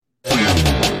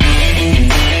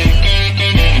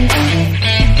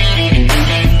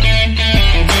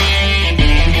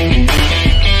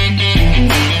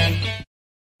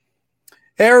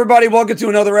Hey, everybody, welcome to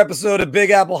another episode of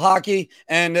Big Apple Hockey.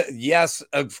 And yes,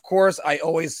 of course, I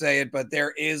always say it, but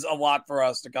there is a lot for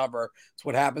us to cover. It's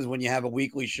what happens when you have a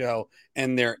weekly show,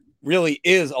 and there really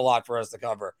is a lot for us to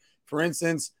cover. For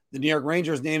instance, the New York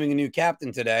Rangers naming a new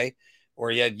captain today,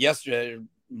 or yesterday,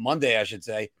 Monday, I should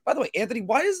say. By the way, Anthony,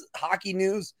 why is hockey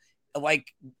news,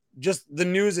 like just the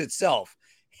news itself,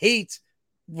 hate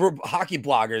hockey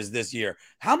bloggers this year?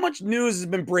 How much news has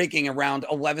been breaking around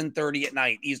 11:30 at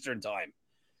night Eastern time?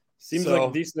 Seems like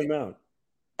a decent amount.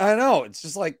 I know. It's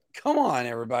just like, come on,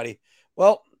 everybody.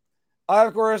 Well, I,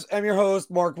 of course, am your host,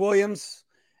 Mark Williams.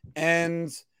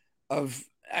 And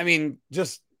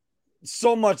just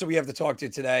so much that we have to talk to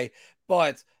today.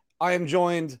 But I am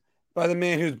joined by the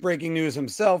man who's breaking news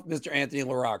himself, Mr. Anthony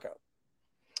LaRocco.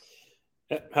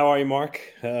 How are you, Mark?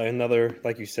 Another,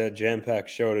 like you said, jam-packed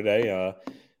show today.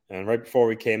 And right before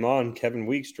we came on, Kevin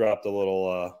Weeks dropped a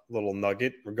little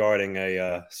nugget regarding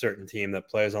a certain team that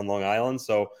plays on Long Island.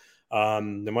 So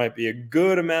there might be a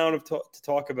good amount of to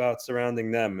talk about surrounding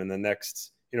them in the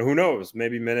next, who knows,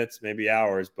 maybe minutes, maybe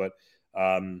hours. But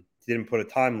he didn't put a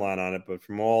timeline on it. But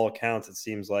from all accounts, it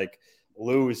seems like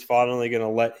Lou is finally going to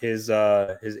let his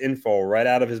info right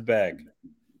out of his bag.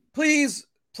 Please,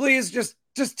 just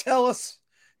tell us.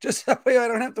 Just that way I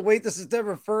don't have to wait to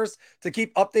September 1st to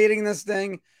keep updating this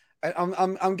thing.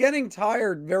 I'm getting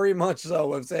tired very much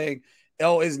so of saying,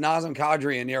 oh, is Nazem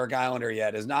Kadri a New York Islander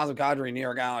yet? Is Nazem Kadri a New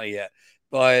York Islander yet?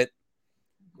 But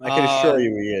I can assure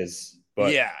you he is.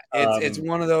 But yeah, it's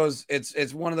one of those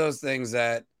things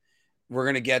that we're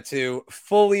gonna get to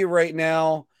fully right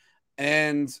now.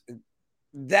 And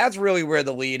that's really where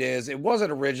the lead is. It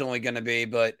wasn't originally gonna be,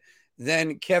 but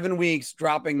then Kevin Weeks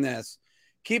dropping this.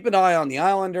 Keep an eye on the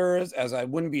Islanders, as I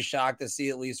wouldn't be shocked to see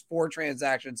at least 4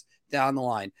 transactions down the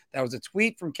line. That was a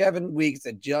tweet from Kevin Weeks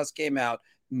that just came out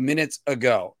minutes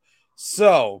ago.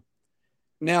 So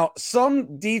now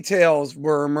some details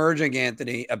were emerging,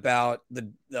 Anthony, about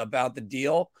the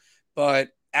deal, but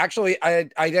actually,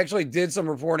 I actually did some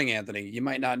reporting, Anthony. You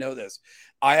might not know this.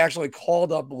 I actually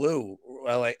called up Lou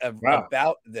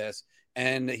about this,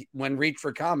 and when reached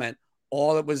for comment,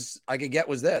 all that was I could get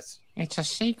was this. It's a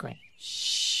secret.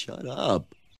 Shut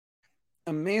up.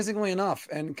 Amazingly enough.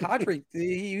 And Kadri,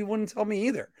 he wouldn't tell me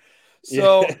either.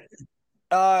 So,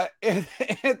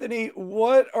 Anthony,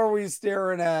 what are we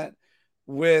staring at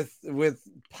with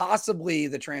possibly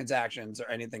the transactions or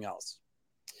anything else?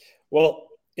 Well,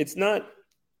 it's not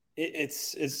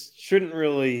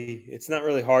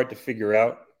really hard to figure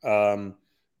out of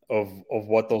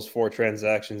what those 4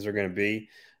 transactions are going to be.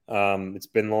 It's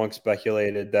been long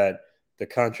speculated that the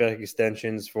contract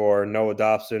extensions for Noah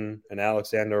Dobson and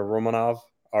Alexander Romanov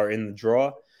are in the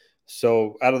draw.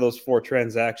 So out of those 4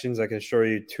 transactions, I can assure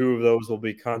you 2 of those will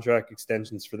be contract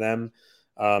extensions for them.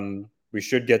 We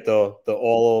should get the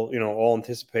all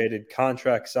anticipated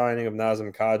contract signing of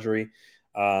Nazem Kadri.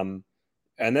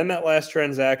 And then that last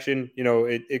transaction,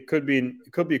 it could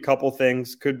be a couple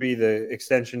things. Could be the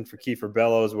extension for Kiefer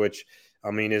Bellows, which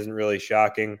isn't really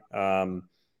shocking.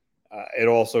 It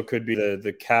also could be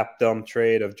the cap dump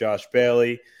trade of Josh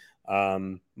Bailey.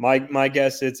 My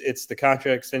guess it's the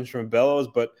contract extension from Bellows,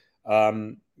 but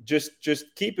just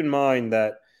keep in mind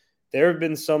that there have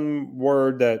been some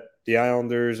word that the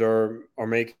Islanders are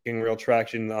making real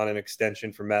traction on an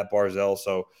extension for Matt Barzal.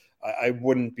 So I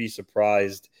wouldn't be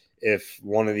surprised if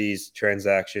one of these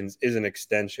transactions is an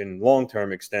extension,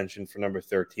 long-term extension for number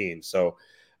 13. So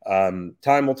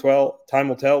time will tell.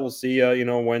 We'll see.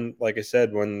 When, like I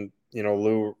said, when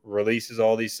Lou releases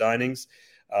all these signings.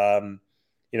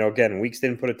 Again, Weeks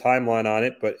didn't put a timeline on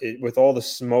it, but with all the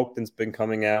smoke that's been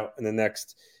coming out in the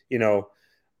next,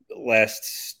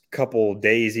 last couple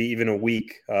days, even a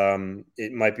week,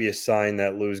 it might be a sign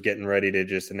that Lou's getting ready to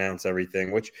just announce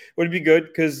everything, which would be good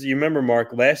because you remember,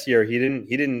 Mark, last year he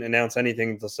didn't announce anything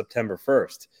until September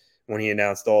 1st when he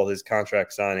announced all his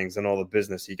contract signings and all the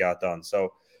business he got done.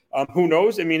 So who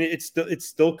knows? It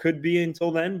still could be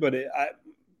until then, but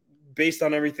based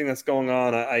on everything that's going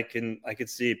on, I could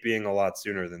see it being a lot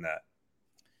sooner than that.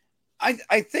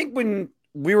 I think when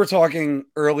we were talking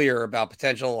earlier about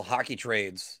potential hockey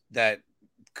trades that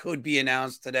could be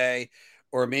announced today,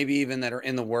 or maybe even that are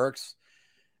in the works,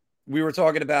 we were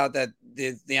talking about that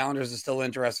the Islanders are still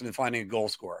interested in finding a goal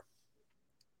scorer.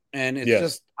 And it's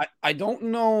just, I don't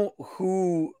know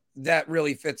who that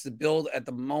really fits the build at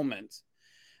the moment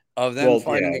of them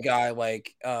finding a guy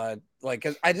cause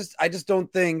I just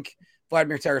don't think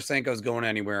Vladimir Tarasenko is going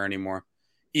anywhere anymore,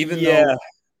 even though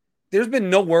there's been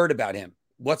no word about him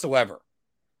whatsoever.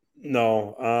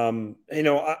 No.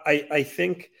 I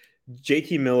think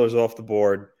JT Miller's off the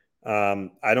board.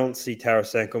 I don't see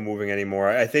Tarasenko moving anymore.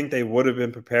 I think they would have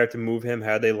been prepared to move him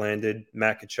had they landed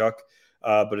Matt Tkachuk.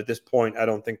 But at this point, I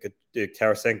don't think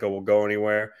Tarasenko will go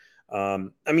anywhere.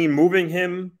 I mean, moving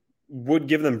him would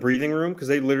give them breathing room because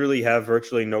they literally have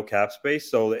virtually no cap space.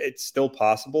 So it's still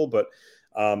possible. But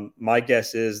my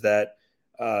guess is that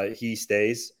he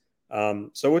stays.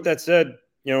 So with that said,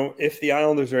 if the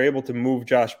Islanders are able to move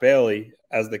Josh Bailey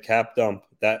as the cap dump,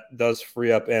 that does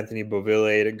free up Anthony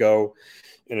Beauvillier to go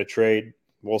in a trade.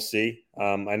 We'll see.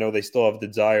 I know they still have the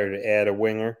desire to add a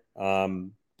winger.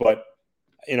 But,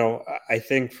 I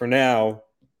think for now,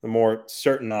 the more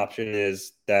certain option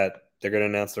is that they're going to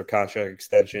announce their contract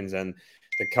extensions and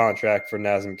the contract for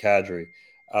Nazem Kadri.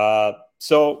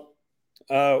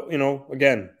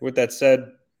 Again, with that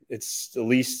said, it's at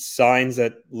least signs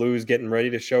that Lou's getting ready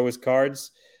to show his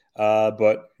cards. I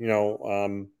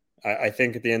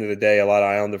think at the end of the day, a lot of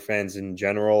Islander fans in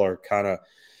general are kind of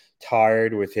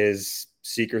tired with his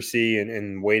secrecy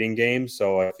and waiting games.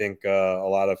 So I think a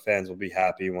lot of fans will be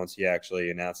happy once he actually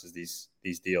announces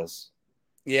these deals.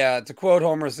 Yeah, to quote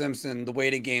Homer Simpson, the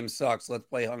waiting game sucks. Let's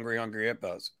play Hungry Hungry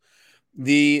Hippos.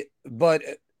 But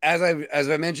as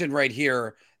I mentioned right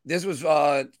here, this was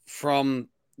from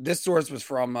this source was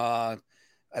from I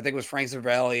think it was Frank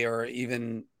Cervelli or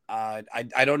even I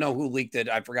don't know who leaked it.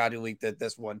 I forgot who leaked it.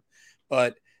 This one,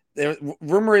 but there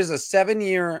rumor is a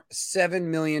 7-year, $7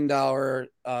 million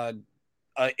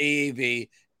AAV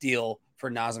deal for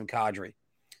Nazem Kadri.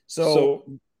 So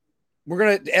we're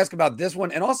going to ask about this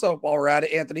one. And also, while we're at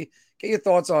it, Anthony, get your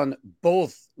thoughts on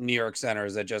both New York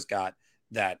centers that just got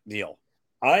that deal.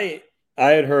 I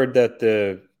had heard that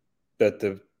the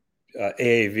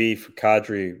AAV for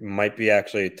Kadri might be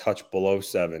actually a touch below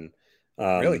 7.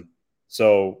 Really?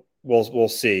 So we'll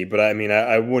see. But I mean,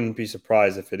 I wouldn't be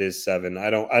surprised if it is 7. I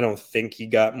don't think he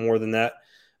got more than that.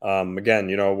 Again,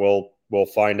 we'll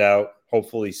find out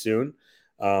hopefully soon.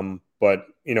 But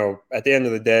at the end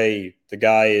of the day, the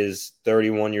guy is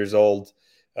 31 years old.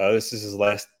 This is his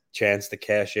last chance to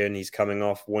cash in. He's coming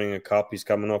off winning a cup. He's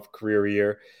coming off a career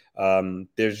year.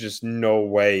 There's just no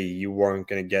way you weren't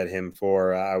going to get him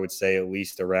for, I would say, at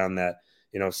least around that,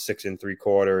 $6 3/4,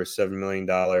 $7 million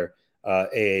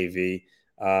AAV.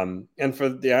 And for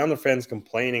the Islander fans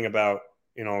complaining about,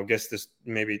 I guess this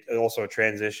maybe also a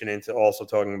transition into also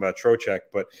talking about Trocheck,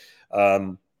 but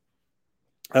Islander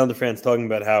fans talking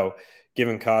about how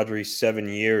giving Kadri 7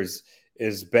 years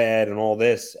is bad and all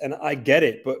this. And I get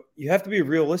it, but you have to be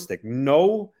realistic.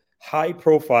 No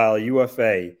high-profile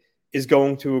UFA is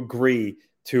going to agree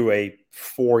to a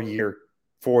four-year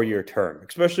term,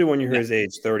 especially when you're his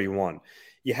age, 31.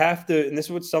 You have to, and this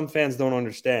is what some fans don't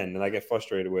understand, and I get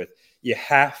frustrated with. You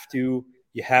have to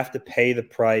pay the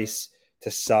price to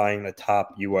sign a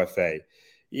top UFA.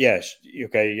 Yes,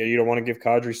 okay, you don't want to give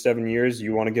Kadri 7 years.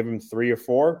 You want to give him 3 or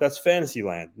 4. That's fantasy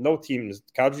land. No team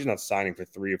Kadri's not signing for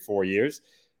 3 or 4 years.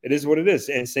 It is what it is.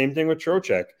 And same thing with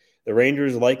Trocheck. The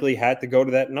Rangers likely had to go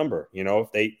to that number.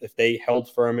 If they held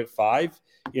firm at 5,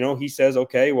 he says,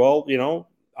 okay, well,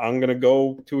 I'm going to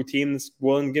go to a team that's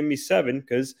willing to give me 7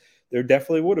 because there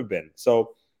definitely would have been.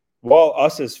 So while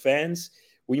us as fans,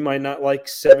 we might not like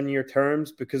 7-year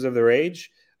terms because of their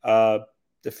age,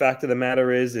 the fact of the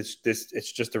matter is it's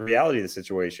just the reality of the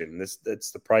situation.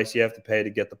 It's the price you have to pay to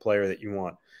get the player that you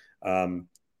want. And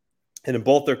in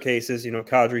both their cases,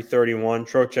 Kadri 31,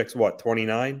 Trocheck's what,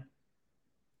 29?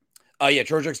 Yeah,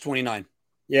 Trocheck's 29.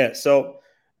 Yeah, so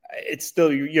it's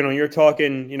still, you're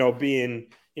talking, being,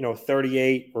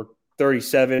 38 or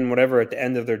 37, whatever, at the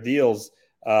end of their deals.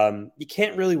 You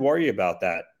can't really worry about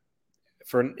that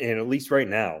at least right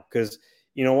now, because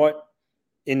you know what?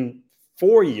 In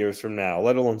 4 years from now,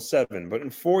 let alone 7, but in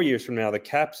 4 years from now, the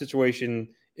cap situation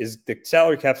the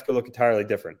salary cap's going to look entirely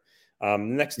different. The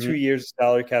next 2 years, the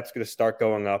salary cap's going to start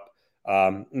going up.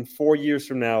 In 4 years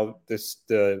from now,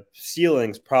 the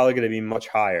ceiling's probably going to be much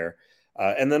higher.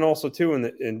 And then also,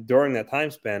 too, during that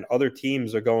time span, other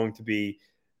teams are going to be,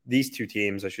 these two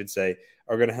teams, I should say,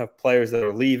 are going to have players that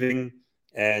are leaving,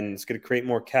 and it's going to create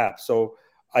more cap. So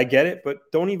I get it,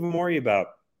 but don't even worry about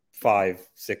 5,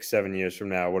 6, 7 years from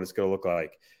now what it's going to look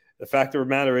like. The fact of the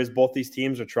matter is both these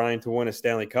teams are trying to win a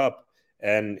Stanley Cup,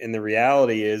 and the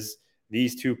reality is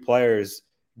these two players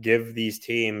give these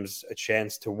teams a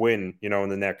chance to win, in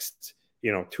the next,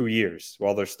 2 years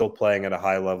while they're still playing at a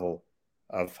high level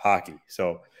of hockey.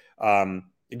 So,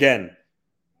 again,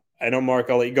 I know, Mark,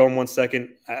 I'll let you go in 1 second.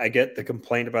 I get the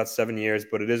complaint about 7 years,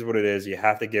 but it is what it is. You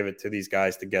have to give it to these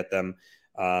guys to get them.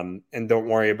 And don't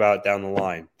worry about down the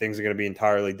line. Things are going to be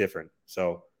entirely different.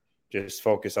 So just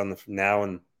focus on the now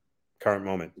and current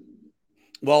moment.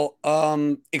 Well,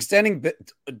 extending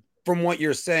from what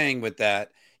you're saying with that,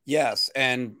 Yes,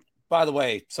 and by the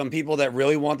way, some people that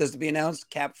really want this to be announced,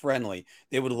 cap friendly.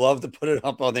 They would love to put it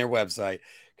up on their website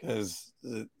because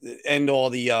end all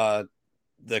the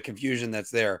confusion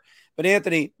that's there. But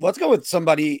Anthony, let's go with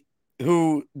somebody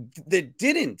who that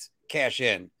didn't cash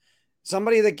in.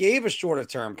 Somebody that gave a shorter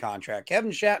term contract,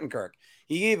 Kevin Shattenkirk.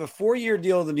 He gave a 4-year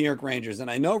deal to the New York Rangers.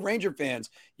 And I know Ranger fans,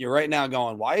 you're right now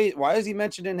going, why is he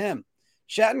mentioning him?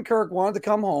 Shattenkirk wanted to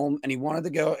come home and he wanted to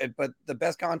go, but the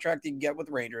best contract he could get with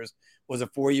Rangers was a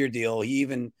 4-year deal. He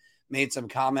even made some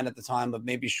comment at the time of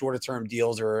maybe shorter term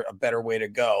deals are a better way to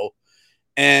go.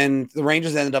 And the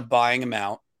Rangers ended up buying him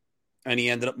out and he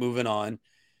ended up moving on.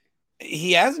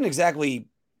 He hasn't exactly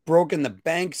broken the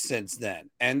bank since then.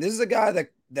 And this is a guy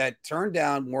that turned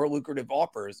down more lucrative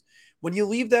offers. When you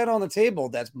leave that on the table,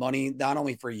 that's money not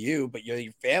only for you, but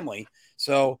your family.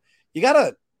 So you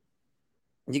gotta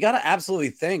absolutely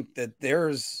think that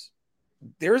there's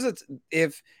a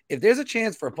if there's a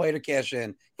chance for a player to cash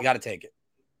in, you got to take it.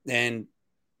 And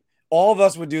all of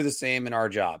us would do the same in our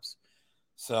jobs.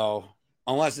 So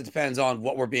unless it depends on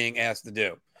what we're being asked to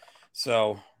do.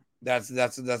 So that's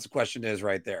the question is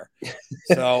right there.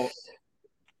 So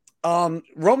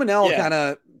Romanell kind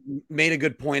of made a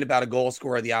good point about a goal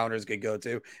scorer the Islanders could go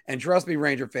to. And trust me,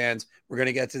 Ranger fans, we're going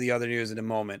to get to the other news in a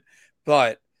moment.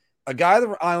 But a guy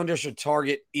the Islanders should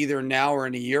target either now or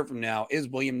in a year from now is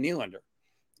William Nylander,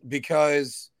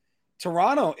 because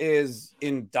Toronto is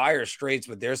in dire straits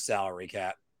with their salary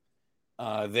cap.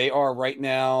 They are right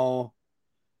now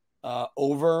they're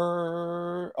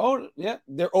over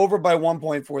by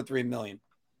 1.43 million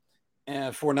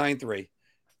and 493.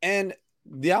 And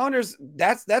the Islanders,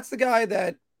 that's the guy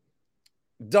that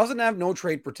doesn't have no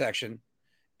trade protection,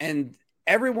 and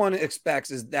everyone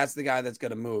expects is that's the guy that's going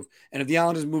to move. And if the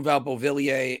Islanders move out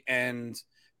Beauvillier and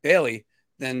Bailey,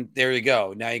 then there you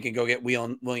go. Now you can go get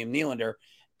William Nylander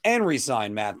and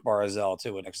re-sign Matt Barzal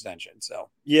to an extension. So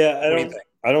yeah,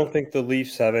 I don't think the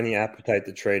Leafs have any appetite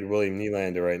to trade William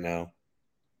Nylander right now.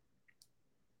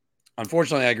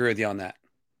 Unfortunately, I agree with you on that.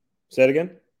 Say it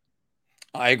again.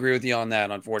 I agree with you on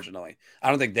that. Unfortunately, I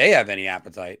don't think they have any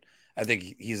appetite. I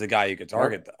think he's a guy you could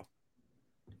target, though.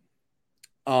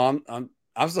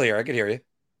 I'm still here. I could hear you.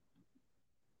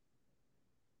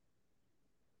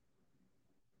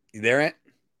 You there, Ant?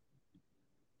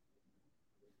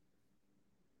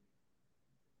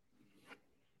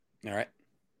 All right.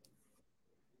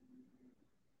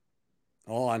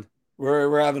 Hold on.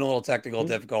 We're having a little technical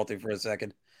difficulty for a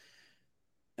second.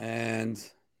 And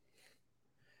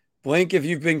blink if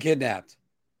you've been kidnapped.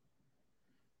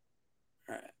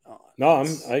 All right. No,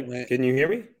 can you hear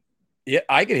me? Yeah,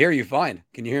 I can hear you fine.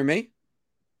 Can you hear me?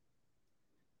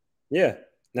 Yeah,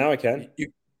 now I can.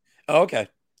 Okay.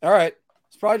 All right.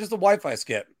 It's probably just a Wi-Fi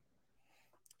skip,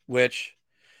 which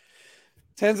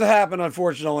tends to happen,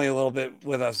 unfortunately, a little bit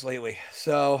with us lately.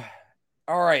 So,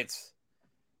 all right.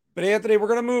 But Anthony, we're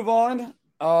gonna move on.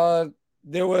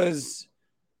 There was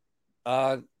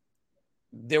a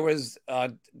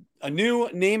new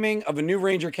naming of a new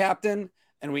Ranger captain,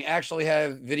 and we actually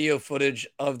have video footage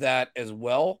of that as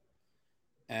well.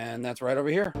 And that's right over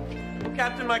here.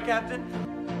 Captain, my captain.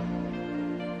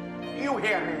 You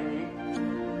hear me?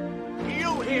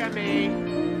 You hear me?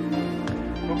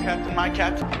 Oh, Captain, my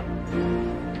captain.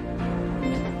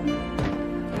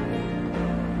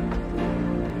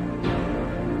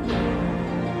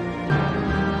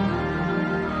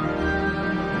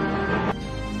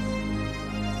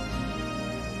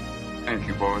 Thank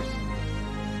you, boys.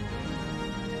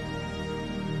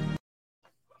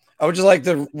 I would just like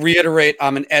to reiterate,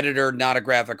 I'm an editor, not a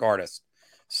graphic artist.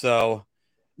 So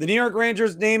the New York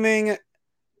Rangers naming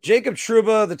Jacob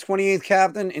Trouba the 28th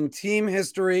captain in team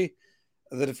history.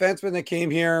 The defenseman that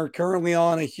came here, currently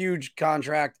on a huge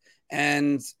contract,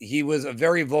 and he was a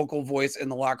very vocal voice in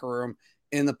the locker room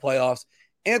in the playoffs.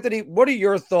 Anthony, what are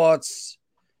your thoughts?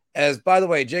 As, by the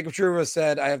way, Jacob Trouba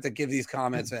said, I have to give these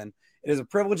comments in. It is a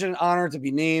privilege and an honor to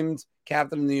be named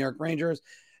captain of the New York Rangers.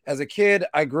 As a kid,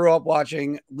 I grew up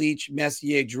watching Leach,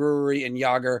 Messier, Drury, and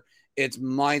Yager. It's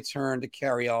my turn to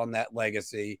carry on that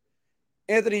legacy.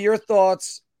 Anthony, your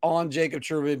thoughts on Jacob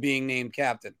Trouba being named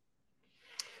captain?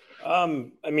 I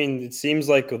mean, it seems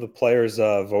like the players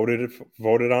voted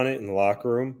on it in the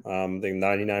locker room. I think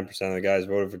 99% of the guys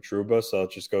voted for Trouba, so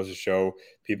it just goes to show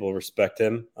people respect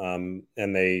him, and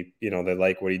they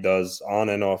like what he does on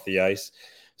and off the ice.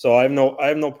 So I have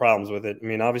no problems with it. I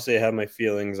mean, obviously, I have my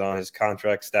feelings on his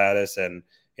contract status and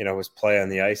his play on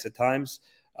the ice at times.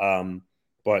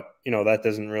 But that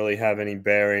doesn't really have any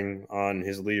bearing on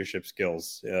his leadership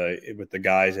skills with the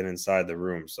guys and inside the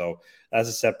room. So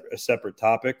that's a separate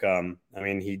topic. I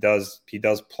mean, he does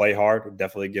play hard. We'll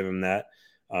definitely give him that.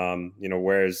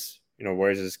 Wears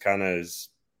his kind of his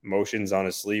motions on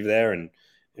his sleeve there and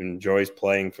enjoys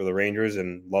playing for the Rangers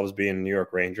and loves being a New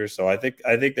York Ranger. So I think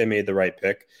they made the right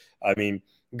pick. I mean,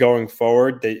 going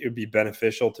forward, it would be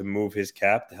beneficial to move his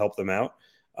cap to help them out.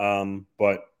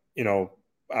 But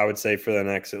I would say for the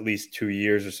next at least 2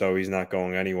 years or so, he's not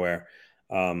going anywhere.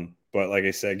 But like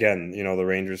I said, again, the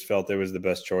Rangers felt it was the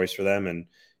best choice for them, and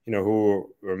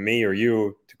who or me or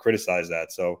you to criticize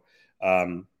that. So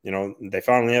they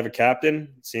finally have a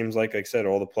captain. It seems like I said,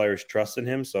 all the players trust in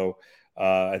him. So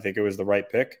I think it was the right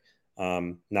pick,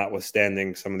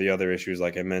 notwithstanding some of the other issues,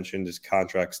 like I mentioned, his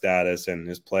contract status and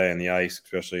his play on the ice,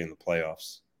 especially in the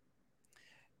playoffs.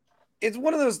 It's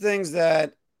one of those things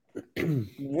that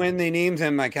when they named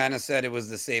him, I kind of said it was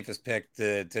the safest pick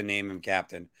to name him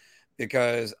captain,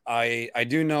 because I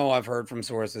do know, I've heard from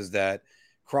sources that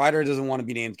Kreider doesn't want to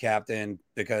be named captain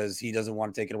because he doesn't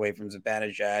want to take it away from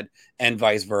Zibanejad and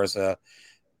vice versa.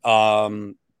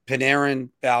 Panarin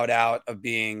bowed out of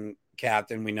being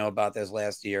captain. We know about this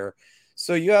last year.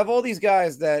 So you have all these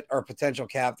guys that are potential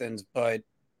captains, but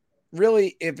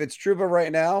really, if it's Trouba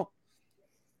right now,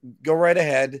 go right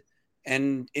ahead.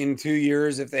 And in 2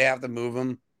 years, if they have to move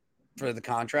him for the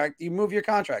contract, you move your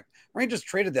contract. Rangers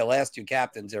traded their last 2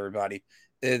 captains, everybody.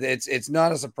 It's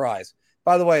not a surprise.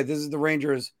 By the way, this is the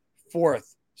Rangers'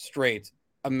 4th straight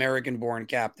American-born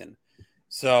captain.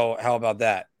 So how about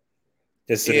that?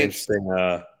 It's an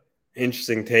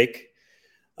interesting take.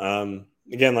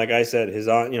 Again, like I said, his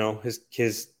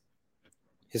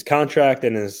contract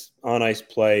and his on ice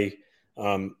play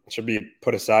should be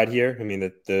put aside here. I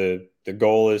mean, the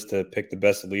goal is to pick the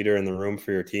best leader in the room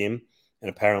for your team, and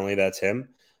apparently that's him.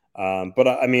 But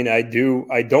I mean, I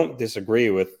don't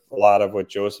disagree with a lot of what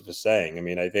Joseph is saying. I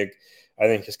mean, I think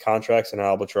his contract's an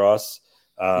albatross.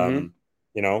 He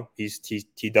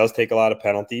does take a lot of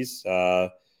penalties.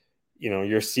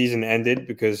 Your season ended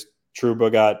because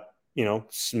Trouba got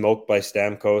smoked by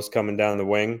Stamkos coming down the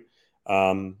wing.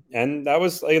 And that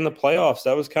was in the playoffs.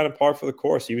 That was kind of par for the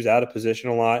course. He was out of position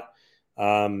a lot.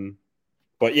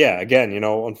 But yeah, again,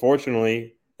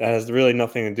 unfortunately, that has really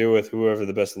nothing to do with whoever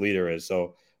the best leader is.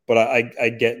 So, but I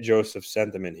get Joseph's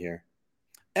sentiment here.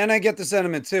 And I get the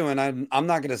sentiment too. And I'm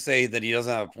not going to say that he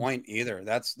doesn't have a point either.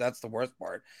 That's the worst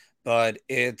part. But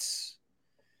it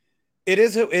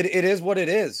is what it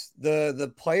is.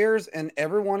 The players and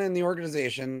everyone in the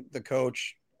organization, the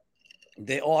coach,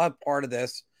 they all have part of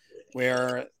this,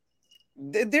 where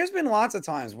there's been lots of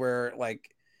times where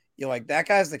you're like, that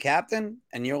guy's the captain,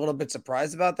 and you're a little bit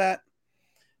surprised about that.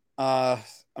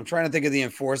 I'm trying to think of the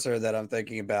enforcer that I'm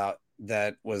thinking about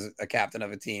that was a captain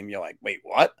of a team. You're like, wait,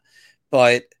 what?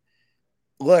 But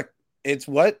look, it's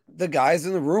what the guys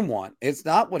in the room want. It's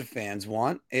not what fans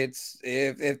want. It's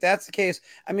if that's the case.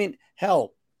 I mean,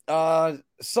 hell,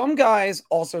 some guys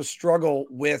also struggle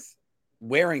with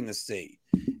wearing the C,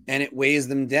 and it weighs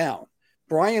them down.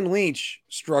 Brian Leetch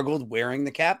struggled wearing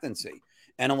the captaincy,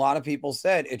 and a lot of people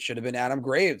said it should have been Adam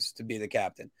Graves to be the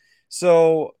captain.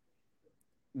 So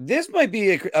this might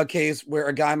be a case where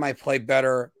a guy might play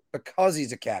better because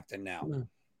he's a captain now,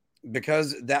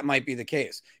 because that might be the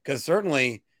case. Because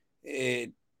certainly,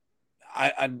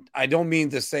 I don't mean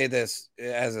to say this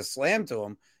as a slam to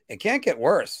him. It can't get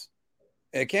worse.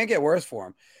 It can't get worse for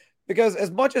him, because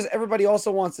as much as everybody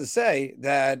also wants to say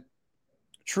that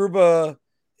Trouba,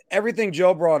 everything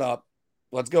Joe brought up,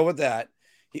 let's go with that.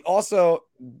 He also,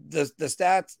 the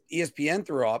stats ESPN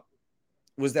threw up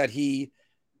was that he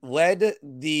led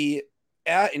the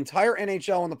entire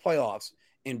NHL in the playoffs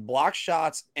in block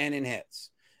shots and in hits.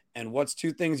 And what's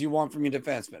 2 things you want from your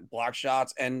defenseman? Block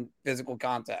shots and physical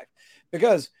contact.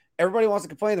 Because everybody wants to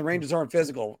complain the Rangers aren't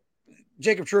physical.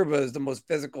 Jacob Trouba is the most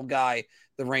physical guy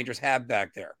the Rangers have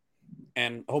back there.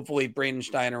 And hopefully Braden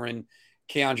Steiner and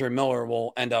Keandre Miller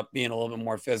will end up being a little bit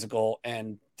more physical,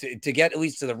 and to get at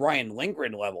least to the Ryan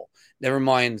Lindgren level, never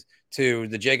mind to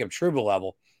the Jacob Trouba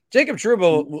level. Jacob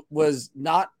Trouba was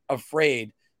not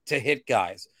afraid to hit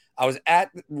guys. I was at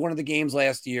one of the games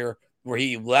last year where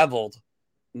he leveled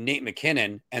Nate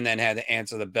McKinnon and then had to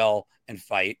answer the bell and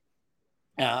fight.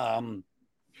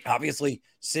 Obviously,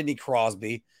 Sidney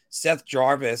Crosby, Seth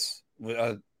Jarvis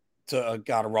got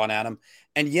a run at him.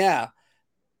 And yeah,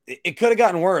 it could have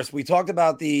gotten worse. We talked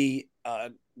about the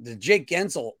Jake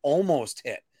Gensel almost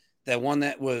hit, that one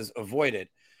that was avoided.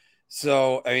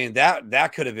 So, I mean,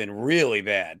 that could have been really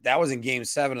bad. That was in game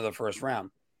 7 of the first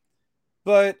round.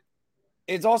 But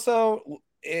it's also,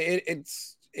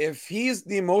 it's if he's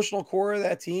the emotional core of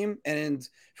that team, and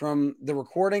from the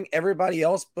recording everybody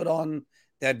else put on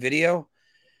that video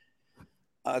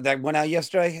that went out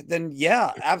yesterday, then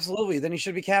yeah, absolutely. Then he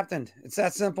should be captained. It's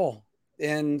that simple.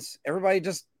 and everybody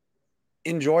just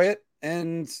enjoy it.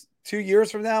 And 2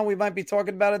 years from now, we might be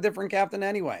talking about a different captain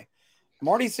anyway.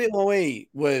 Marty St. Louis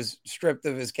was stripped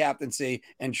of his captaincy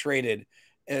and traded.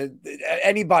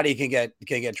 Anybody can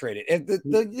get traded.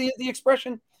 The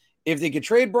expression, if they could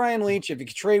trade Brian Leetch, if you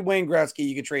could trade Wayne Gretzky,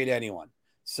 you could trade anyone.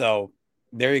 So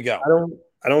there you go.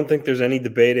 I don't think there's any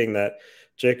debating that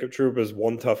Jacob Trouba is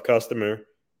one tough customer,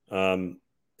 and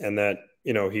that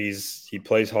he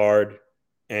plays hard,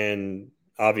 and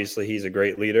obviously he's a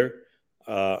great leader.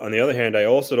 On the other hand, I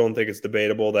also don't think it's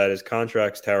debatable that his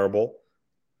contract's terrible.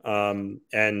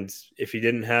 And if he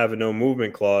didn't have a no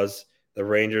movement clause, the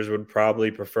Rangers would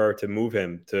probably prefer to move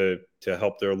him to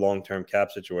help their long-term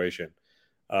cap situation.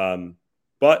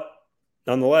 But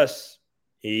nonetheless,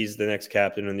 he's the next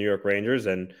captain of the New York Rangers.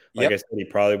 And like I said, he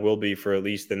probably will be for at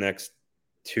least the next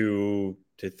 2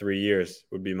 to 3 years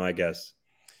would be my guess.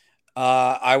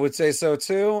 I would say so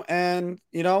too. And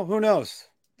who knows?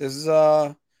 This is,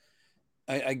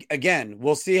 again,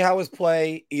 we'll see how his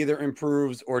play either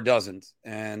improves or doesn't.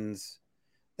 And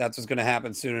that's what's going to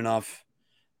happen soon enough.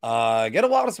 Get a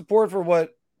lot of support for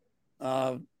what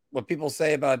people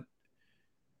say about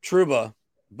Trouba,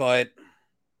 but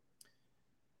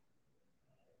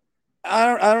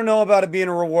I don't know about it being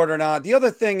a reward or not. The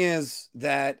other thing is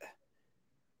that,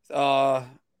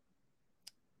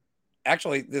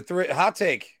 actually, the three hot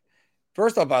take.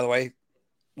 First off, by the way,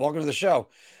 welcome to the show.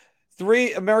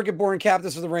 3 American-born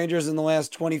captains for the Rangers in the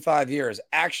last 25 years.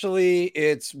 Actually,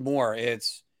 it's more.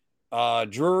 It's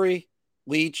Drury,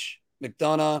 Leetch,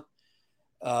 McDonough,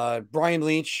 Brian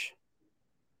Leetch,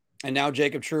 and now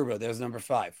Jacob Trouba. There's number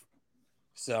 5.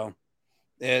 So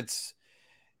it's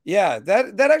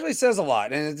that actually says a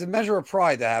lot, and it's a measure of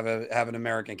pride to have an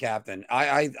American captain.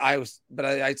 I'd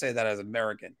say that as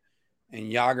American,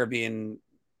 and Yager being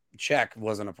Czech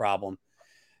wasn't a problem.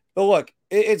 But look,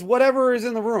 it's whatever is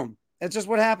in the room. It's just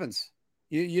what happens.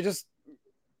 You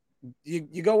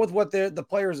go with what the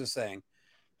players are saying.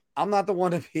 I'm not the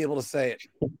one to be able to say it.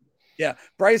 Yeah,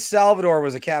 Bryce Salvador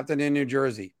was a captain in New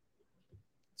Jersey.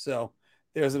 So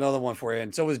there's another one for you.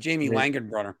 And so was Jamie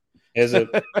Langenbrunner. Is it?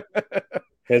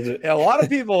 Yeah, a lot of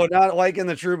people are not liking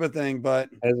the Trouba thing, but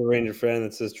as a Ranger fan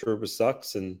that says Trouba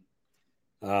sucks, and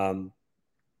by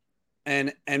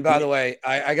the way,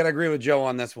 I gotta agree with Joe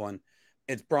on this one.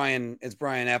 It's Brian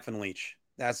effing Leetch.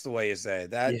 That's the way you say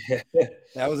it.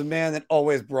 That was a man that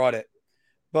always brought it.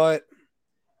 But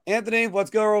Anthony, let's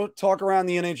go talk around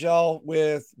the NHL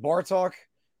with Bar Talk.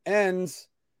 And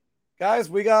guys,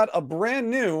 we got a brand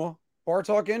new Bar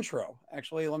Talk intro.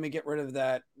 Actually, let me get rid of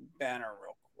that banner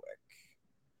real quick.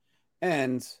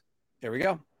 And here we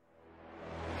go.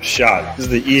 Shot. This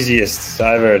is the easiest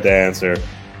I've ever to answer.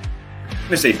 I'm going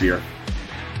to say beer.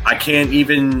 I can't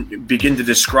even begin to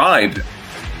describe.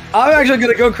 I'm actually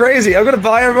going to go crazy. I'm going to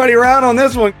buy everybody around on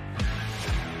this one.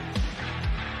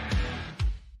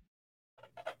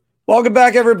 Welcome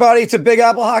back, everybody, to Big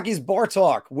Apple Hockey's Bar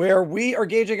Talk, where we are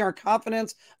gauging our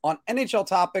confidence on NHL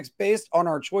topics based on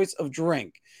our choice of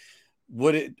drink.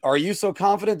 Are you so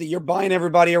confident that you're buying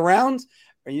everybody around?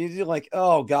 Are you like,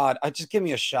 oh, God, just give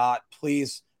me a shot,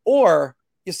 please? Or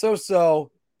you're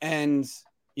so and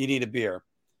you need a beer?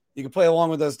 You can play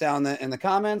along with us down in the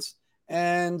comments.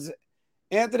 And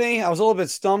Anthony, I was a little bit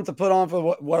stumped to put on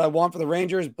for what I want for the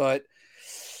Rangers, but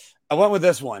I went with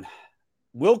this one.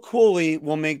 Will Cooley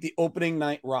will make the opening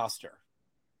night roster.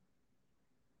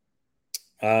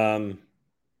 I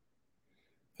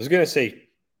was gonna say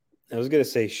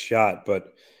shot,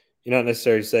 but you're not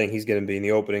necessarily saying he's going to be in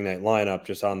the opening night lineup,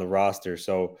 just on the roster.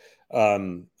 So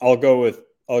I'll go with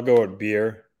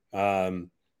beer.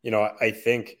 I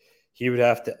think he would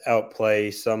have to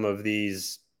outplay some of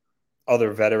these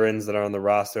other veterans that are on the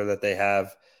roster that they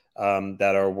have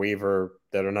that are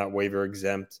not waiver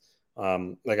exempt.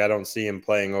 Like I don't see him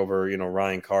playing over,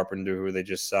 Ryan Carpenter, who they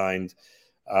just signed.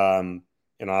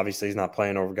 Obviously he's not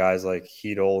playing over guys like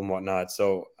Hedel and whatnot.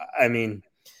 So, I mean,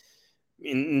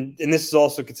 and this is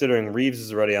also considering Reeves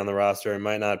is already on the roster and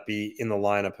might not be in the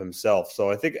lineup himself.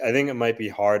 So I think it might be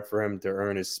hard for him to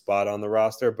earn his spot on the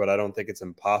roster, but I don't think it's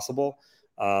impossible.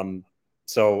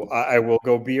 So I will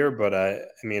go beer, but I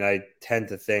tend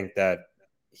to think that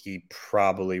he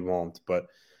probably won't, but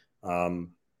I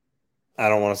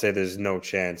don't want to say there's no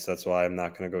chance. That's why I'm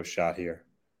not going to go shot here.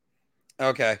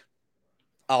 Okay.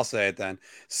 I'll say it then.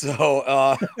 So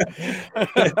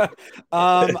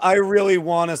I really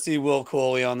want to see Will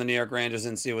Cooley on the New York Rangers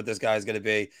and see what this guy's going to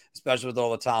be, especially with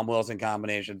all the Tom Wilson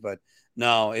combination. But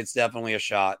no, it's definitely a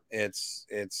shot. I'd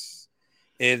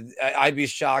be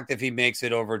shocked if he makes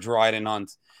it over Dryden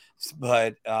Hunt.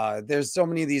 But there's so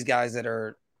many of these guys that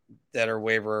are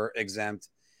waiver exempt.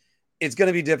 it's going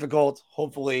to be difficult.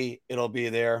 Hopefully it'll be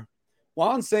there.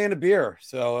 Juan's saying a beer,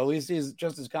 so at least he's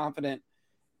just as confident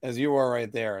as you are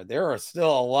right there. There are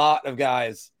still a lot of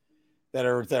guys that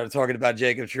are talking about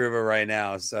Jacob Trouba right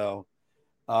now. So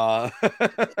I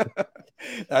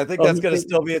think that's going to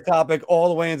still be a topic all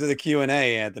the way into the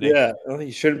Q&A, Anthony. Yeah, well,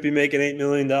 you shouldn't be making $8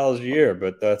 million a year,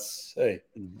 but that's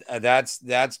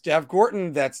that's Jeff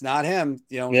Gorton. That's not him.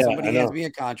 Somebody hands me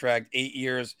a contract 8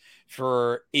 years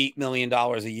for $8 million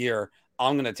a year.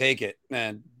 I'm going to take it,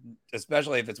 man,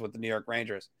 especially if it's with the New York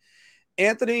Rangers.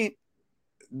 Anthony,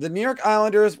 the New York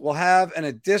Islanders will have an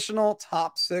additional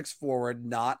top 6 forward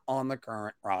not on the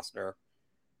current roster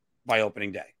by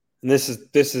opening day. And this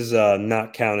is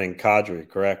not counting Kadri,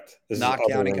 correct? This not is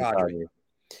counting Kadri.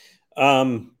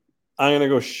 I'm gonna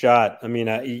go shot. I mean,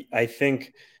 I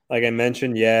think, like I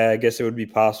mentioned, I guess it would be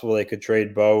possible they could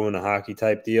trade Bo in a hockey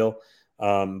type deal.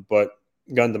 But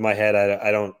gun to my head,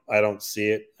 I don't see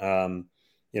it.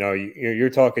 You're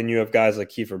talking. You have guys like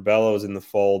Kiefer Bellows in the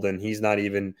fold, and he's not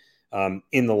even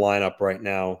in the lineup right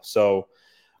now. So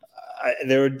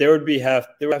there would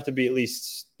have to be at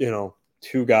least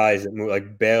 2 guys that move,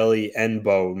 like Bailey and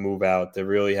Bo, move out to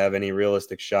really have any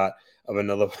realistic shot of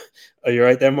another. Are you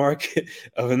right there, Mark?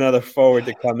 Of another forward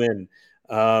to come in.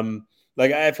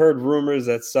 Like I've heard rumors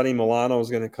that Sonny Milano is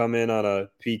going to come in on a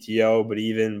PTO, but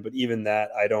even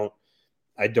that I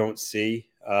don't see.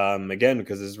 Again,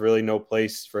 because there's really no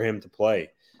place for him to play.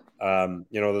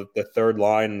 The third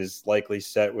line is likely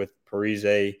set with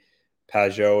Parise,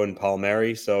 Pajot, and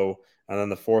Palmieri. So, and then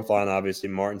the fourth line, obviously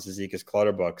Martin, Cizikas,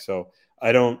 Clutterbuck. So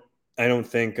I don't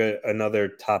think another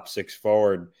top 6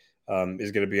 forward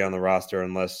is going to be on the roster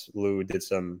unless Lou did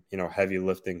some heavy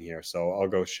lifting here. So I'll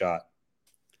go shot.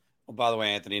 Well, by the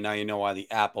way, Anthony, now you know why the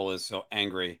Apple is so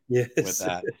angry with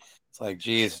that. It's like,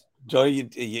 geez, Joe,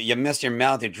 you missed your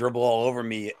mouth. You dribble all over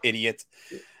me, you idiot.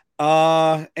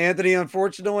 Anthony,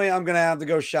 unfortunately, I'm going to have to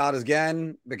go shot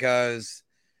again because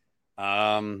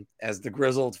as the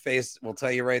grizzled face will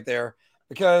tell you right there,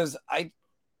 because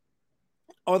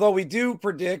although we do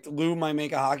predict Lou might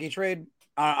make a hockey trade,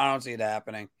 I don't see it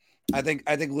happening. I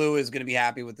think Lou is going to be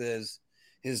happy with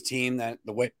his team, that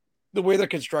the way they're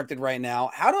constructed right now.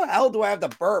 How the hell do I have to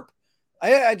burp?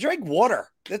 I drank water.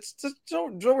 That's just so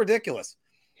ridiculous.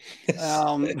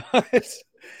 No,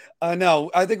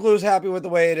 I think Lou's happy with the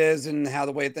way it is and how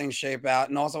the way things shape out.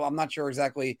 And also, I'm not sure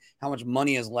exactly how much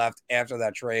money is left after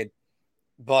that trade,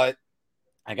 but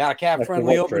I got a cap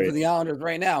friendly open for the Islanders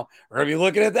right now. We're going to be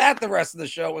looking at that the rest of the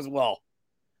show as well.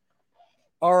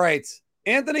 All right,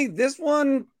 Anthony, this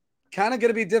one kind of going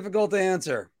to be difficult to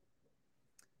answer.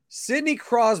 Sidney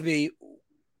Crosby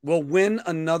will win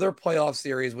another playoff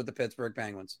series with the Pittsburgh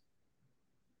Penguins.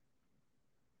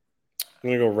 I'm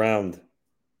going to go round.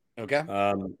 Okay.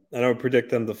 I don't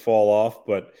predict them to fall off,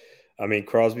 but I mean,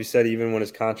 Crosby said even when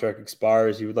his contract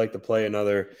expires, he would like to play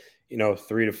another,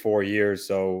 3 to 4 years.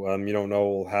 So you don't know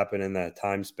what will happen in that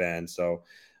time span. So,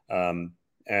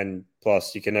 and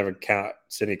plus you can never count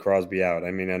Sidney Crosby out.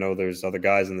 I mean, I know there's other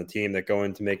guys on the team that go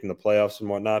into making the playoffs and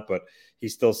whatnot, but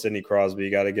he's still Sidney Crosby.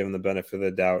 You got to give him the benefit of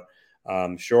the doubt.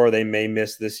 Sure, they may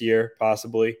miss this year,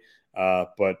 possibly,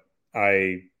 but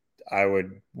I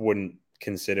wouldn't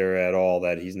consider at all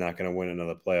that he's not going to win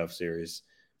another playoff series.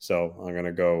 So I'm going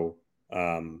to go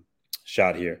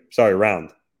shot here. Sorry,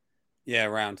 round. Yeah,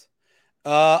 round.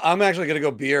 I'm actually going to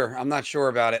go beer. I'm not sure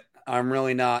about it. I'm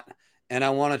really not. And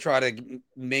I want to try to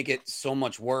make it so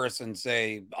much worse and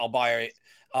say I'm going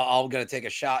to take a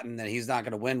shot and then he's not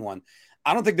going to win one.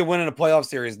 I don't think they're winning a playoff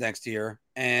series next year.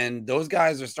 And those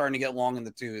guys are starting to get long in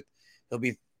the tooth. He'll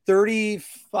be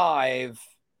 35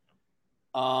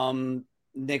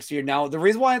 next year. Now, the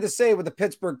reason why I had to say with the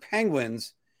Pittsburgh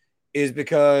Penguins is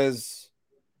because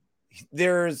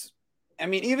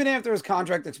even after his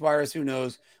contract expires, who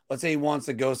knows? Let's say he wants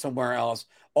to go somewhere else.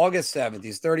 August 7th,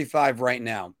 he's 35 right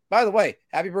now. By the way,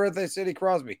 happy birthday, Sidney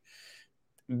Crosby.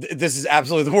 This is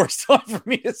absolutely the worst time for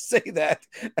me to say that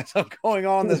as I'm going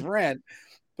on this rant.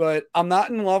 But I'm not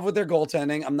in love with their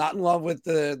goaltending. I'm not in love with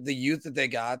the youth that they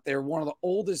got. They're one of the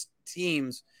oldest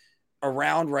teams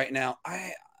around right now.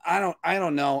 I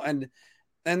don't know. And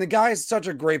the guy is such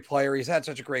a great player. He's had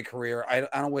such a great career. I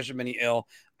don't wish him any ill.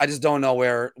 I just don't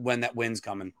know when that win's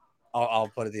coming.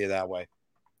 I'll put it to you that way.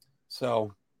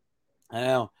 So I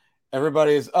know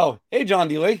everybody's. Oh, hey, John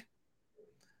D. Lee.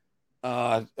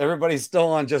 Everybody's still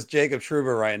on just Jacob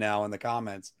Trouba right now in the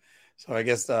comments. So I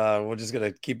guess we're just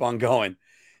going to keep on going.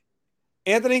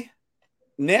 Anthony,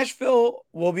 Nashville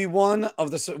will be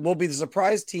the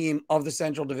surprise team of the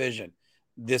Central Division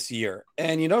this year.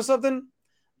 And you know something?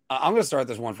 I'm going to start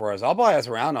this one for us. I'll buy us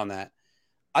around on that.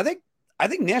 I I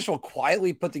think Nashville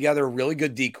quietly put together a really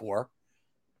good decor.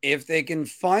 If they can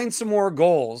find some more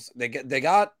goals, they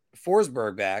got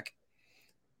Forsberg back,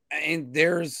 and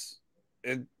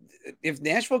if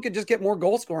Nashville could just get more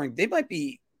goal scoring, they might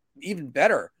be even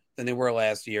better than they were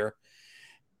last year.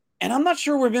 And I'm not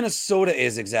sure where Minnesota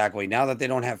is exactly now that they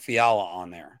don't have Fiala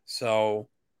on there. So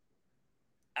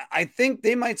I think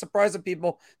they might surprise the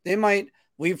people. They might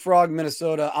leapfrog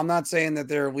Minnesota. I'm not saying that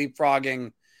they're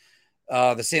leapfrogging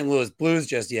the St. Louis Blues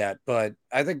just yet, but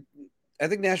I think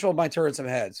Nashville might turn some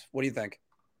heads. What do you think?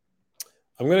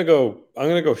 I'm gonna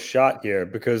go shot here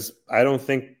because I don't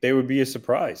think they would be a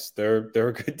surprise. They're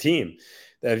a good team.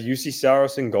 They have UC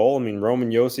Saros in goal. I mean,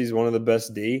 Roman Josi is one of the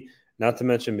best D. Not to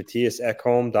mention Matthias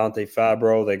Ekholm, Dante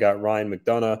Fabro. They got Ryan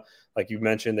McDonough. Like you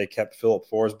mentioned, they kept Philip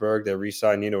Forsberg. They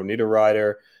re-signed Nino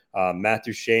Niederreiter. Matt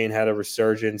Duchene had a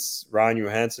resurgence. Ryan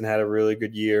Johansson had a really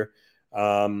good year.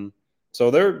 So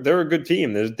they're a good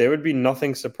team. There would be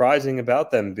nothing surprising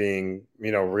about them being,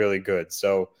 really good.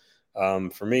 So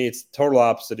for me, it's the total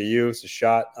opposite of you. It's a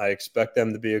shot. I expect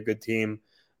them to be a good team.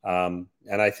 And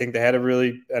I think they had a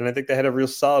real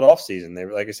solid offseason. They,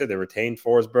 like I said, they retained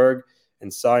Forsberg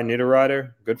and signed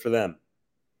Niederreiter. Good for them.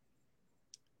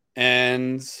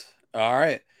 And all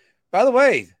right. By the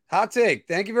way, hot take.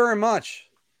 Thank you very much.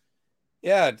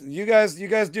 Yeah, you guys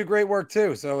do great work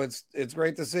too. So it's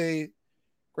great to see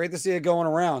it going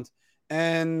around.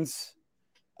 And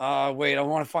wait, I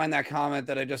want to find that comment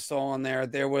that I just saw on there.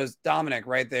 There was Dominic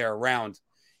right there around.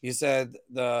 He said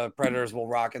the Predators will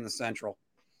rock in the Central.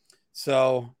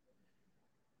 So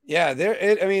yeah,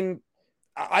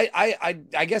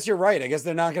 I guess you're right. I guess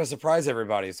they're not going to surprise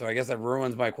everybody. So I guess that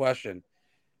ruins my question.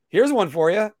 Here's one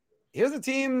for you. Here's a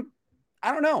team.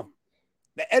 I don't know.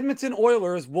 The Edmonton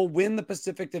Oilers will win the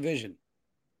Pacific Division.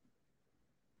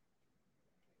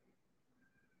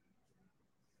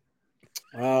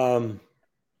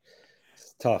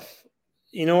 It's tough.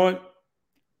 You know what?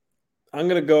 I'm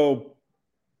gonna go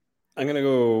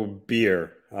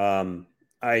beer.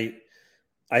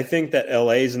 I think that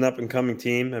LA is an up and coming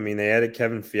team. I mean, they added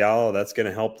Kevin Fiala. That's going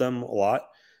to help them a lot.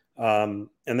 And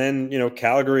then,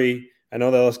 Calgary, I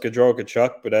know they lost Gaudreau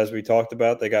Tkachuk, but as we talked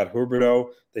about, they got Huberdeau.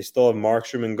 They still have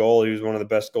Markstrom in goal. He was one of the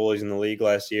best goalies in the league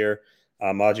last year.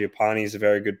 Mangiapane is a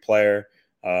very good player.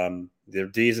 Their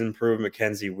D's improved,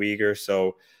 Mackenzie Weegar.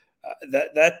 So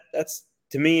that's,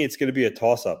 to me, it's going to be a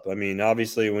toss-up. I mean,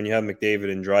 obviously, when you have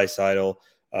McDavid and Draisaitl,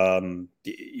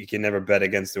 you can never bet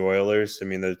against the Oilers. I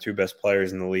mean, they're the two best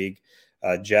players in the league.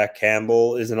 Jack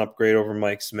Campbell is an upgrade over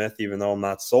Mike Smith, even though I'm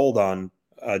not sold on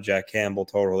Jack Campbell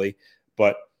totally.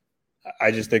 But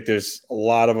I just think there's a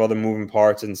lot of other moving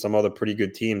parts and some other pretty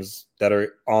good teams that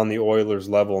are on the Oilers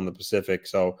level in the Pacific.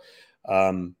 So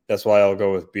that's why I'll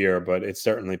go with beer, but it's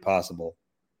certainly possible.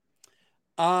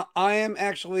 I'm going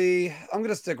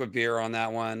to stick with beer on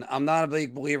that one. I'm not a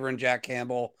big believer in Jack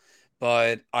Campbell,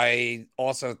 but I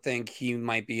also think he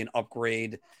might be an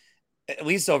upgrade, at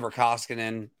least over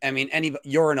Koskinen. I mean,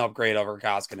 you're an upgrade over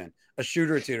Koskinen. A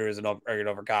shooter tutor is an upgrade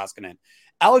over Koskinen.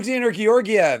 Alexander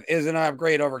Georgiev is an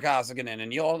upgrade over Koskinen,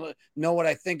 and you all know what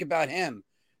I think about him.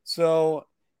 So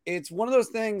it's one of those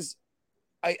things.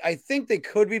 I think they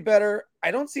could be better.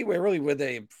 I don't see where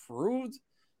they improved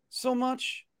so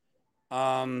much.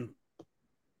 It's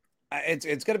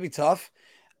going to be tough.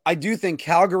 I do think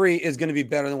Calgary is going to be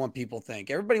better than what people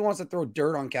think. Everybody wants to throw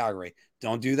dirt on Calgary.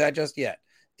 Don't do that just yet.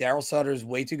 Daryl Sutter is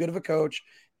way too good of a coach,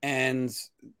 and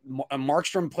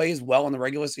Markstrom plays well in the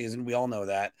regular season. We all know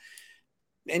that.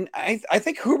 And I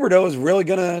think Huberdeau is really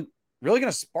gonna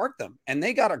spark them. And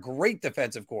they got a great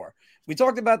defensive core. We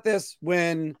talked about this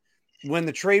when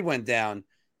the trade went down.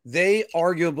 They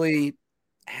arguably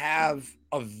have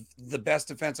the best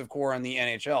defensive core in the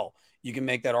NHL. You can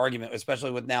make that argument,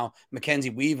 especially with now Mackenzie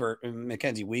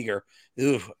Weegar,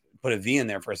 put a V in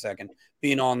there for a second,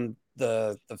 being on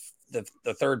the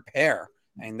third pair.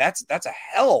 I mean, that's a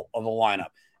hell of a lineup.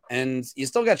 And you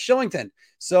still got Shillington.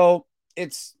 So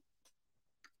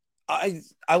I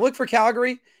look for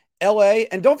Calgary, LA,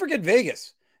 and don't forget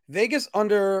Vegas. Vegas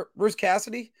under Bruce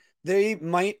Cassidy, they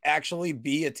might actually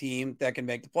be a team that can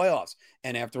make the playoffs.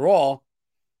 And after all,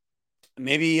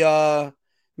 maybe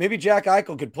Jack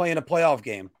Eichel could play in a playoff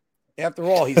game. After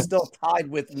all, he's still tied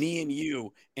with me and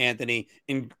you, Anthony,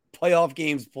 in playoff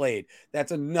games played.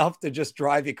 That's enough to just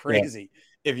drive you crazy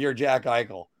if you're Jack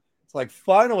Eichel. It's like,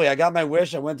 finally, I got my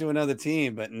wish. I went to another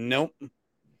team, but nope.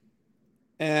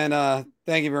 And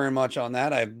thank you very much on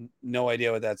that. I have no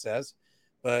idea what that says.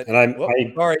 But all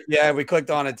right, yeah, we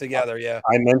clicked on it together. Yeah,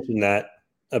 I mentioned that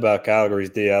about Calgary's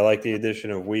D. I like the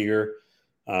addition of Weegar.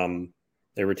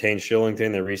 They retained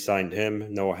Shillington. They re-signed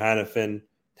him. Noah Hannafin,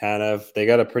 Tanev. They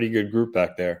got a pretty good group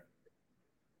back there.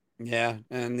 Yeah,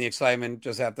 and the excitement,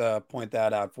 just have to point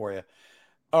that out for you.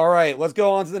 All right, let's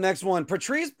go on to the next one.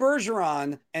 Patrice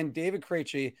Bergeron and David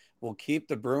Krejci will keep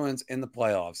the Bruins in the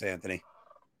playoffs, Anthony.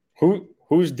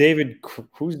 Who's David?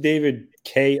 Who's David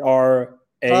KRAC?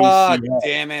 Oh,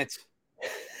 damn it.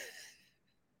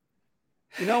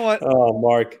 You know what? Oh,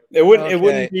 Mark. It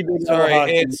wouldn't be Big Sorry,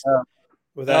 hockey it's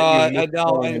without you no,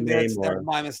 misspelling and the that's name.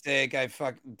 my mistake. I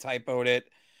fucking typoed it.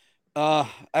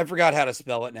 I forgot how to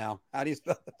spell it now. How do you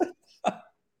spell it?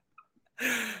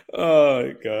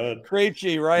 Oh God.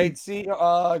 Krejci, right? Krejci.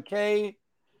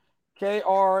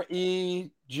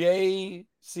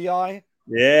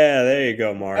 Yeah, there you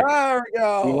go, Mark. There we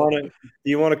go. Do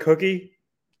you want a cookie?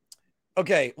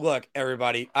 Okay, look,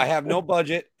 everybody. I have no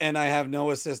budget and I have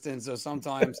no assistant, so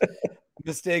sometimes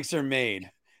mistakes are made.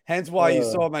 Hence why you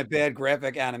saw my bad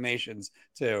graphic animations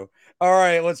too. All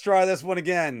right, let's try this one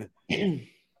again.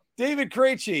 David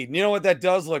Krejci. You know what that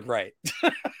does look right?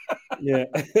 Yeah.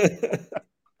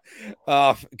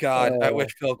 Oh God, I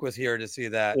wish Philk was here to see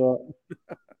that. Yeah.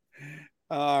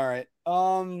 All right.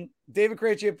 David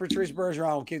Krejci and Patrice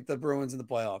Bergeron will keep the Bruins in the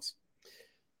playoffs.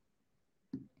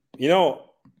 You know,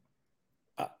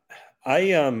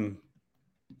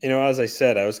 as I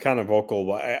said, I was kind of vocal,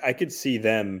 but I could see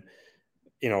them,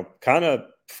 kind of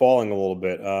falling a little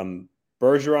bit.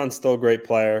 Bergeron's still a great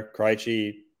player.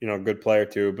 Krejci, good player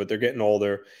too, but they're getting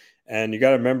older. And you got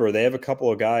to remember, they have a couple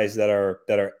of guys that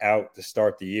are out to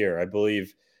start the year. I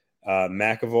believe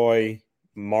McAvoy,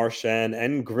 Marchand,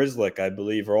 and Grzelcyk, I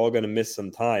believe, are all going to miss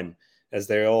some time as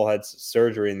they all had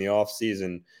surgery in the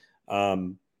offseason.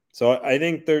 So I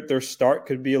think their start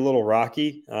could be a little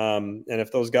rocky. And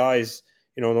if those guys,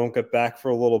 don't get back for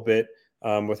a little bit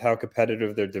with how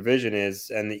competitive their division is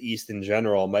and the East in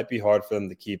general, it might be hard for them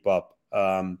to keep up.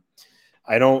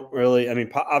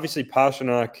 Obviously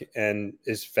Pastrnak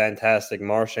is fantastic.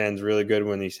 Marchand's really good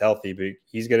when he's healthy, but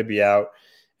he's going to be out.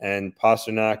 And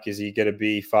Pastrnak, is he going to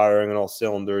be firing on all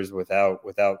cylinders without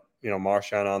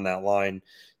Marchand on that line?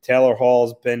 Taylor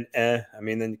Hall's been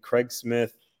then Craig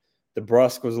Smith,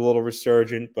 DeBrusque was a little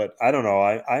resurgent, but I don't know.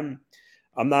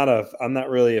 I'm not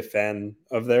really a fan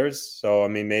of theirs. So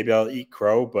maybe I'll eat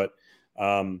crow, but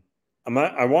I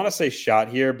want to say shot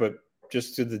here, but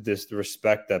just to the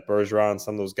respect that Bergeron,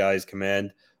 some of those guys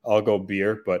command, I'll go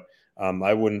beer. But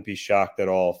I wouldn't be shocked at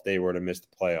all if they were to miss the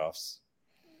playoffs.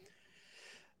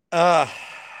 I'm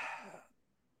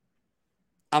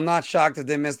not shocked that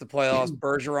they missed the playoffs.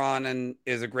 Bergeron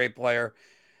is a great player.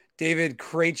 David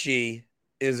Krejci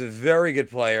is a very good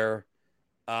player.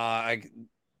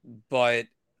 But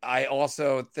I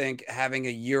also think having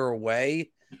a year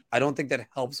away, I don't think that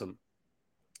helps him.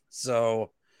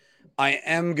 So I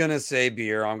am going to say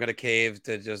beer. I'm going to cave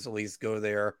to just at least go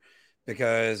there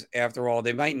because after all,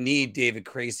 they might need David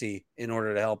Krejci in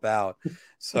order to help out.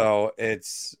 So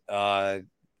it's the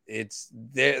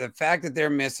fact that they're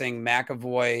missing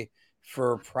McAvoy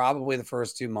for probably the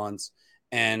first 2 months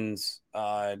and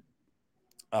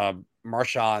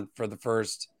Marchand for the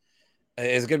first.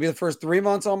 Is it going to be the first 3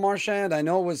 months on Marchand? I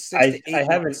know it was 6 to 8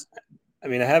 months. I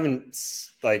haven't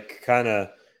kind of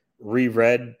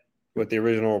reread what the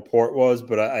original report was,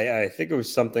 but I think it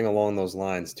was something along those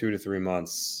lines, 2 to 3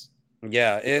 months.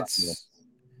 Yeah, it's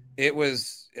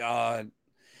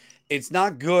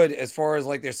not good as far as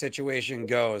their situation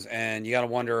goes. And you got to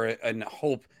wonder and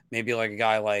hope maybe a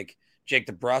guy like Jake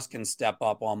DeBrusque can step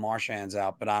up while Marchand's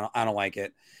out, but I don't like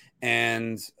it.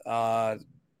 And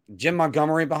Jim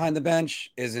Montgomery behind the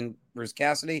bench isn't Bruce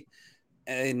Cassidy,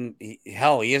 and he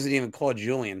isn't even Claude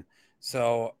Julien.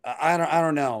 So I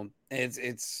don't know.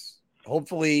 It's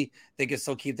hopefully they can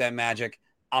still keep that magic.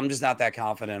 I'm just not that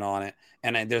confident on it,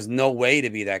 and there's no way to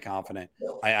be that confident.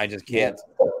 I just can't.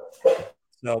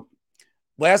 So,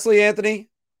 lastly, Anthony,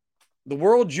 the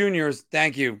World Juniors.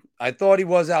 Thank you. I thought he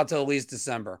was out till at least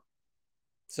December.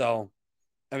 So,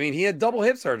 he had double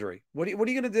hip surgery. What are you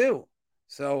going to do?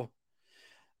 So.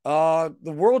 The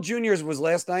World Juniors was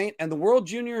last night, and the World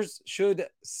Juniors should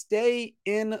stay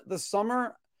in the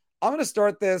summer. I'm going to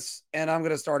start this, and I'm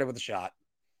going to start it with a shot.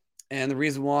 And the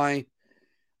reason why,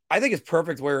 I think it's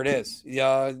perfect where it is.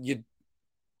 It's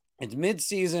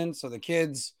mid-season, so the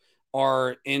kids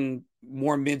are in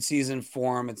more mid-season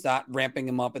form. It's not ramping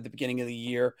them up at the beginning of the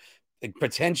year,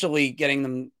 potentially getting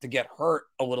them to get hurt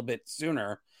a little bit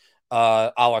sooner,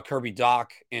 a la Kirby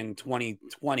Doc in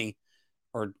 2020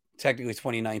 or technically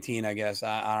 2019, I guess.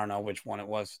 I don't know which one it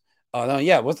was. Oh, no,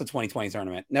 yeah, it was the 2020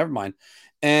 tournament. Never mind.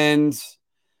 And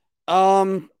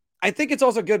I think it's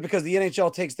also good because the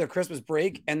NHL takes their Christmas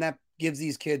break, and that gives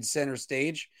these kids center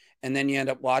stage, and then you end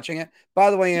up watching it. By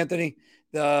the way, Anthony,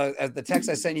 As the text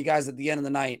I sent you guys at the end of the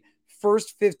night,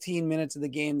 first 15 minutes of the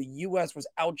game, the U.S. was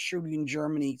out shooting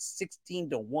Germany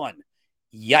 16-1.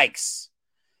 Yikes.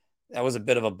 That was a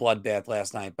bit of a bloodbath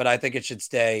last night, but I think it should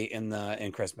stay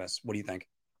in Christmas. What do you think?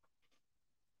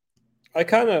 I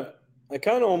kind of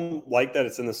like that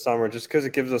it's in the summer just because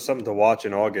it gives us something to watch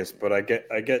in August. But I get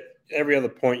every other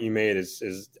point you made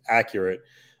is accurate.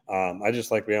 I just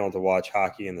like being able to watch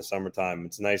hockey in the summertime.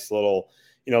 It's a nice little,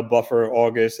 buffer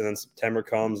August, and then September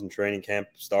comes and training camp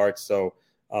starts. So,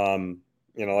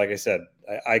 like I said,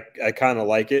 I kind of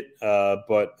like it,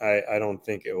 but I don't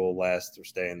think it will last or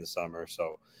stay in the summer.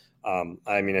 So,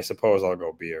 I suppose I'll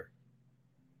go beer.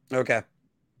 Okay.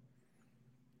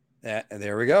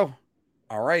 There we go.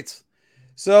 All right.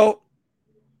 So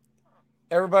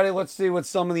everybody, let's see what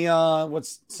some of you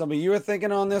are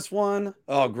thinking on this one.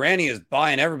 Oh, Granny is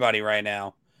buying everybody right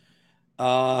now.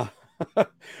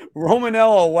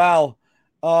 Romanello,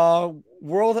 wow.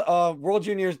 World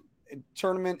Junior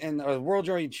Tournament and World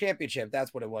Junior Championship,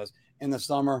 that's what it was in the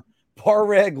summer.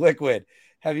 Bar-Reg Liquid.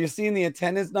 Have you seen the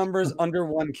attendance numbers under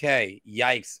 1K?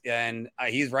 Yikes. And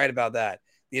he's right about that.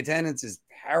 The attendance is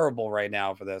terrible right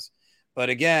now for this. But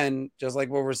again, just like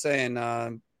what we're saying,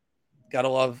 gotta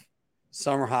love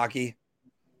summer hockey.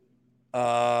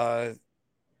 I'm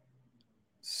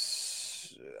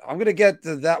gonna get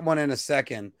to that one in a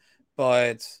second,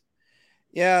 but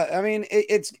yeah, I mean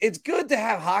it's good to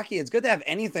have hockey. It's good to have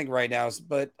anything right now.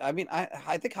 But I mean,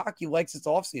 I think hockey likes its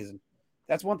off season.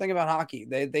 That's one thing about hockey.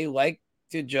 They like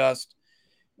to just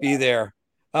be there.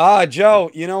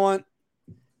 Joe, you know what?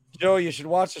 Joe, you should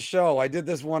watch the show. I did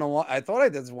this one I thought I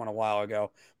did this one a while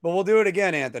ago, but we'll do it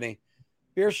again, Anthony.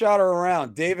 Beer shot or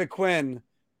around. David Quinn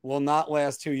will not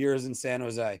last 2 years in San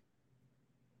Jose.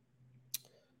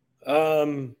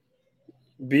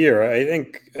 Beer. I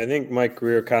think Mike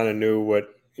Grier kind of knew what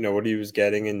he was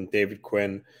getting in David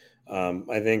Quinn.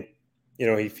 I think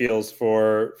he feels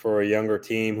for a younger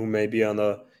team who may be on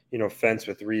the fence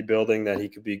with rebuilding, that he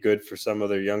could be good for some of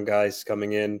their young guys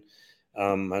coming in.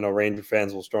 I know Ranger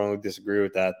fans will strongly disagree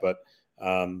with that, but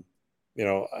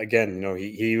again,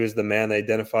 he was the man they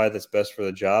identified that's best for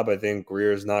the job. I think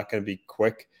Grier is not going to be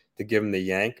quick to give him the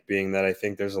yank, being that I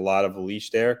think there's a lot of leash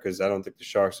there, because I don't think the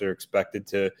Sharks are expected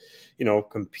to,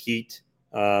 compete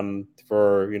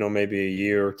for maybe a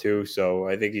year or two. So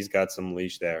I think he's got some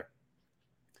leash there.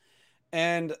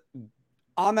 And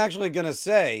I'm actually going to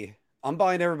say I'm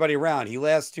buying everybody around. He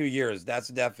lasts 2 years. That's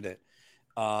definite.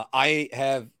 I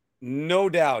have no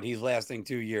doubt he's lasting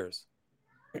 2 years.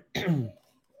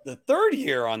 The third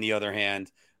year, on the other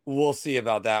hand, we'll see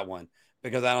about that one,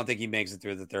 because I don't think he makes it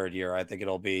through the third year. I think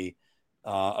it'll be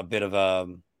a bit of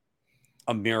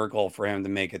a miracle for him to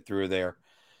make it through there.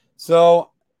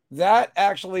 So that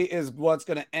actually is what's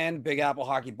going to end Big Apple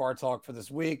Hockey Bar Talk for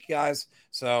this week, guys.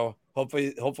 So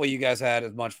hopefully you guys had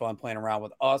as much fun playing around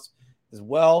with us as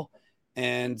well.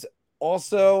 And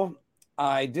also,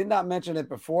 I did not mention it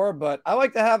before, but I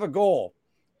like to have a goal.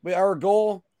 Our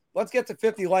goal, let's get to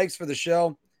 50 likes for the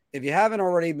show. If you haven't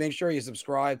already, make sure you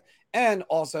subscribe. And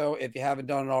also, if you haven't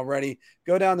done it already,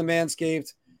 go down to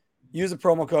Manscaped, use the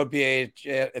promo code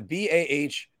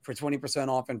BAH for 20%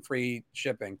 off and free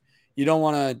shipping. You don't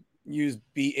want to use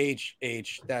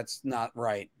BHH. That's not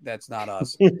right. That's not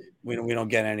us. We don't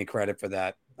get any credit for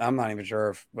that. I'm not even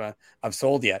sure if I've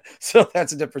sold yet. So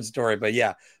that's a different story. But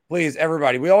yeah, please,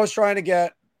 everybody, we always trying to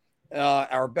get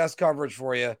our best coverage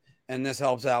for you. And this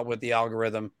helps out with the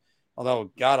algorithm.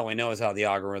 Although God only knows how the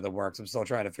algorithm works. I'm still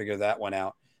trying to figure that one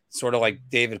out. Sort of like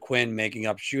David Quinn making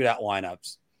up shootout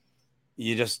lineups.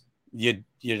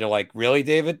 You're like, really,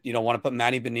 David? You don't want to put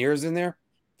Matty Beniers in there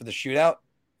for the shootout,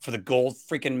 for the gold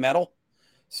freaking medal?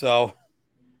 So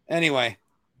anyway.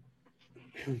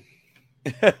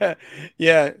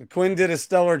 Yeah, Quinn did a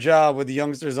stellar job with the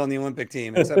youngsters on the Olympic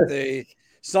team, except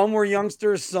some were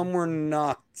youngsters, some were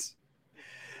not.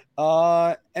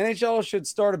 NHL should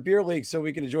start a beer league so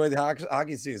we can enjoy the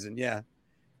hockey season. Yeah.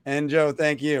 And Joe,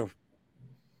 thank you.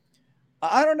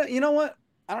 I don't know. You know what?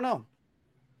 I don't know.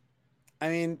 I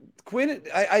mean, Quinn,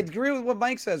 I agree with what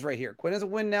Mike says right here. Quinn is a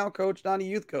win now coach, not a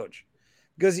youth coach,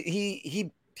 because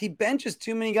he benches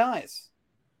too many guys.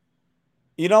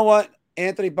 You know what,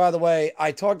 Anthony, by the way,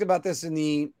 I talked about this in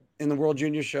the World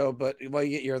Junior show, but you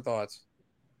get your thoughts.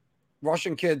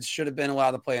 Russian kids should have been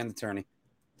allowed to play in the tourney.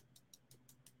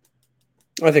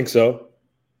 I think so.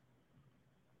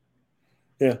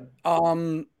 Yeah.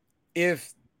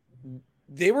 If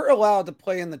they were allowed to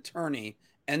play in the tourney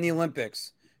and the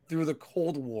Olympics through the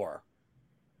Cold War,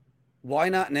 why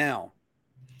not now?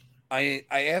 I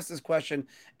asked this question,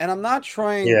 and I'm not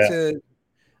trying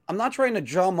to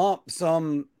drum up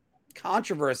some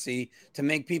controversy to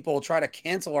make people try to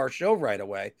cancel our show right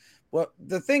away. Well,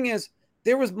 the thing is,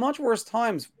 there was much worse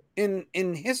times in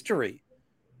history.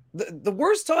 The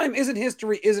worst time isn't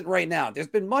history, isn't right now. There's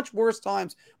been much worse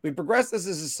times. We progressed as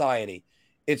a society.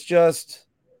 It's just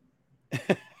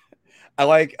I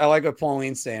like what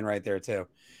Pauline's saying right there too.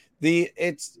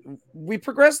 We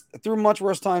progressed through much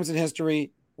worse times in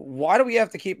history. Why do we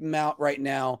have to keep them out right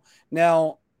now?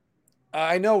 Now,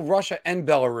 I know Russia and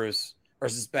Belarus are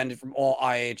suspended from all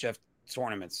IHF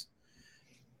tournaments.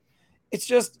 It's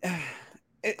just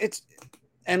it's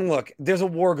and look, there's a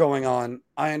war going on.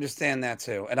 I understand that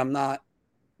too. And I'm not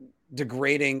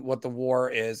degrading what the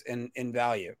war is in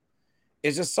value.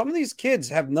 It's just some of these kids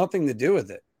have nothing to do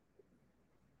with it.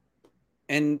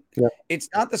 And it's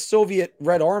not the Soviet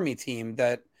Red Army team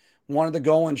that wanted to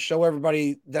go and show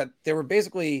everybody that they were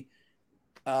basically,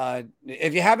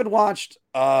 if you haven't watched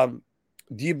Do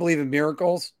You Believe in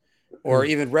Miracles or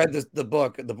even read the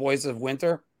book, The Boys of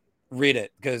Winter, read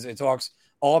it because it talks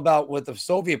all about what the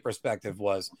Soviet perspective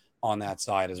was on that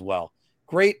side as well.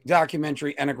 Great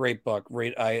documentary and a great book.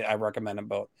 I recommend them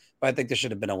both, but I think this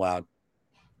should have been allowed.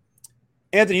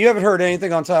 Anthony, you haven't heard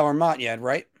anything on Tyler Mott yet,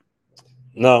 right?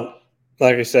 No.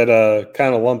 Like I said,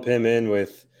 kind of lump him in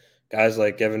with guys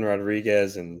like Evan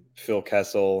Rodriguez and Phil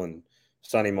Kessel and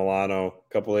Sonny Milano,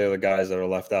 a couple of the other guys that are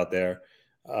left out there.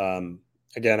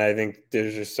 Again, I think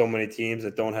there's just so many teams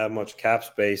that don't have much cap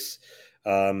space.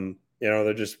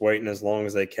 They're just waiting as long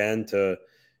as they can to,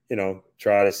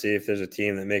 try to see if there's a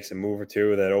team that makes a move or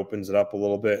two that opens it up a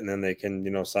little bit, and then they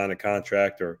can, sign a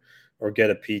contract or get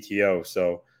a PTO.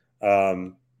 So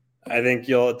I think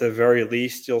at the very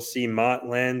least, you'll see Mott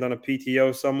land on a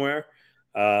PTO somewhere.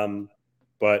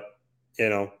 But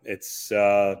it's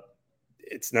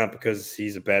not because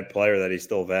he's a bad player that he's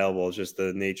still available. It's just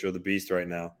the nature of the beast right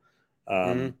now.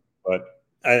 But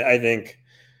I think,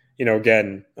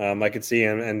 again, I could see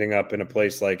him ending up in a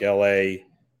place like LA.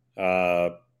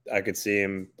 I could see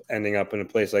him ending up in a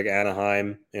place like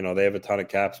Anaheim. They have a ton of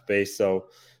cap space. So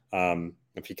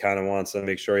if he kind of wants to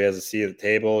make sure he has a seat at the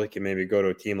table, he can maybe go to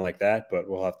a team like that, but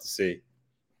we'll have to see.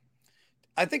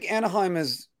 I think Anaheim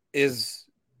is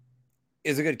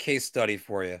a good case study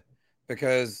for you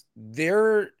because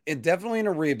they're definitely in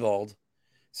a rebuild.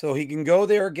 So he can go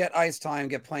there, get ice time,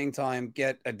 get playing time,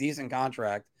 get a decent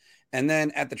contract, and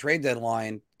then at the trade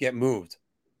deadline, get moved.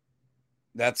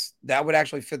 That would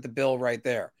actually fit the bill right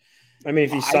there. I mean,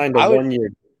 if he signed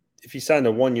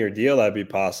a 1 year deal, that'd be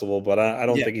possible, but I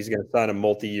don't think he's going to sign a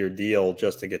multi-year deal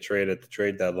just to get traded at the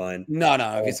trade deadline. No.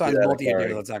 If he signs a multi-year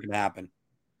deal, that's not going to happen.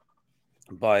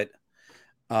 But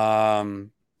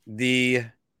the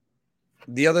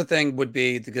other thing would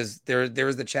be because there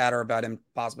is the chatter about him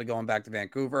possibly going back to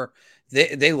Vancouver.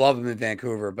 They love him in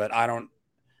Vancouver, but I don't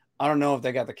know if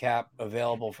they got the cap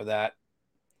available for that.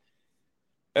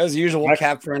 As usual,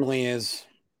 cap friendly is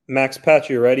Max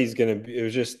Pacioretty's going to. It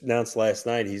was just announced last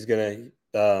night. He's going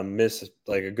to miss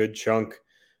like a good chunk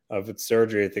of its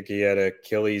surgery. I think he had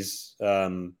Achilles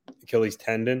tendon.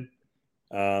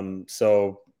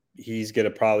 So he's going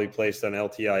to probably placed on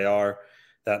LTIR.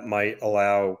 That might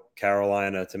allow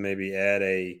Carolina to maybe add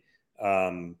an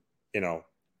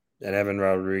Evan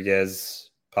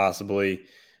Rodriguez, possibly.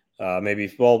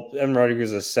 Evan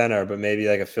Rodriguez is a center, but maybe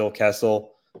like a Phil Kessel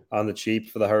on the cheap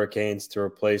for the Hurricanes to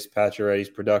replace Pacioretty's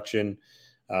production.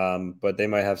 But they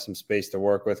might have some space to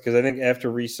work with because I think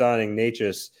after re-signing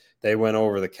Necas, they went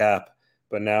over the cap.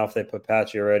 But now if they put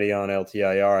Pacioretty on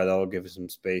LTIR, that'll give us some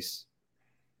space.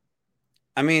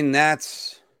 I mean,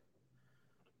 that's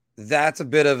a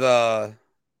bit of a.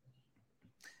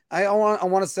 I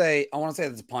want to say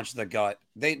that's a punch to the gut.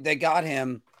 They got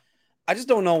him. I just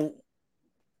don't know.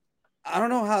 I don't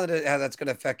know how that's going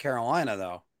to affect Carolina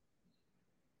though.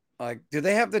 Like, do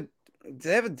they have a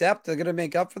depth they're going to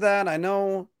make up for that? I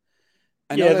know.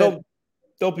 They'll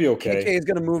be okay. KK is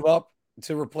going to move up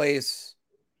to replace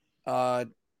Trocheck.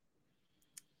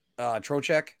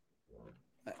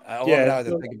 I want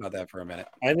to think about that for a minute.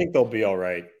 I think they'll be all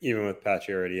right, even with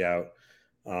Pacioretty out.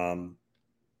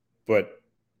 But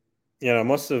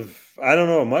must have. I don't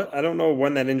know. I don't know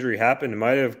when that injury happened. It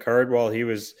might have occurred while he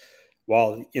was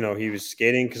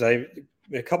skating. Because a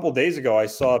couple of days ago I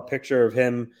saw a picture of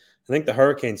him. I think the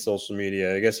Hurricanes social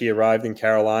media. I guess he arrived in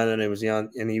Carolina and he was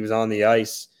on the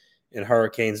ice in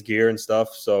Hurricanes gear and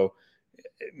stuff. So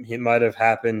it might have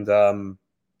happened.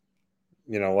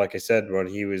 Like I said, when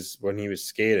he was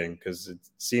skating, because it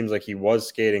seems like he was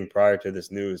skating prior to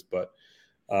this news. But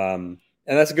and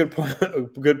that's a good point. A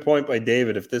good point by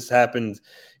David. If this happened,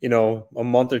 a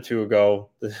month or two ago,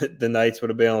 the Knights would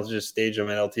have been able to just stage him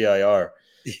at LTIR.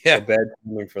 Yeah, bad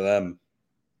timing for them.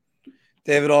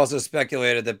 David also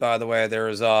speculated that, by the way,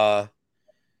 there's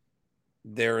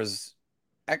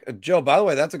Joe, by the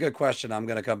way, that's a good question. I'm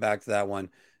going to come back to that one.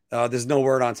 There's no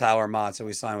word on Tyler Mott, so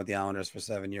we signed with the Islanders for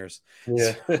 7 years.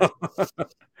 Yeah.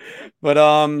 But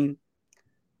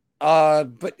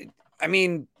but I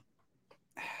mean,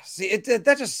 see,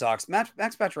 that just sucks. Max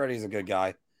Pacioretty is a good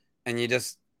guy, and you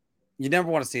never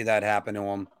want to see that happen to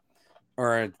him,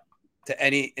 or to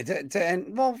any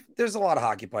and well, there's a lot of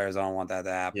hockey players I don't want that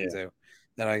to happen to.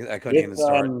 That I couldn't even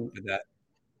start with that.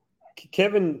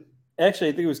 Kevin, actually,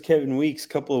 I think it was Kevin Weeks a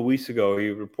couple of weeks ago. He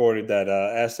reported that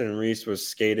Aston Reese was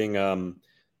skating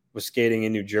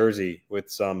in New Jersey with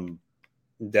some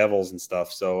Devils and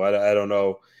stuff. So I don't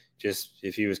know just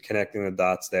if he was connecting the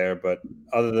dots there, but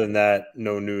other than that,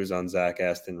 no news on Zach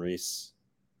Aston Reese.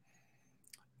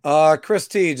 Chris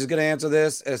Teague is going to answer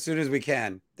this as soon as we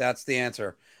can. That's the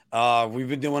answer. We've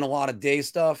been doing a lot of day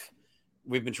stuff.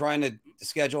 We've been trying to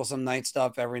schedule some night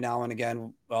stuff every now and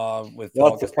again. With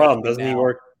what's the problem? Doesn't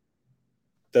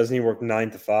he work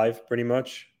 9 to 5 pretty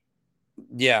much?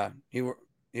 Yeah, he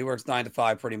works 9 to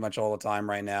 5 pretty much all the time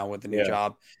right now with the new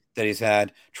job that he's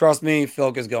had. Trust me,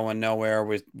 Philk is going nowhere.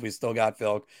 We still got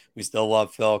Philk. We still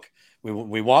love Philk.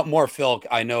 We want more Philk.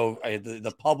 I know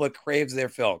the public craves their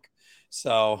Philk.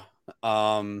 So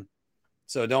don't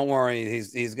worry,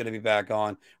 he's going to be back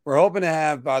on. We're hoping to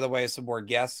have, by the way, some more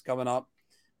guests coming up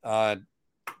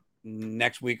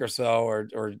next week or so,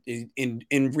 or in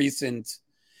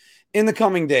the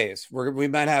coming days. We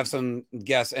might have some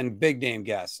guests and big name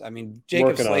guests. I mean,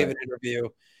 Jacob Slavin interview.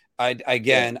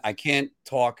 I can't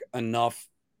talk enough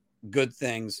good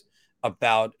things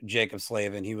about Jacob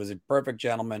Slavin. He was a perfect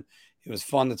gentleman. He was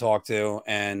fun to talk to,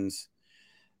 and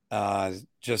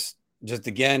just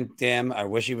again, damn, I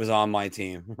wish he was on my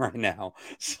team right now.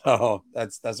 So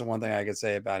that's the one thing I could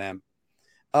say about him.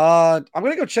 I'm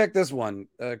gonna go check this one.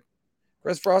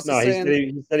 Chris Frost. No,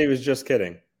 he said he was just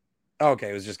kidding. Okay,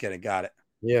 he was just kidding. Got it.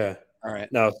 Yeah. All right.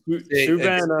 Now,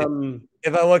 Subban.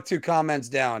 If I look 2 comments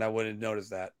down, I would have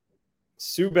noticed that.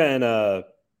 Subban. I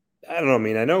don't know. I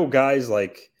mean, I know guys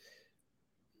like,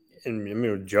 and I'm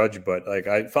going to judge, but like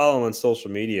I follow him on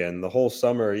social media, and the whole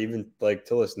summer, even like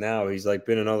till us now, he's like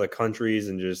been in other countries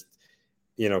and just,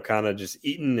 kind of just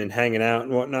eating and hanging out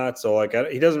and whatnot. So like,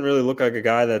 he doesn't really look like a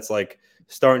guy that's like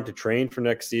starting to train for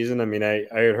next season. I mean, I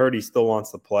had heard he still wants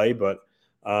to play, but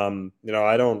I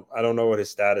don't know what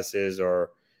his status is,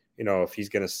 or if he's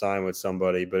going to sign with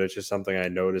somebody. But it's just something I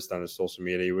noticed on his social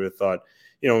media. You would have thought,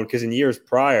 because in years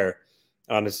prior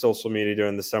on his social media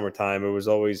during the summertime, it was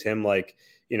always him like,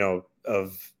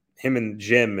 of him in the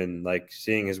gym and like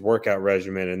seeing his workout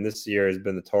regimen. And this year has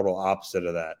been the total opposite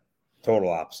of that. Total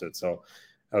opposite. So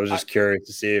I was just curious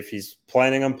to see if he's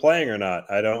planning on playing or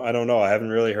not. I don't know. I haven't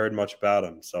really heard much about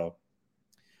him. So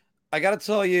I got to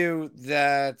tell you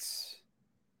that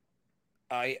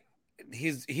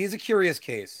he's a curious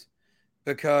case,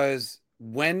 because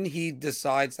when he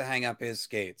decides to hang up his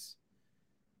skates,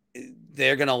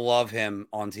 they're going to love him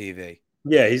on TV.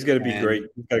 Yeah, he's going to be great.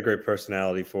 He's got a great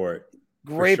personality for it.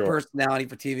 Great personality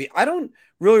for TV. I don't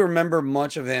really remember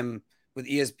much of him with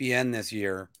ESPN this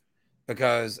year,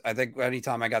 because I think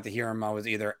anytime I got to hear him, I was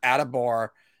either at a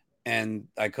bar and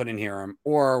I couldn't hear him,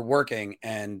 or working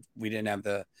and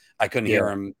I couldn't hear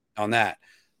him on that,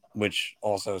 which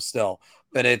also still.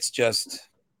 But it's just,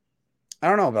 I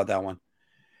don't know about that one.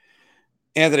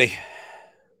 Anthony.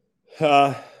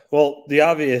 Well, the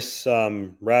obvious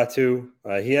Ratu,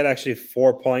 he had actually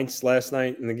 4 points last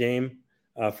night in the game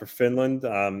for Finland.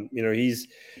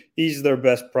 He's their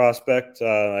best prospect.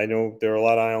 I know there are a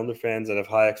lot of Islander fans that have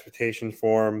high expectations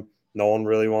for him. No one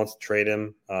really wants to trade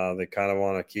him. They kind of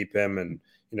want to keep him and,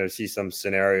 see some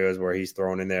scenarios where he's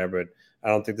thrown in there, but I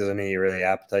don't think there's any really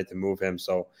appetite to move him.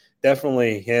 So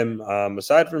definitely him.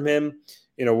 Aside from him,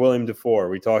 William Dufour,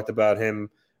 we talked about him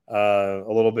a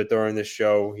little bit during this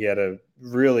show. He had a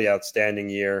really outstanding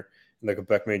year in the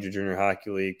Quebec Major Junior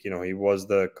Hockey League. He was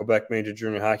the Quebec Major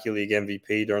Junior Hockey League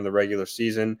MVP during the regular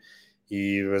season.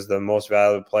 He was the most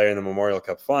valuable player in the Memorial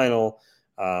Cup final.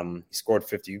 He scored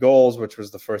 50 goals, which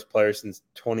was the first player since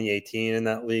 2018 in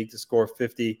that league to score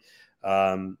 50.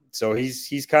 So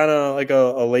he's kind of like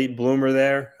a late bloomer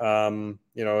there.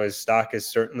 His stock has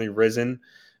certainly risen.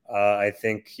 I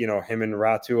think, him and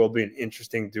Ratu will be an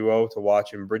interesting duo to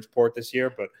watch in Bridgeport this year,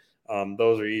 but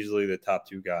those are easily the top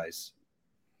 2 guys.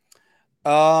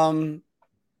 And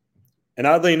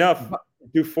oddly enough,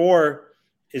 Dufour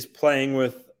is playing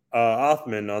with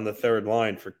Othman on the third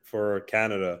line for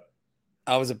Canada.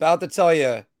 I was about to tell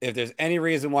you, if there's any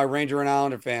reason why Ranger and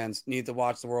Islander fans need to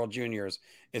watch the World Juniors,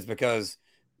 it's because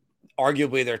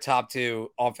arguably their top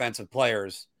 2 offensive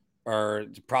players or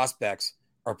prospects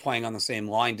are playing on the same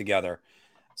line together.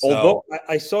 So, Although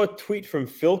I saw a tweet from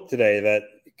Phil today that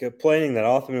complaining that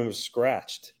Othman was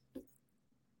scratched.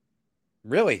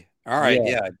 really? All right.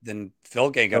 Yeah. Then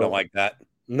Phil ain't going to like that.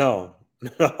 No,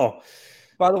 no.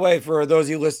 By the way, for those of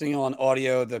you listening on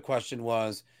audio, the question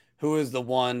was, who is the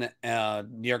one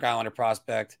New York Islander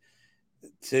prospect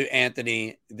to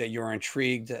Anthony that you're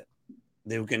intrigued that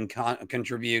who can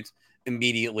contribute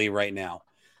immediately right now?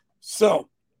 So,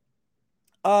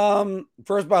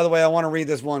 first, by the way, I want to read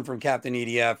this one from Captain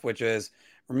EDF, which is,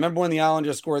 remember when the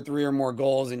Islanders scored 3 or more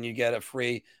goals and you get a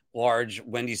free large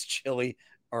Wendy's chili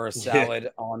or a salad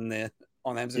on the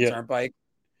Hempstead Turnpike?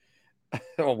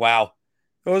 Oh, wow.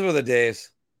 Those were the days.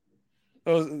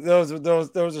 Those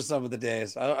are some of the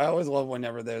days. I always love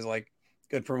whenever there's like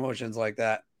good promotions like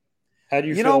that. How do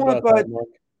you feel about that, Mark?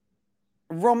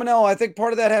 Romanello, I think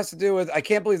part of that has to do with, I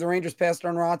can't believe the Rangers passed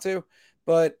on Ratu,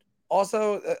 but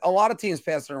also a lot of teams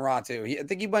passed on Ratu. I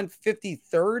think he went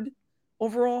 53rd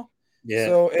overall. Yeah.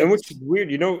 So and which is weird.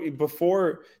 You know,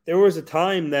 before there was a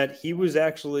time that he was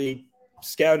actually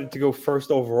scouted to go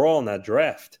first overall in that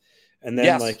draft. And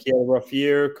then like he had a rough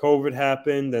year, COVID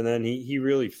happened, and then he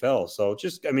really fell. So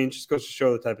just goes to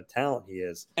show the type of talent he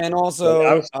is. And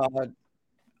also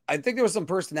I think there were some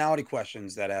personality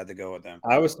questions that had to go with them.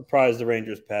 I was surprised the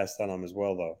Rangers passed on him as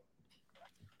well, though.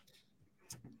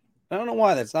 I don't know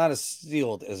why that's not as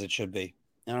sealed as it should be.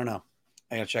 I don't know.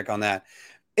 I got to check on that.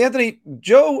 Anthony,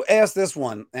 Joe asked this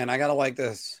one, and I got to like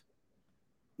this.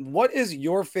 What is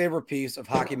your favorite piece of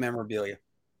hockey memorabilia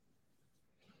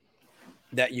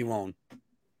that you own?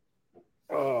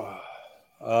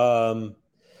 I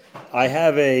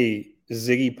have a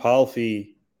Ziggy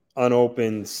Palffy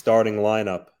unopened starting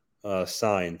lineup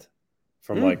signed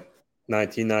from like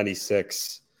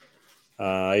 1996.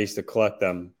 I used to collect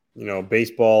them, you know,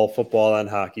 baseball, football, and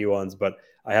hockey ones, but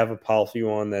I have a Palffy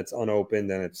one that's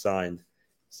unopened and it's signed.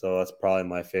 So that's probably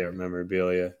my favorite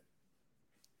memorabilia.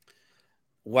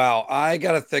 Wow, I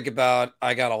got to think about,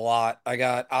 I got a lot. I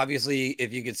got, obviously,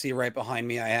 if you could see right behind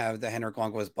me, I have the Henrik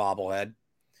Lundqvist bobblehead.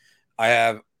 I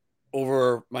have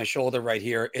over my shoulder right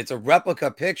here, it's a replica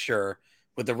picture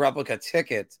with the replica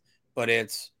ticket, but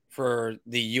it's for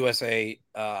the USA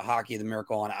hockey, the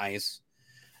Miracle on Ice.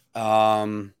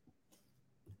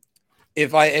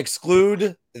 If I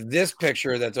exclude this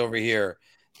picture that's over here,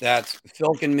 that's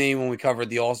Phil and me when we covered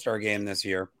the All-Star game this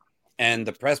year, and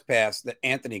the press pass that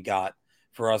Anthony got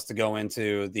for us to go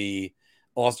into the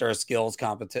All-Star Skills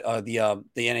competition, the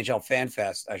NHL Fan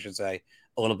Fest, I should say,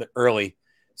 a little bit early.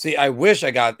 See, I wish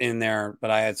I got in there, but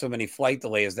I had so many flight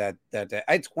delays that day.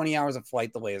 I had 20 hours of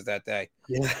flight delays that day.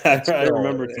 Yeah, I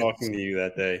remember talking to you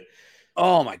that day.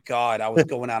 Oh my God, I was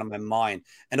going out of my mind,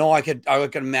 and all I could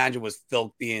imagine was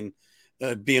Phil being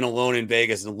alone in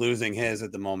Vegas and losing his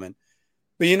at the moment.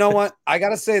 But you know what? I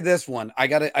gotta say this one. I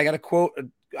gotta quote.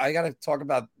 I gotta talk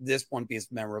about this one piece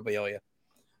of memorabilia,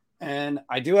 and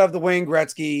I do have the Wayne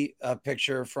Gretzky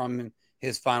picture from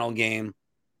his final game.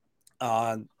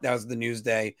 That was the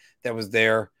Newsday that was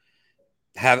there.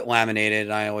 Have it laminated,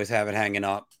 and I always have it hanging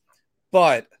up.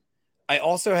 But I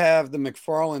also have the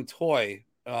McFarlane toy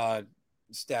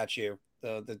statue,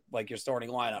 the like your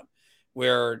starting lineup,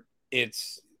 where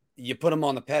it's you put him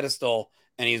on the pedestal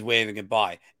and he's waving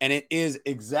goodbye, and it is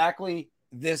exactly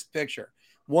this picture.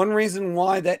 One reason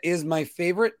why that is my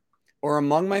favorite, or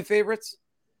among my favorites,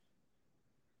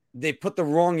 they put the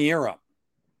wrong year up.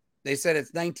 They said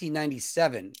it's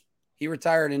 1997. He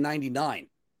retired in 99.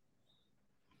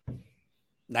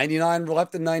 99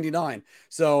 left in 99.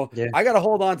 So I got to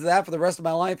hold on to that for the rest of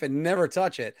my life and never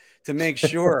touch it to make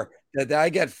sure that I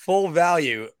get full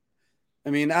value.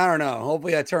 I mean, I don't know.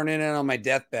 Hopefully I turn it in on my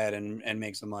deathbed and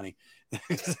make some money.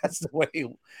 That's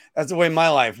the way my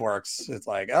life works. It's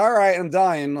like, all right, I'm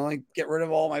dying. I'll like get rid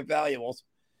of all my valuables.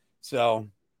 So,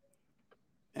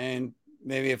 and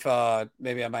maybe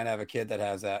maybe I might have a kid that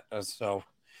has that. So,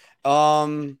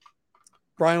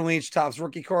 Brian Leetch Topps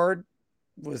rookie card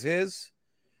was his.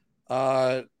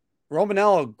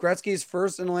 Romanello, Gretzky's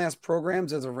first and last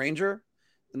programs as a Ranger,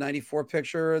 the 94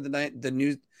 picture, the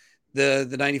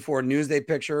 94 Newsday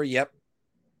picture. Yep.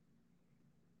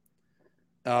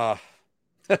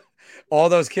 All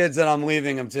those kids that I'm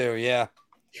leaving them to. Yeah.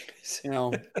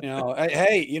 Hey,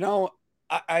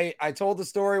 I told the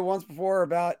story once before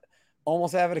about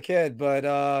almost having a kid, but,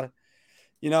 I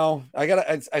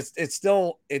gotta, it's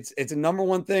still a number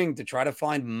one thing to try to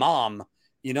find mom,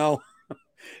 I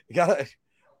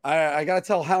gotta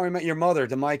tell How I Met Your Mother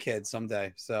to my kids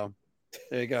someday. So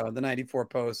there you go. The 94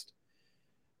 post.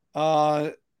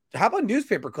 how about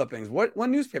newspaper clippings? What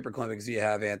newspaper clippings do you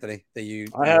have, Anthony? That you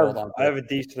rolled on? I have a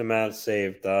decent amount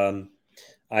saved. I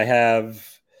have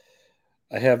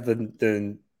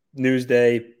the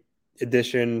Newsday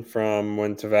edition from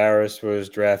when Tavares was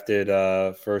drafted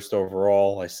first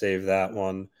overall. I saved that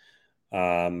one.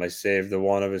 I saved the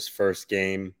one of his first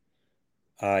game.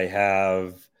 I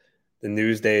have the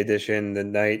Newsday edition, the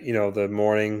night, the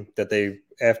morning that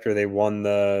after they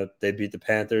beat the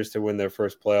Panthers to win their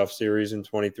first playoff series in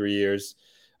 23 years.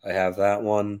 I have that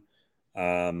one.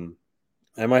 I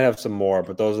might have some more,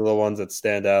 but those are the ones that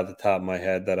stand out at the top of my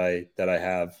head that I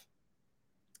have.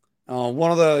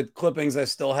 One of the clippings I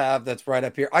still have that's right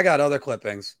up here. I got other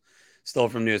clippings still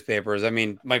from newspapers. I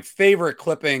mean, my favorite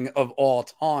clipping of all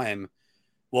time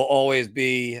will always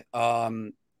be,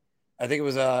 I think it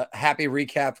was a happy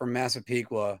recap from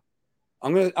Massapequa.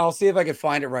 I'll see if I can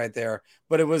find it right there.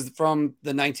 But it was from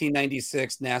the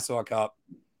 1996 Nassau Cup,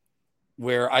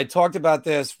 where I talked about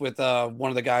this with one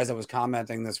of the guys that was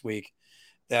commenting this week.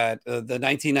 That the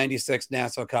 1996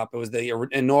 Nassau Cup, it was the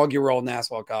inaugural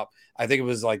Nassau Cup. I think it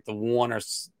was like the one or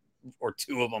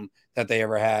two of them that they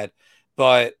ever had.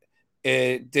 But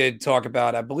it did talk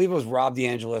about, I believe it was Rob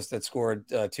DeAngelis that scored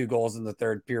 2 goals in the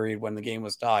third period when the game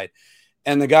was tied.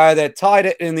 And the guy that tied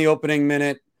it in the opening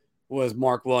minute was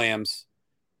Mark Williams.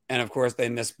 And of course, they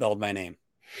misspelled my name.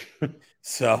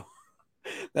 So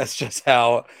that's just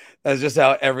how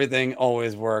everything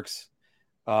always works.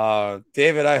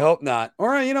 David, I hope not.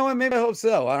 Or you know what? Maybe I hope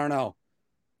so. I don't know.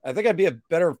 I think I'd be a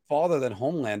better father than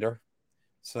Homelander.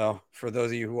 So for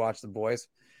those of you who watch The Boys,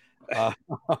 oh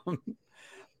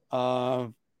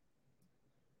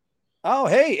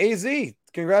hey, AZ,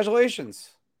 congratulations!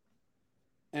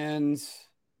 And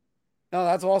no,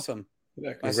 that's awesome.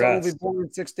 Yeah, my son will be born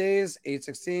in 6 days,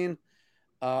 8/16.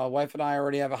 Wife and I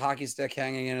already have a hockey stick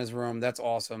hanging in his room. That's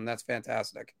awesome. That's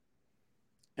fantastic.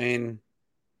 I mean,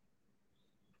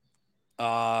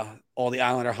 all the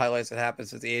Islander highlights that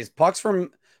happens at the A's. Pucks from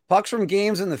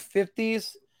games in the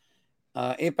 50s.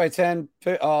 8x10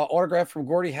 autograph from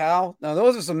Gordie Howe. Now,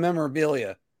 those are some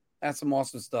memorabilia. That's some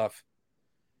awesome stuff.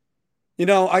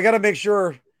 I got to make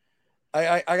sure.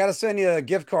 I got to send you a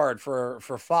gift card for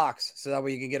Fox so that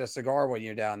way you can get a cigar when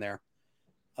you're down there.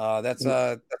 That's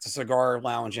a cigar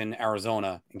lounge in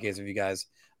Arizona, in case if you guys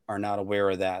are not aware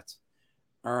of that.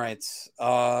 All right.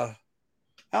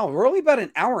 We're only about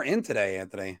an hour in today,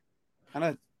 Anthony. Kind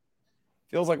of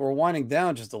feels like we're winding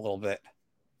down just a little bit.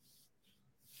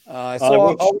 I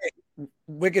saw.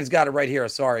 Wicked's got it right here.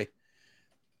 Sorry.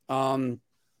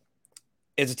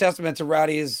 It's a testament to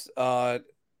Rowdy's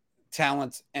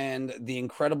talent and the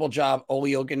incredible job Ole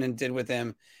Jokinen did with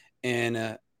him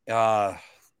in.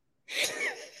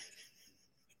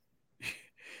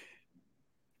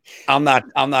 I'm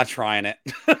not trying it.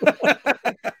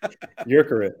 You're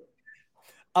correct.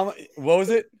 What was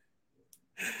it?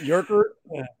 Yerker?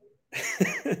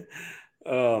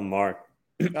 Oh, Mark.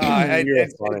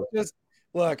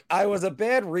 Look, I was a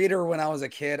bad reader when I was a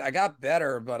kid. I got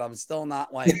better, but I'm still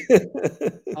not like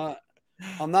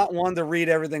I'm not one to read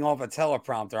everything off a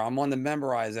teleprompter. I'm one to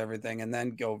memorize everything and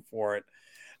then go for it.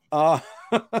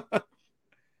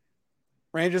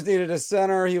 Rangers needed a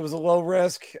center. He was a low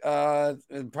risk. It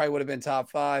probably would have been top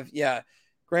 5. Yeah.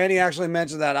 Granny actually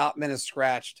mentioned that Ottman is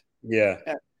scratched. Yeah.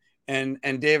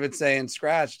 And David saying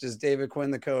scratched is David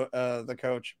Quinn, the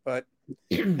coach. But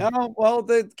well,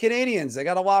 the Canadians, they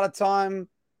got a lot of time.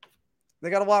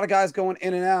 They got a lot of guys going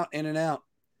in and out.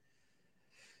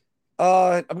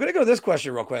 I'm going to go to this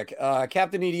question real quick.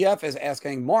 Captain EDF is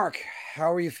asking, Mark,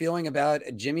 how are you feeling about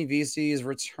Jimmy Vesey's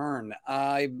return?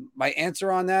 My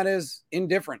answer on that is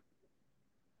indifferent.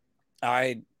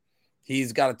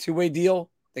 He's got a 2-way deal.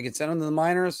 They can send him to the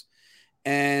minors,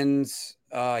 and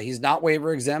he's not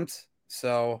waiver exempt.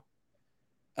 So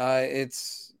it'd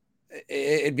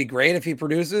be great if he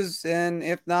produces, and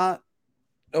if not,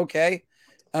 okay.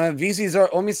 Vesey's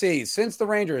let me see. Since the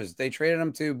Rangers, they traded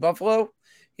him to Buffalo.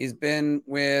 He's been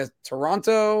with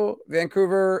Toronto,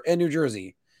 Vancouver, and New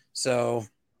Jersey. So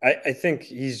I think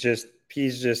he's just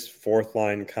 4th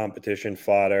line competition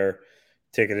fodder,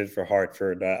 ticketed for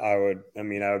Hartford. I would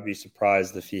be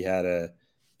surprised if he had a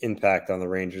impact on the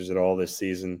Rangers at all this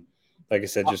season. Like I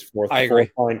said, just fourth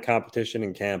line competition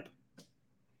in camp.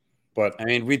 But I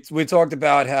mean, we talked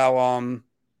about how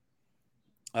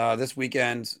this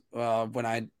weekend when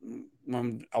I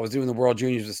was doing the World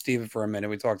Juniors with Steven for a minute,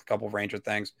 we talked a couple of Ranger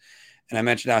things, and I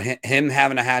mentioned how him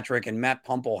having a hat trick and Matt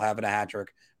Pumple having a hat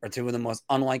trick are 2 of the most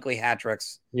unlikely hat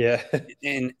tricks. Yeah,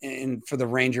 in for the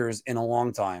Rangers in a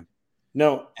long time.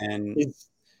 No, and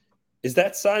is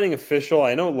that signing official?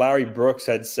 I know Larry Brooks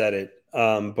had said it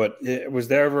But was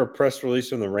there ever a press release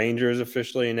from the Rangers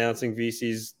officially announcing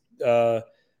VC's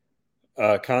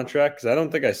contract? Because I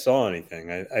don't think I saw anything.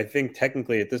 I think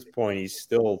technically at this point he's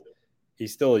still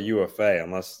a UFA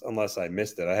unless I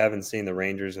missed it. I haven't seen the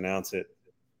Rangers announce it.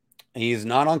 He's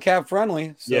not on cap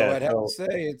friendly, so I'd have to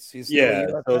say he's still a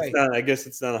UFA. So it's not. I guess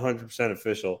it's not 100%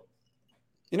 official.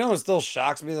 You know what still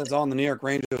shocks me that's on the New York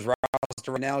Rangers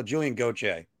roster right now? Julien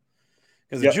Gauthier.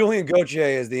 Because if Julien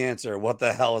Gauthier is the answer, what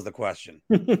the hell is the question?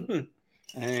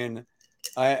 And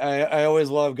I always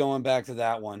love going back to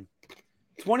that one.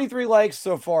 23 likes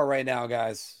so far right now,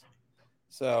 guys.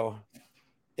 So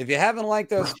if you haven't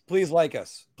liked us, please like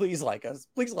us. Please like us.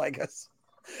 Please like us.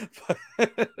 But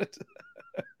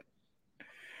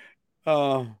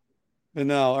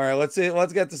no. All right, let's see.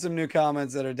 Let's get to some new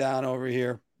comments that are down over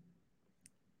here.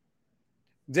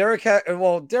 Derek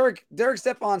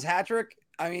Stepan's hat trick.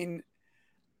 I mean,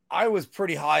 I was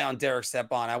pretty high on Derek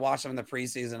Stepan. I watched him in the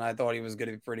preseason. I thought he was going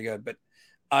to be pretty good, but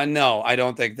no, I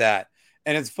don't think that.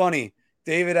 And it's funny.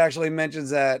 David actually mentions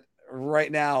that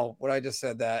right now, what I just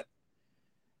said that.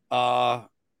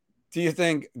 Do you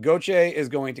think Gauthier is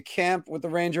going to camp with the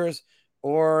Rangers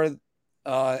or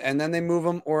and then they move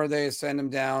him or they send him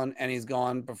down and he's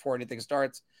gone before anything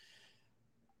starts?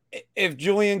 If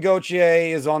Julien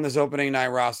Gauthier is on this opening night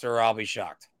roster, I'll be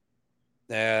shocked.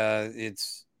 Then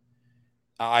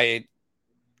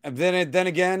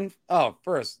again. Oh,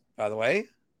 first, by the way,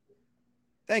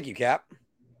 thank you, Cap.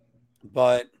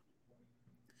 But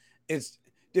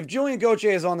if Julien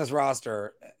Gauthier is on this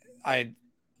roster, I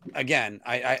don't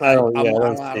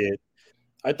see it.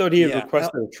 I thought he had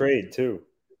requested a trade too.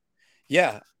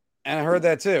 Yeah, and I heard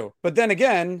that too. But then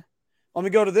again, let me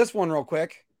go to this one real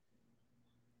quick.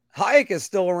 Hayek is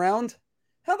still around.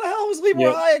 How the hell is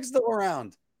Libor Hayek still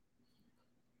around?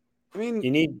 I mean,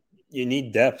 you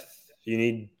need depth. You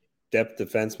need depth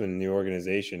defensemen in the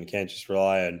organization. You can't just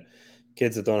rely on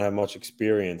kids that don't have much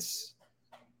experience.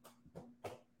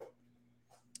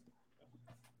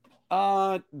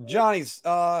 Johnny's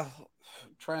trying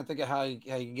to think of how you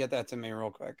can get that to me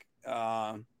real quick.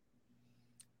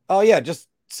 Just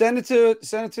send it to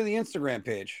the Instagram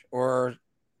page, or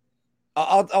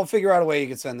I'll figure out a way you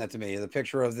can send that to me. The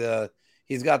picture of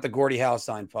he's got the Gordie Howe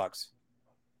signed pucks.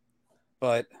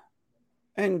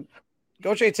 And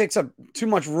Gauthier takes up too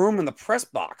much room in the press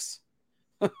box.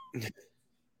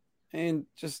 And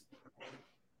just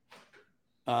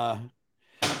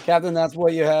Captain, that's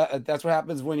what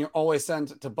happens when you're always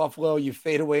sent to Buffalo. You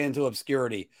fade away into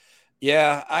obscurity.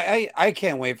 Yeah, I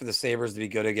can't wait for the Sabres to be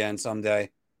good again someday.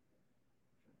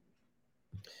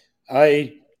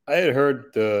 I had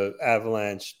heard the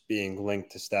Avalanche being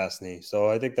linked to Stastny, so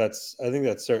I think that's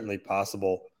certainly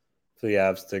possible for the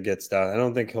Avs to get Stastny. I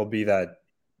don't think he'll be that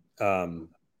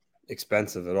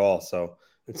expensive at all, so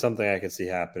it's something I could see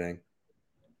happening.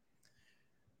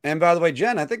 And by the way,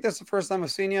 Jen, I think that's the first time I've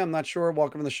seen you. I'm not sure.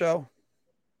 Welcome to the show.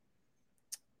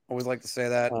 Always like to say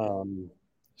that.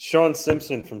 Sean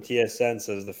Simpson from TSN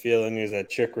says the feeling is that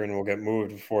Chychrun will get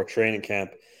moved before training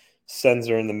camp. Sens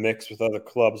are in the mix with other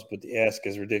clubs, but the ask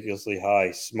is ridiculously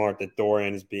high. Smart that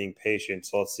Dorian is being patient,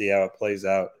 so let's see how it plays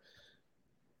out.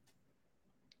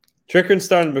 Chychrun's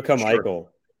starting to become Eichel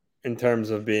in terms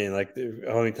of being like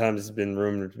how many times it's been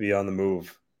rumored to be on the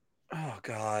move. Oh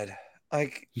God,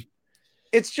 like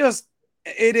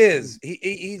it is.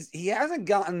 He hasn't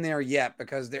gotten there yet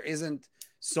because there isn't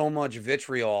so much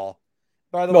vitriol.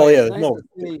 By the way,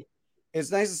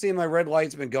 it's nice to see my red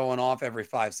light's been going off every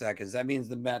 5 seconds. That means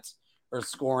the Mets are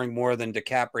scoring more than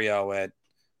DiCaprio at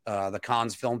the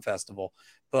Cannes Film Festival.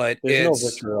 But there's no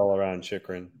vitriol around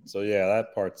Chychrun, so yeah,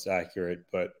 that part's accurate.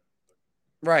 But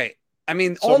right, I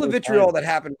mean, all the vitriol that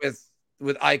happened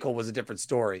with Eichel was a different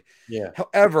story. Yeah.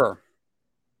 However,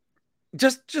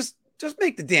 just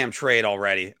make the damn trade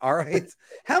already. All right.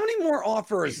 How many more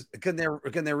offers can there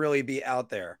really be out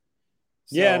there?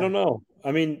 Yeah, I don't know.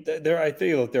 I mean, I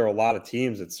think that there are a lot of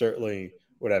teams that certainly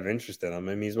would have interest in him.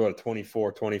 I mean, he's a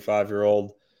 24,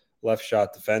 25-year-old left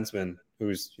shot defenseman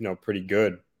who's, pretty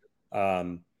good.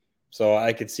 So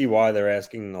I could see why they're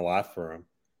asking a lot for him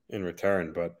in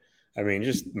return. But, I mean,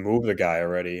 just move the guy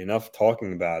already. Enough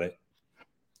talking about it.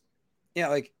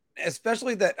 Yeah,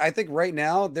 especially that I think right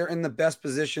now they're in the best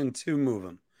position to move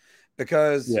him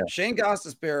because Shane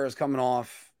Gostisbehere is coming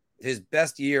off his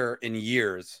best year in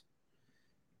years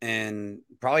and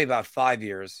probably about 5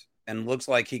 years and looks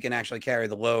like he can actually carry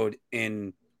the load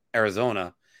in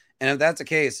Arizona. And if that's the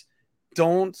case,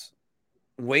 don't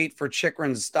wait for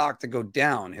Chychrun's stock to go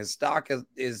down. His stock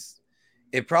is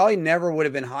it probably never would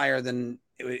have been higher than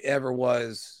it ever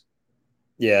was.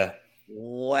 Yeah.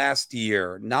 last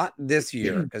year, not this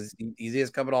year, because he is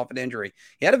coming off an injury.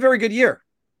 He had a very good year.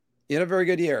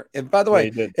 And by the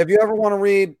way, if you ever want to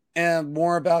read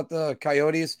more about the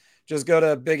Coyotes, just go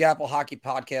to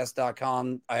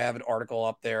BigAppleHockeyPodcast.com. I have an article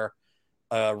up there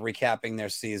recapping their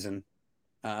season.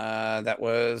 That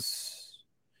was,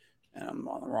 and I'm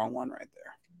on the wrong one right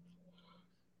there.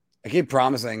 I keep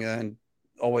promising, and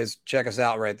always check us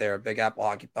out right there, Big Apple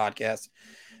Hockey Podcast.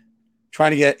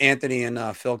 Trying to get Anthony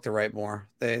and Phil to write more.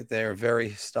 They're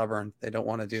very stubborn. They don't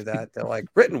want to do that. They're like,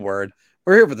 written word.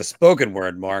 We're here for the spoken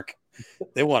word, Mark.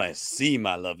 They want to see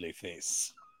my lovely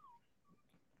face.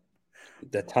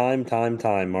 The time,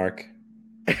 Mark.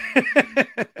 I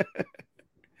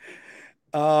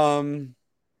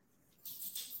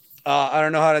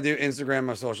don't know how to do Instagram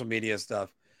or social media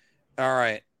stuff. All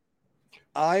right.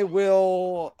 I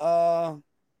will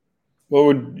what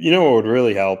would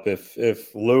really help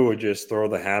if Lou would just throw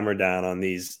the hammer down on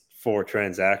these 4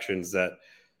 transactions that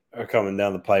are coming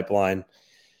down the pipeline.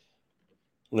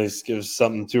 At least give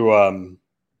something to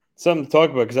talk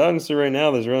about, because honestly right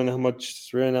now there's really not much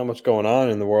going on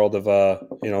in the world of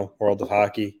world of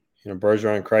hockey.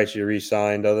 Bergeron and Krejci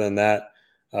re-signed. Other than that,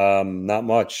 not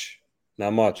much.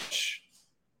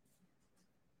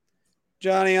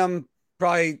 Johnny, I'm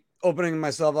probably opening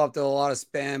myself up to a lot of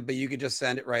spam, but you could just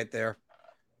send it right there.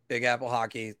 Big Apple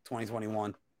Hockey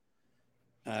 2021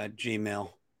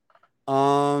 Gmail.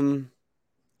 Austin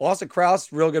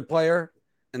Krause, real good player,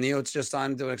 and the Oats just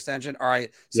signed him to an extension. All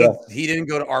right, so he didn't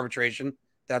go to arbitration.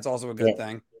 That's also a good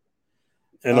thing.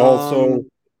 And also,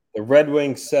 the Red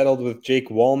Wings settled with Jake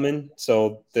Wallman,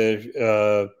 so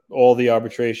all the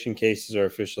arbitration cases are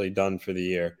officially done for the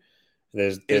year.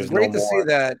 It's great to see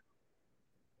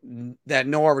that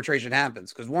no arbitration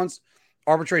happens, because once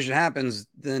arbitration happens,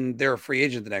 then they're a free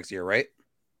agent the next year, right?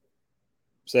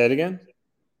 Say it again.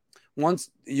 Once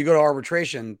you go to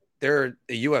arbitration, they're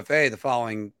a UFA the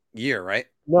following year, right?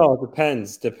 No, it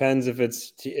depends. Depends if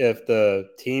the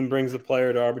team brings the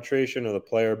player to arbitration or the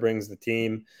player brings the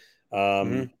team. You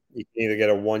can either get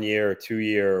a 1-year or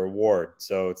 2-year award.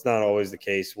 So it's not always the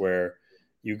case where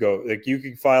you go, like, you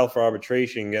could file for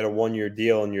arbitration, get a 1-year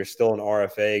deal, and you're still an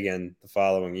RFA again the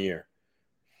following year.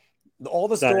 All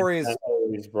the stories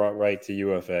always brought right to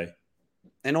UFA,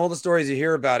 and all the stories you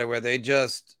hear about it, where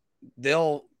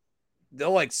they'll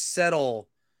like settle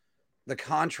the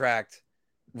contract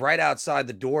right outside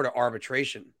the door to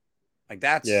arbitration. Like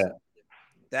that's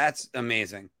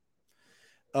amazing.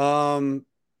 By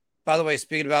the way,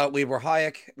 speaking about Libor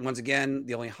Hayek, once again,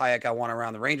 the only Hayek I want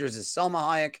around the Rangers is Selma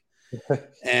Hayek,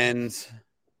 and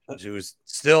she was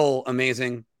still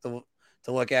amazing to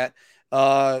look at.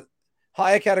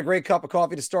 Hayek had a great cup of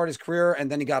coffee to start his career, and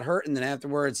then he got hurt, and then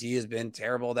afterwards he has been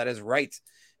terrible. That is right.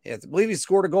 I believe he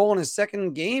scored a goal in his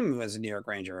second game as a New York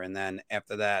Ranger, and then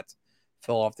after that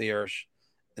fell off the earth.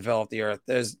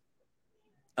 There's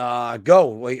we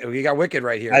got Wicked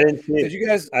right here. I didn't see it. Did you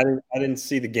guys? I didn't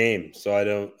see the game,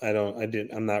 so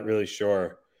I'm not really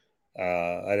sure.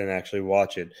 I didn't actually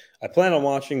watch it. I plan on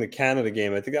watching the Canada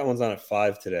game. I think that one's on at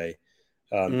 5 today.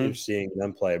 Seeing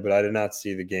them play, but I did not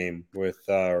see the game with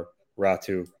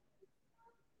Ratu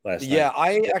last night. Yeah,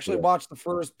 I actually watched the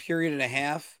first period and a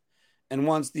half, and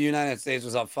once the United States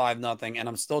was up 5-0, and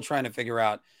I'm still trying to figure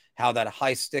out how that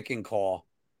high sticking call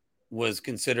was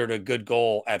considered a good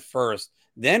goal at first,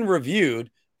 then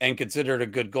reviewed and considered a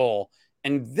good goal,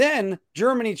 and then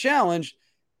Germany challenged,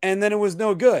 and then it was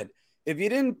no good. If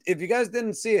you guys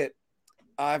didn't see it,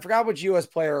 I forgot which U.S.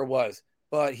 player it was,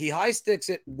 but he high sticks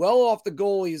it well off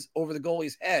over the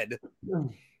goalie's head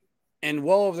and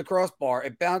well over the crossbar.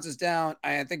 It bounces down.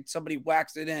 I think somebody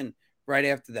whacks it in right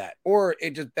after that, or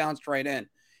it just bounced right in.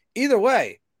 Either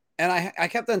way, and I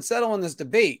kept on settling this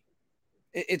debate.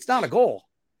 It's not a goal.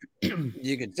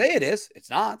 You could say it is. It's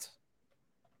not.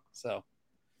 So,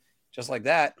 just like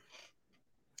that.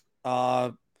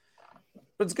 But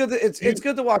it's good. It's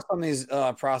good to watch some of these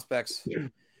prospects.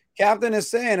 Captain is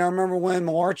saying, I remember when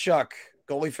Malarchuk,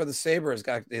 goalie for the Sabres,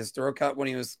 got his throat cut when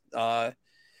he was by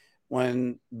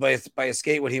a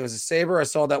skate when he was a Sabre. I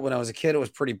saw that when I was a kid. It was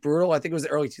pretty brutal. I think it was the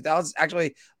early 2000s.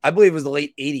 Actually, I believe it was the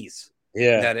late 80s.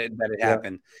 Yeah, that it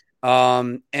happened.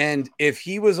 And if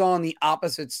he was on the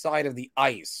opposite side of the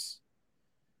ice,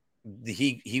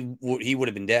 he would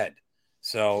have been dead.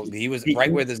 So he was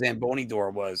right where the Zamboni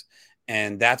door was.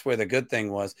 And that's where the good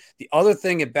thing was. The other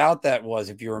thing about that was,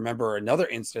 if you remember another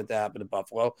incident that happened in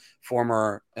Buffalo,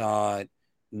 former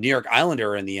New York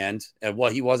Islander in the end.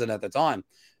 Well, he wasn't at the time,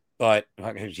 but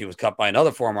he was cut by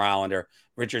another former Islander.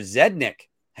 Richard Zednik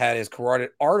had his carotid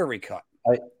artery cut.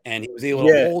 And he was able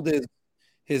to hold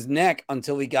his neck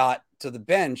until he got to the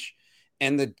bench.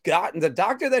 And the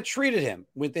doctor that treated him,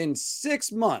 within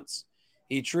 6 months,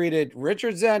 he treated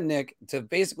Richard Zednick to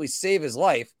basically save his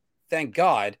life. Thank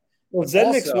God. Well,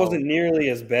 Zednick's wasn't nearly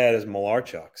as bad as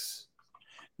Malarchuk's.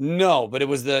 No, but it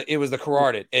was the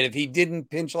carotid. And if he didn't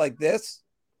pinch like this,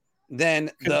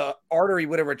 then the artery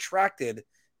would have retracted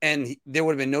and there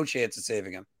would have been no chance of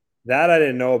saving him. That I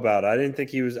didn't know about. I didn't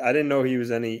know he was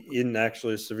in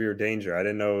actually severe danger. I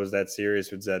didn't know it was that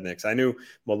serious with Zednick's. I knew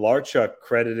Malarchuk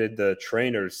credited the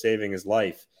trainer saving his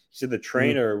life. He said the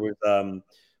trainer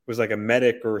was like a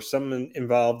medic or someone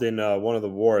involved in one of the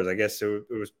wars. I guess it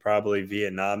was probably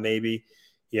Vietnam, maybe.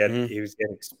 He was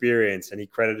getting experience, and he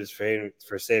credited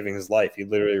for saving his life. He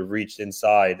literally reached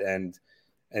inside and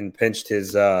pinched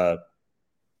his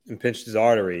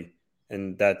artery,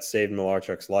 and that saved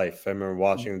Malarchuk's life. I remember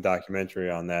watching the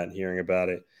documentary on that and hearing about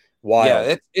it. Wild.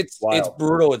 Yeah, it's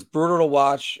brutal. It's brutal to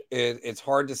watch. It's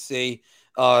hard to see.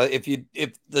 If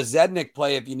the Zednick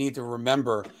play, if you need to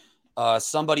remember,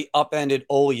 somebody upended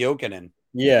Olli Jokinen.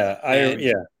 Yeah,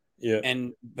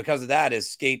 and because of that, his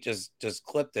skate just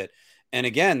clipped it. And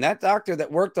again, that doctor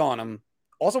that worked on him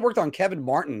also worked on Kevin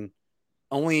Martin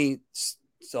only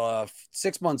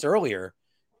 6 months earlier,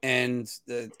 and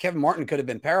Kevin Martin could have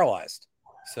been paralyzed.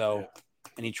 So,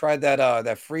 and he tried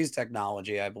that freeze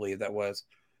technology, I believe that was,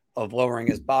 of lowering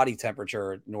his body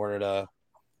temperature in order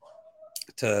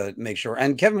to make sure.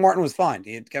 And Kevin Martin was fine.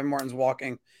 Kevin Martin's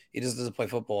walking. He just doesn't play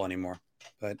football anymore.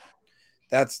 But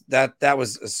that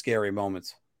was a scary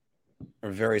moment, or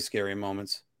very scary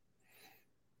moments.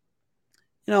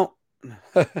 You know,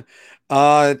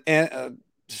 AZ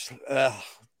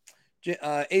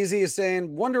is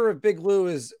saying, wonder if Big Lou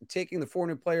is taking the 4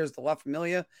 new players to La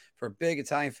Familia for a big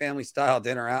Italian family style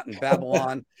dinner out in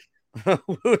Babylon.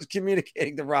 Lou is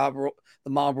communicating the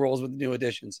mob rules with the new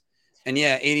additions. And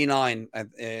yeah, 89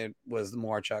 was the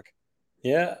Malarchuk.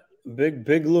 Yeah,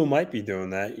 Big Lou might be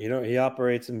doing that. You know, he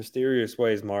operates in mysterious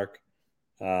ways, Mark.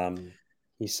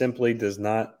 He simply does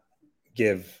not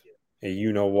give a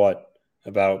you-know-what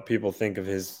about people think of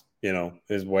his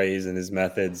ways and his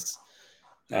methods.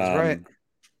 That's right.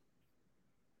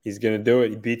 He's gonna do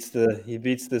it. He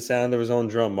beats the sound of his own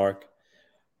drum, Mark.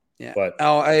 Yeah. But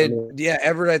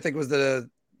Everett, I think, was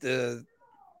the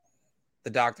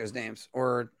doctor's names,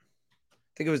 or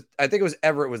I think it was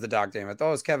Everett was the doctor name. I thought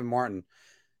it was Kevin Martin.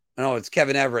 No, it's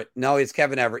Kevin Everett. No, it's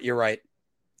Kevin Everett. You're right.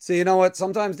 So you know what?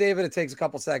 Sometimes, David, it takes a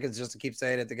couple seconds just to keep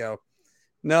saying it to go.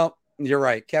 No, you're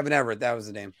right. Kevin Everett. That was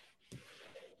the name.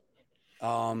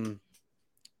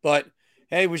 But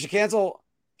hey, we should cancel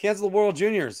the World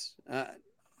Juniors.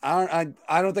 I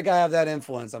don't think I have that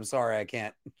influence. I'm sorry, I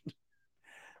can't.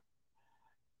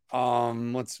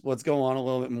 Let's go on a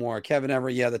little bit more. Kevin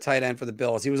Everett, the tight end for the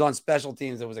Bills. He was on special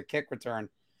teams. It was a kick return.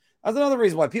 That's another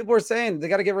reason why people are saying they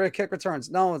got to get rid of kick returns.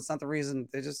 No, it's not the reason.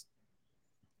 They just,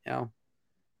 I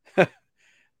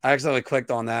accidentally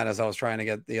clicked on that as I was trying to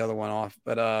get the other one off.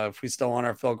 But if we still on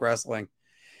our Philk Wrestling,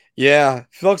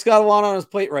 Philk's got a lot on his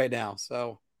plate right now.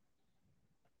 So,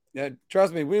 yeah,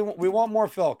 trust me, we want more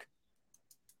Philk.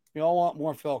 We all want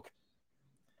more Philk.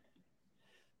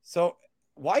 So,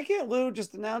 why can't Lou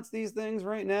just announce these things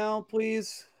right now,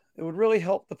 please? It would really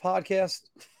help the podcast.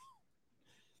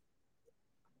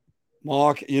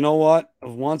 Mark, you know what?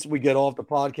 Once we get off the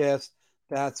podcast,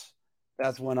 that's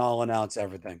when I'll announce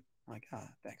everything. My God,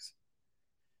 thanks.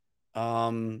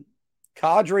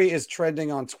 Kadri is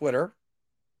trending on Twitter.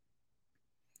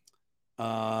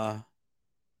 But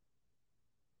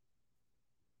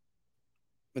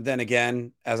then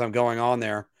again, as I'm going on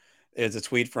there, is a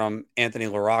tweet from Anthony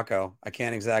LaRocco. I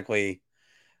can't exactly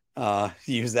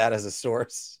use that as a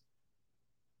source,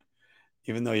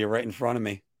 even though you're right in front of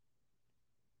me.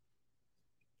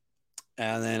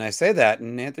 And then I say that,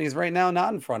 and Anthony's right now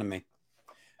not in front of me.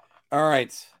 All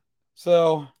right.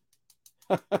 So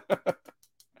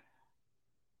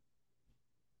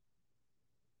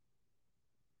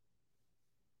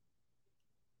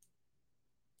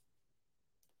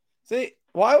see,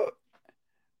 why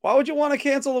would you want to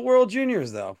cancel the World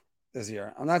Juniors though this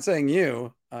year? I'm not saying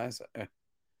you.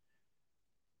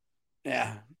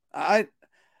 Yeah, I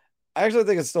actually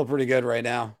think it's still pretty good right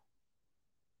now.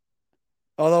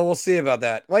 Although we'll see about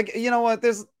that. Like, you know what?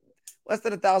 There's less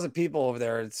than 1,000 people over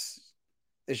there.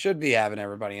 They should be having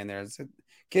everybody in there. It's a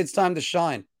kid's time to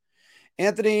shine.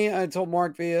 Anthony, I told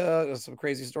Mark via some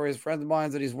crazy stories, friends of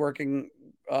mine, that he's working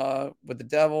with the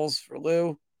Devils for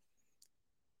Lou.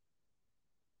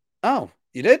 Oh,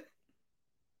 you did?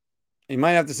 You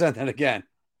might have to send that again.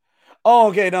 Oh,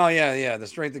 okay. No, yeah. The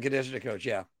strength and conditioning coach.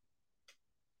 Yeah.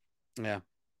 And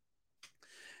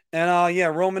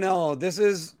Romanello, this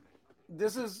is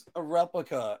a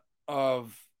replica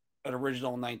of an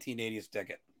original 1980s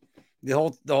ticket. The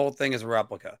whole thing is a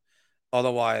replica.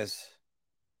 Otherwise,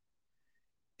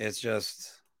 it's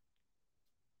just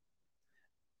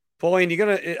Pauline,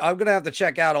 I'm gonna have to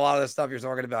check out a lot of the stuff you're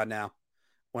talking about now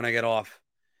when I get off.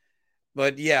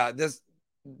 But yeah,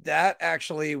 that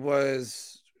actually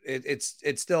was it's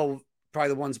still probably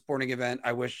the one sporting event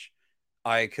I wish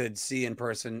I could see in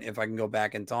person if I can go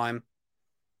back in time.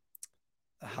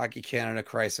 The Hockey Canada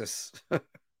crisis.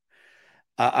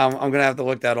 I'm gonna have to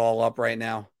look that all up right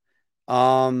now.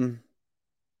 But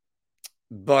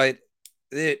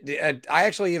I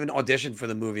actually even auditioned for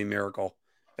the movie Miracle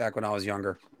back when I was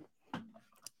younger.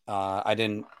 I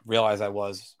didn't realize I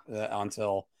was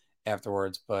until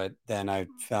afterwards, but then I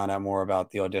found out more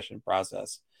about the audition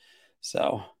process.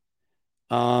 So,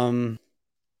 all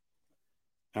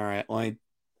right, I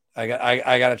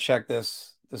got to check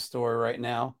this story right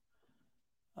now.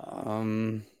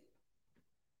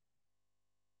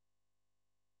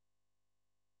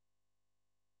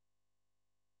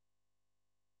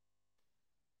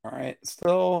 All right,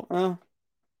 still,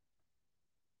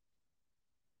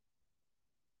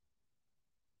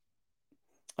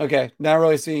 okay, not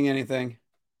really seeing anything.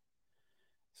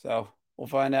 So we'll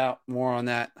find out more on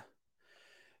that.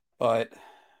 But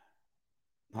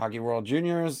Hockey World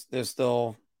Juniors, they're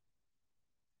still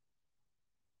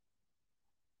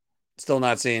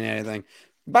not seeing anything.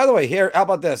 By the way, here, how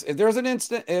about this? If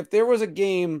there was a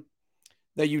game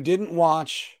that you didn't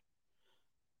watch,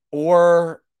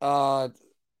 or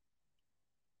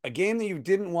a game that you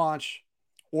didn't watch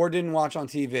or didn't watch on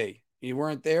TV, you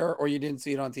weren't there or you didn't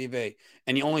see it on TV,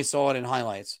 and you only saw it in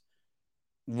highlights,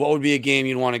 what would be a game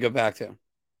you'd want to go back to?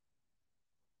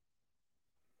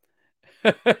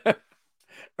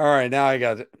 All right, now I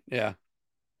got it. Yeah.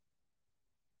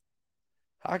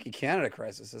 Hockey Canada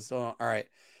crisis is still all right.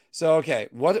 So okay,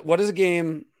 what is a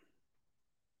game?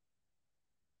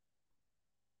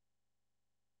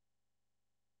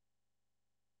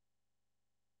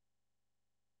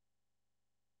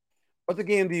 What the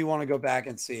game do you want to go back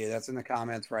and see? That's in the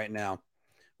comments right now.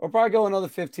 We'll probably go another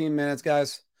 15 minutes,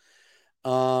 guys.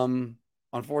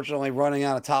 Unfortunately, running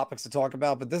out of topics to talk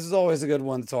about, but this is always a good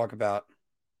one to talk about.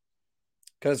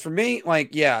 Because for me,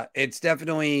 like, yeah, it's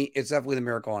definitely the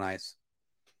Miracle on Ice.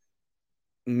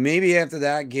 Maybe after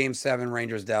that, Game 7,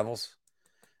 Rangers Devils.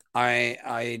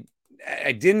 I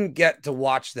didn't get to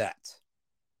watch that.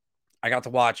 I got to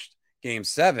watch Game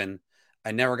 7.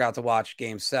 I never got to watch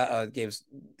games. I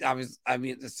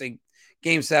mean, to say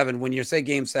Game 7. When you say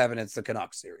Game 7, it's the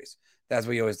Canucks series. That's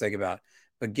what you always think about.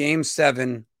 But Game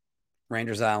 7,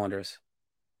 Rangers Islanders,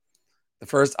 the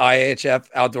first IHF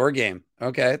outdoor game.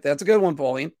 Okay, that's a good one,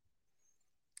 Pauline.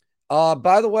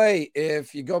 By the way,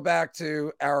 if you go back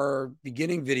to our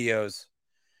beginning videos,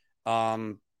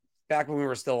 back when we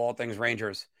were still All Things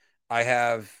Rangers, I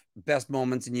have best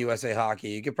moments in USA hockey.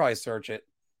 You could probably search it,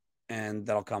 and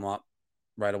that'll come up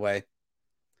right away.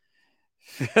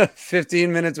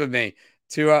 15 minutes with me,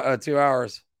 2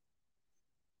 hours.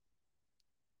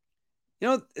 You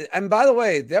know, and by the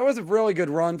way, that was a really good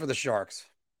run for the Sharks.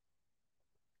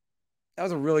 That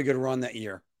was a really good run that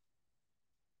year.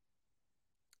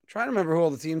 I'm trying to remember who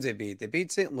all the teams they beat. They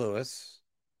beat St. Louis.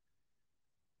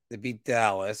 They beat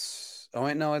Dallas. Oh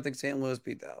wait, no, I think St. Louis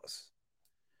beat Dallas.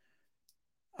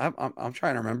 I'm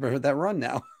trying to remember that run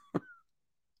now.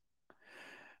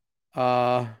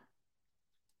 I'm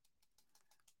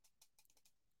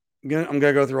gonna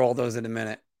go through all those in a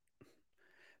minute.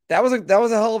 That was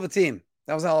a hell of a team.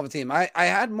 That was a hell of a team. I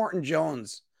had Martin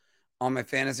Jones on my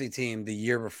fantasy team the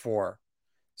year before,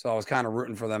 so I was kind of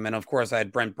rooting for them. And of course, I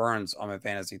had Brent Burns on my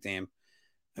fantasy team,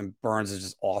 and Burns is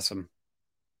just awesome.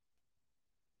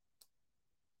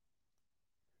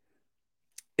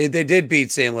 They did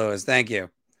beat St. Louis. Thank you.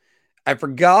 I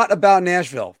forgot about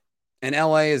Nashville, and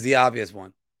LA is the obvious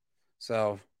one.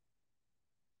 So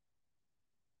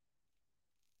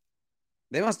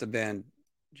they must have been,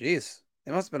 geez,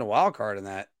 they must have been a wild card in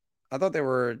that. I thought they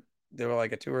were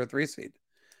like a 2 or a 3 seed.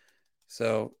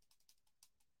 So,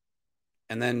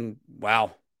 and then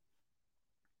wow.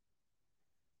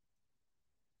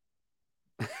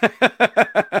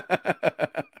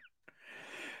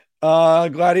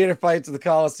 Gladiator fights at the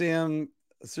Coliseum,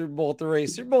 Super Bowl 3.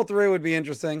 Super Bowl 3 would be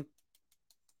interesting.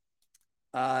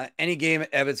 Any game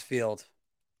at Ebbets Field.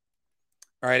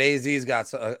 All right, AZ's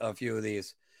got a few of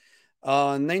these.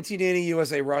 1980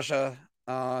 USA Russia.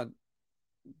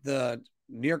 The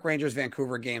New York Rangers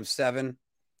Vancouver Game 7.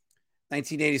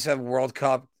 1987 World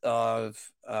Cup of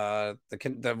I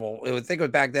think it was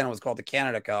back then it was called the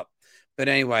Canada Cup. But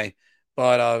anyway,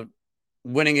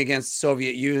 winning against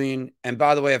Soviet Union. And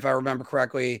by the way, if I remember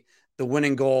correctly, the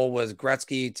winning goal was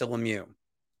Gretzky to Lemieux.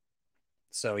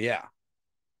 So, yeah.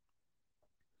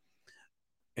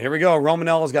 Here we go.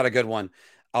 Romanella's got a good one.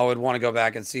 I would want to go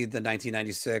back and see the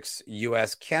 1996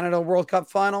 U.S.-Canada World Cup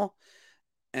final.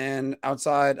 And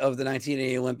outside of the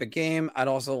 1980 Olympic game, I'd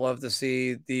also love to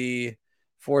see the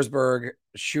Forsberg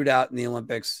shootout in the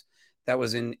Olympics. That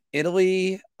was in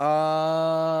Italy.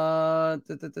 No,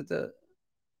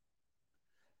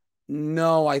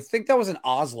 I think that was in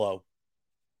Oslo.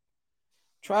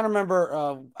 Trying to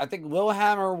remember. I think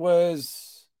Lillehammer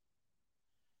was.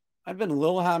 I've been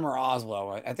Lillehammer,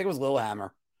 Oslo. I think it was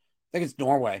Lillehammer. I think it's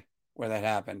Norway where that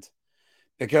happened,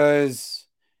 because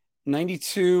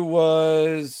 92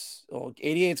 was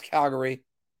 88's Calgary,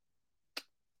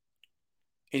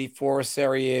 84 was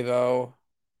Sarajevo.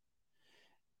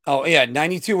 Oh yeah,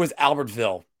 92 was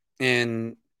Albertville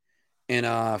in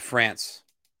France.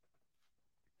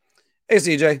 Hey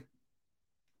CJ.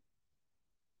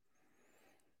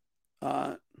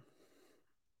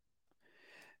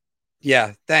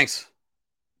 Yeah, thanks.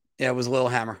 Yeah, it was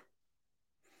Lillehammer.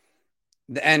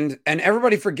 And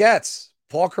everybody forgets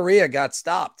Paul Kariya got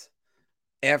stopped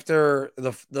after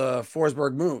the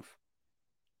Forsberg move.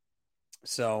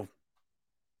 So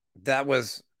that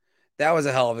was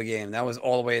a hell of a game. That was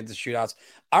all the way into shootouts.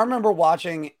 I remember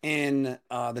watching in the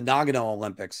Nagano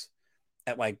Olympics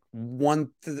at like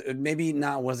maybe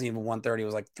not, it wasn't even 1:30. It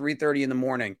was like 3:30 in the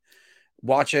morning,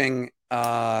 watching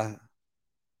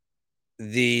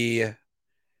the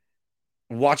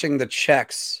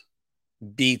Czechs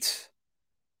beat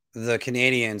the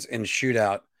Canadians in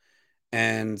shootout.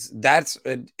 And that's,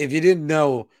 if you didn't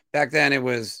know, back then it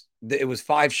was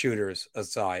 5 shooters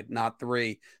aside, not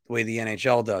 3, the way the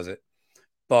NHL does it.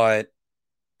 But,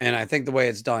 and I think the way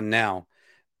it's done now,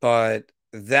 but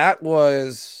that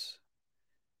was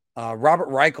Robert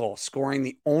Reichel scoring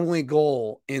the only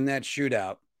goal in that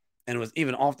shootout, and it was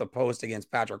even off the post against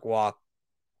Patrick Waugh,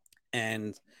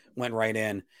 and went right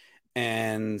in.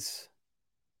 And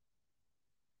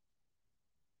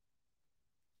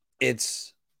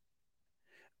it's,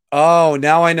 oh,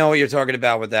 now I know what you're talking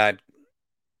about with that,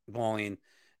 Pauline.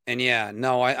 And yeah,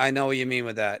 no, I know what you mean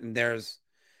with that. And there's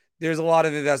a lot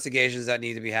of investigations that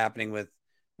need to be happening with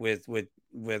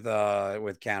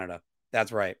Canada.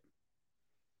 That's right.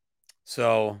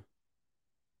 So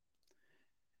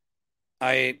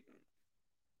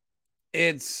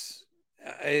it's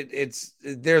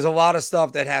there's a lot of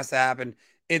stuff that has to happen.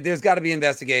 There's got to be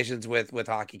investigations with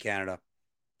Hockey Canada.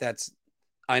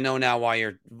 I know now why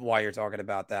you're talking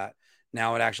about that.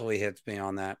 Now it actually hits me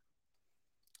on that.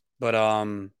 But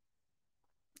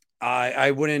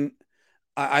I wouldn't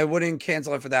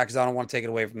cancel it for that, because I don't want to take it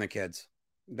away from the kids.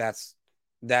 That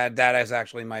is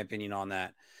actually my opinion on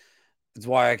that. That's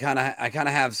why I kind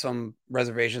of have some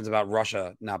reservations about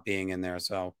Russia not being in there.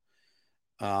 So,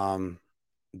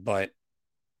 but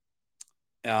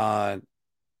the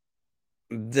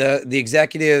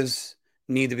executives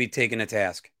need to be taken to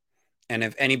task, and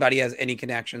if anybody has any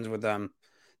connections with them,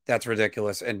 that's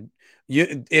ridiculous. And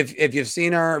if you've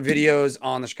seen our videos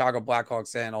on the Chicago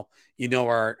Blackhawks channel, you know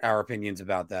our opinions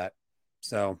about that.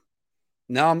 So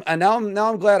now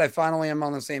I'm glad I finally am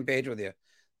on the same page with you.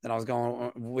 Then I was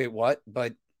going, wait, what?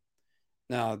 But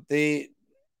no,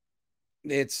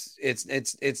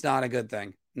 it's not a good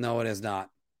thing. No, it is not.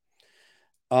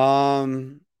 Back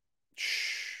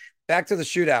to the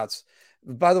shootouts.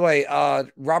 By the way,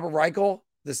 Robert Reichel,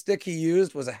 the stick he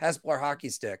used was a Hespler hockey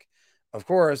stick. Of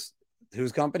course,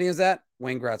 whose company is that?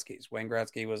 Wayne Gretzky's. Wayne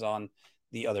Gretzky was on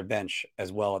the other bench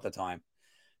as well at the time.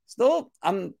 I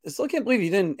still can't believe you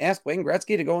didn't ask Wayne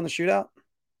Gretzky to go in the shootout.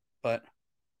 But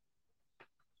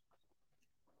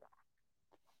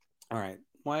all right,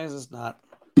 why is this not?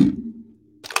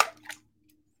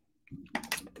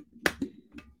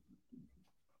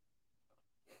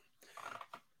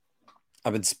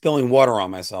 I've been spilling water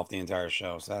on myself the entire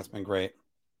show, so that's been great.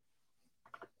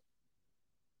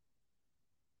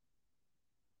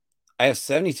 I have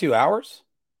 72 hours?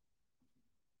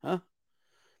 Huh?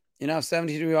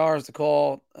 72 hours to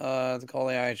call the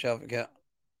IHL again.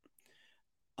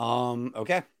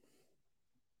 Okay.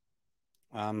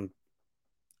 I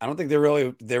don't think they're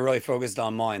really focused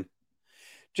on mine.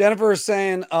 Jennifer is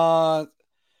saying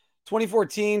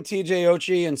 2014 TJ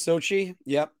Oshie and Sochi.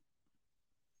 Yep.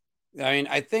 I mean,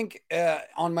 I think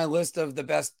on my list of the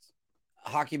best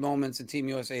hockey moments in Team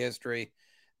USA history,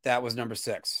 that was number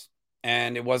 6.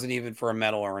 And it wasn't even for a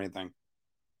medal or anything.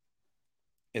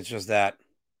 It's just that.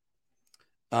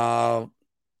 Yeah.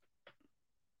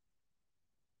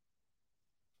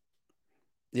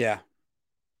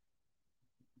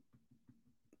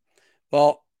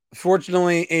 Well,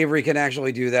 Fortunately, Avery can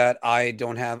actually do that. I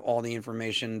don't have all the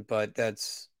information, but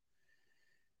that's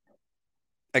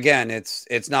again,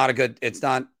 it's not a good. It's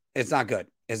not good.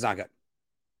 It's not good.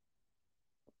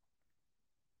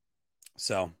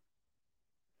 So,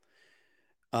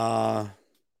 Romanello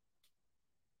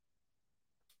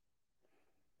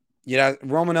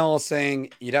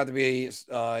saying you'd have to be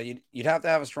you'd have to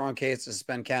have a strong case to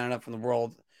suspend Canada from the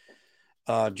World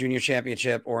Junior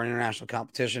Championship or international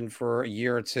competition for a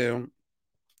year or two,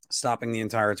 stopping the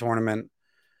entire tournament.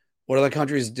 What other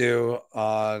countries do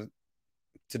to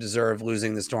deserve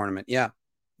losing this tournament? Yeah.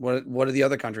 What do the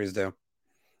other countries do?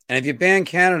 And if you ban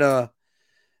Canada,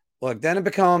 look, then it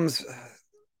becomes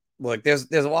look, there's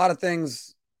a lot of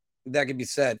things that can be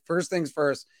said. First things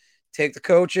first, take the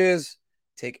coaches,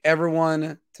 take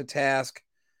everyone to task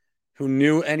who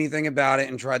knew anything about it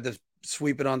and tried to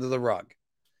sweep it under the rug.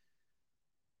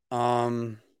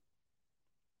 Why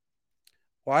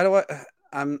do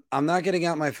I'm not getting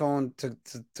out my phone to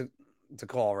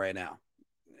call right now.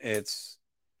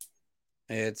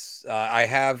 I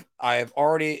have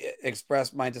already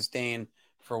expressed my disdain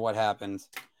for what happened,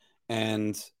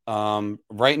 and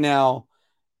right now,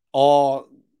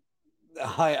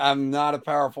 I'm not a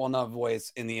powerful enough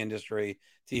voice in the industry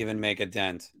to even make a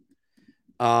dent.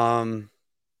 And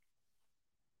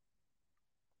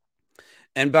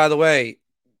by the way,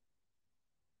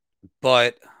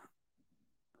 but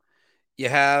you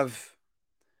have.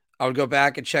 I would go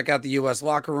back and check out the U.S.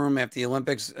 locker room after the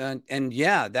Olympics, and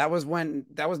yeah, that was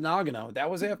Nagano. That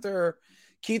was after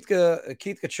Keith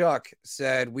Tkachuk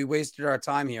said we wasted our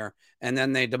time here, and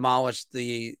then they demolished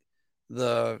the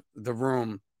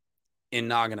room in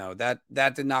Nagano.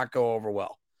 That did not go over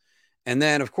well. And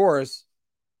then, of course,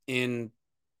 in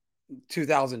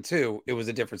 2002, it was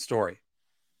a different story.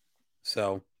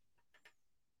 So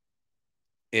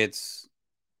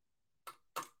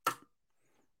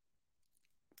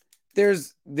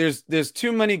there's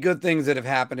too many good things that have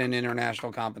happened in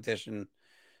international competition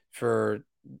for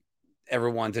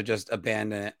everyone to just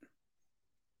abandon it.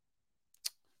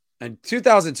 And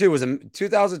 2002 was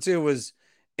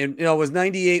it was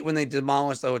 98 when they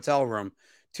demolished the hotel room.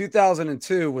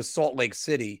 2002 was Salt Lake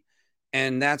City,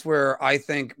 and that's where I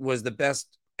think was the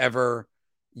best ever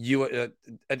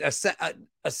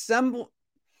assemble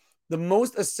the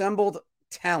most assembled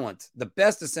talent, the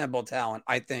best assembled talent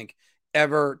I think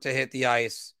ever to hit the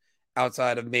ice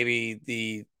outside of maybe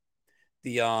the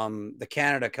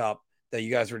Canada Cup that you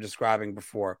guys were describing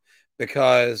before,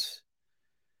 because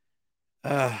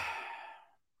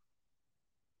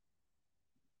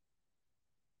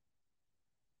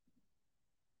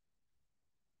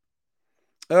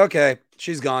okay,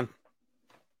 she's gone.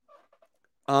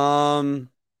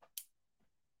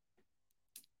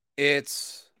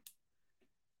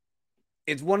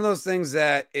 It's one of those things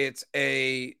that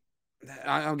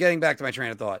I'm getting back to my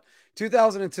train of thought.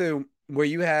 2002, where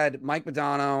you had Mike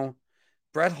Modano,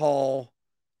 Brett Hull,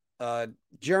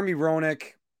 Jeremy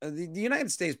Roenick. The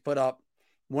United States put up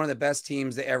one of the best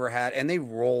teams they ever had, and they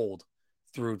rolled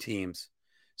through teams.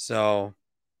 So,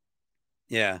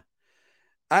 yeah.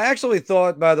 I actually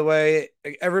thought, by the way,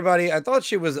 everybody, I thought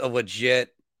she was a legit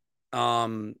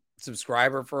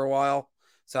subscriber for a while.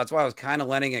 So that's why I was kind of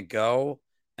letting it go.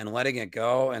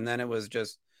 And then it was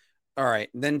just, all right.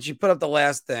 And then she put up the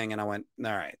last thing, and I went,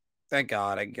 all right, thank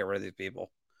God I can get rid of these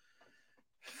people.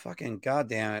 Fucking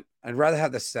goddamn it. I'd rather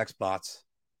have the sex bots.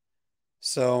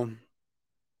 So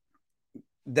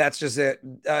that's just it.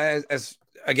 As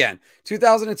again,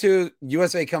 2002,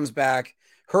 USA comes back.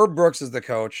 Herb Brooks is the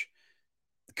coach.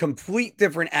 Complete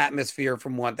different atmosphere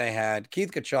from what they had.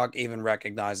 Keith Tkachuk even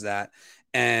recognized that.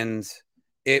 And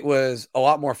it was a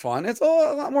lot more fun. It's a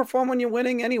lot more fun when you're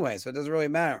winning anyway, so it doesn't really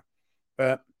matter.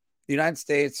 But the United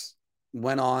States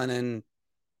went on and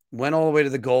went all the way to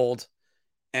the gold.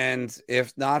 And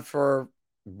if not for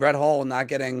Brett Hull not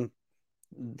getting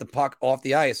the puck off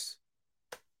the ice,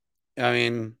 I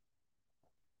mean,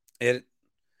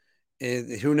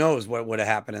 who knows what would have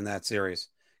happened in that series.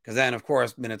 Because then, of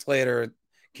course, minutes later,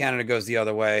 Canada goes the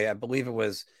other way. I believe it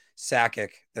was Sakic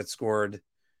that scored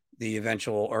the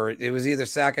eventual, or it was either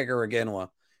Sakic or Iginla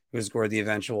who scored the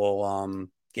eventual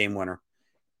game winner.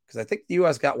 Because I think the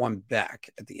U.S. got one back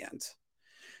at the end.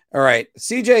 All right.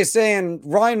 CJ saying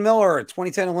Ryan Miller,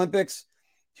 2010 Olympics.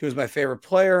 He was my favorite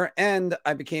player, and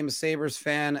I became a Sabres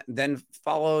fan, then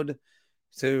followed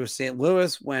to St.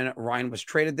 Louis when Ryan was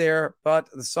traded there. But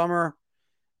the summer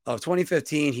of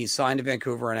 2015, he signed to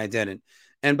Vancouver, and I didn't.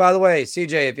 And by the way,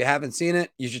 CJ, if you haven't seen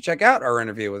it, you should check out our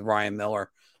interview with Ryan Miller.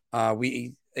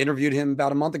 We interviewed him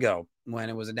about a month ago when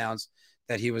it was announced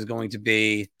that he was going to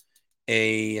be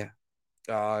a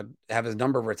have his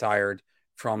number retired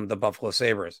from the Buffalo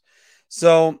Sabres.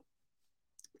 So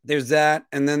there's that,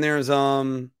 and then there's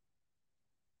by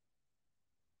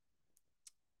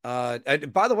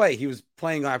the way, he was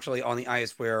playing actually on the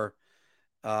ice where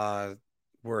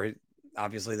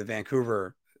obviously the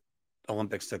Vancouver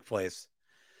Olympics took place.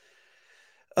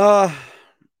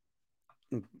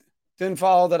 Didn't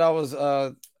follow that. I was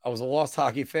a Lost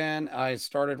hockey fan. I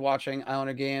started watching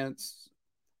Islander games,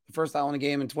 the first Islander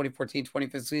game in 2014,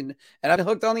 2015, and I've been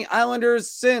hooked on the Islanders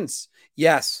since.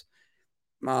 Yes.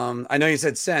 I know you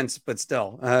said since, but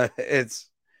still, it's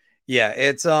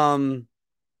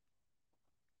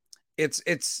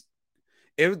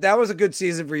that was a good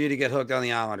season for you to get hooked on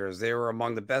the Islanders. They were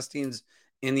among the best teams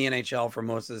in the NHL for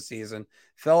most of the season.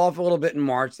 Fell off a little bit in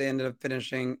March. They ended up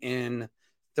finishing in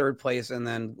third place and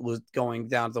then going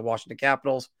down to the Washington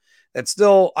Capitals. That's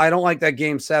still, I don't like that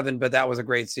game 7, but that was a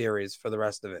great series for the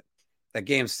rest of it. That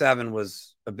game 7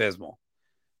 was abysmal.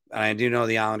 And I do know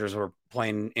the Islanders were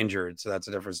playing injured, so that's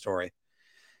a different story.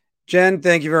 Jen,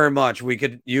 thank you very much. We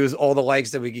could use all the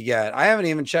likes that we could get. I haven't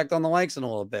even checked on the likes in a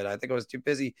little bit. I think I was too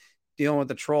busy dealing with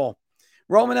the troll.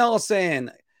 Roman Ellis saying,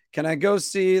 can I go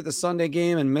see the Sunday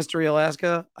game in Mystery,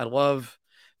 Alaska? I'd love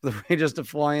the Rangers to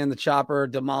fly in the chopper,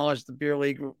 demolish the beer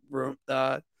league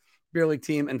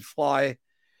team, and fly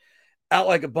out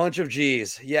like a bunch of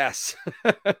G's. Yes.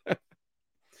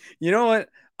 You know what?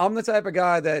 I'm the type of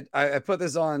guy that I put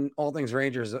this on All Things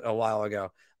Rangers a while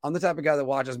ago. I'm the type of guy that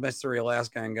watches Mystery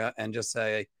Alaska and just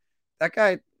say, that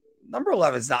guy, number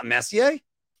 11 is not Messier.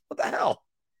 What the hell?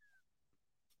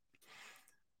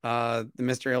 The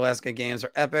Mystery Alaska games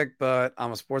are epic, but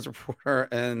I'm a sports reporter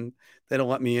and they don't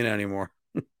let me in anymore.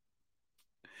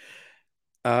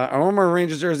 I wore my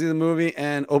Rangers jersey in the movie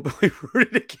and openly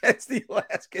rooted against the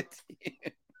Alaska team.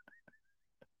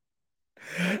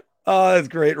 Oh, that's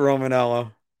great,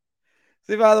 Romanello.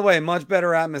 See, by the way, much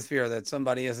better atmosphere that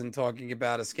somebody isn't talking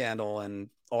about a scandal and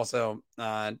also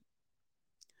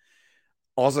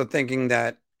thinking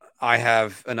that I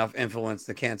have enough influence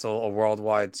to cancel a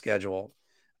worldwide schedule.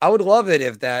 I would love it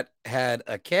if that had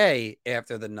a K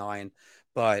after the 9,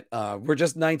 but we're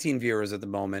just 19 viewers at the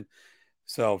moment.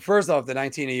 So first off, the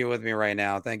 19 of you with me right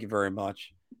now, thank you very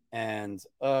much. And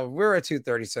we're at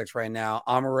 2:36 right now.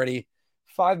 I'm already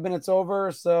 5 minutes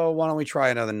over, so why don't we try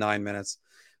another 9 minutes?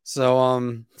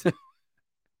 So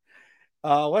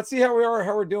let's see how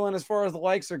we're doing as far as the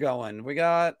likes are going. We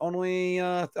got only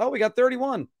we got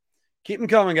 31. Keep them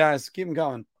coming, guys. Keep them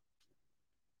coming.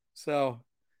 So,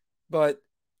 but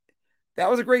that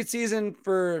was a great season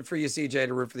for you, CJ,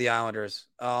 to root for the Islanders.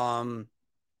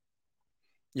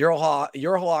 Your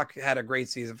Hawk had a great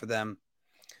season for them,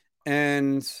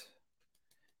 and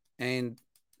this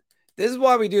is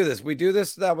why we do this. We do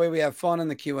this that way we have fun in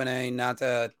the Q&A, not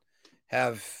to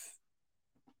have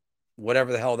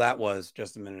whatever the hell that was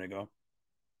just a minute ago.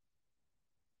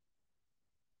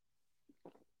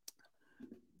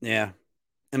 Yeah.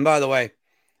 And by the way,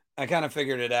 I kind of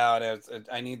figured it out.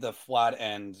 I need the flat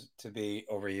end to be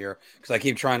over here because I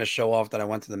keep trying to show off that I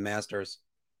went to the Masters,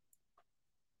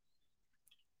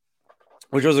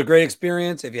 which was a great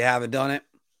experience if you haven't done it.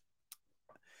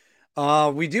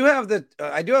 We do have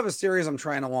I do have a series I'm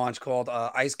trying to launch called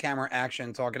Ice Camera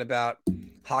Action, talking about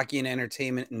hockey and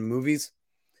entertainment and movies.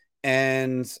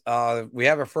 And we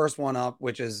have our first one up,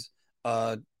 which is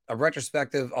a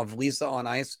retrospective of Lisa on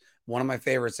Ice, one of my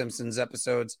favorite Simpsons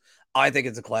episodes. I think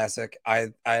it's a classic.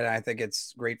 I think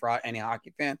it's great for any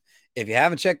hockey fan. If you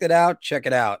haven't checked it out, check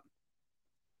it out.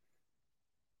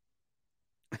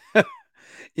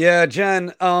 Yeah,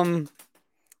 Jen,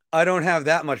 I don't have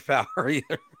that much power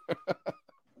either.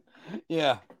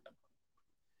 Yeah.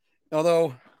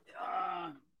 Although,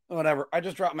 whatever. I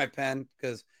just dropped my pen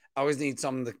because I always need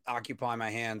something to occupy my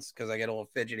hands because I get a little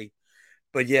fidgety.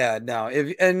 But yeah, no.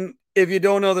 If you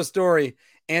don't know the story,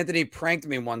 Anthony pranked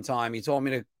me one time. He told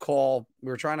me to call.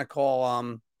 We were trying to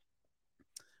call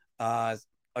a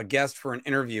guest for an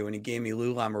interview, and he gave me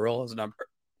Lou Lamoriello's number.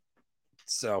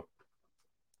 So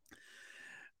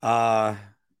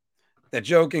that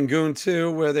joke in Goon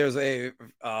 2 where there's a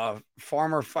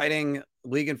farmer fighting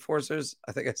league enforcers.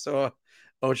 I think I saw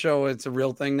Ocho. It's a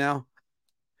real thing now.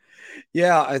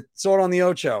 Yeah, I saw it on the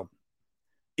Ocho.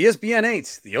 ESPN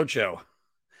 8, the Ocho.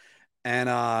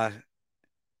 And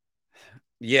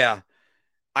yeah,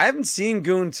 I haven't seen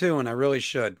Goon 2 and I really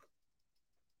should.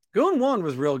 Goon 1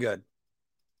 was real good.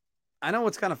 I know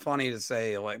it's kind of funny to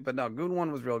say, but no, Goon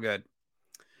 1 was real good.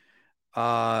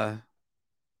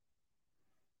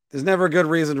 There's never a good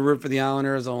reason to root for the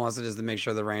Islanders unless it is to make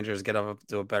sure the Rangers get up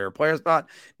to a better player spot.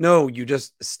 No, you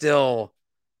just still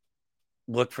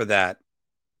look for that.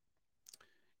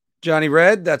 Johnny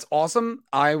Red, that's awesome.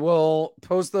 I will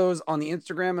post those on the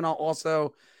Instagram, and I'll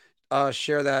also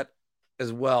share that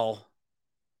as well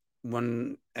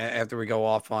after we go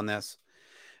off on this.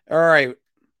 All right.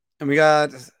 And we got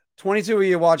 22 of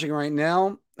you watching right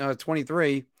now,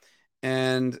 23.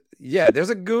 And yeah,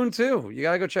 there's a Goon too. You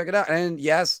got to go check it out. And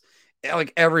yes,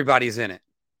 like everybody's in it.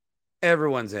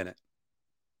 Everyone's in it.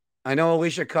 I know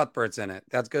Alicia Cuthbert's in it.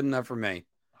 That's good enough for me.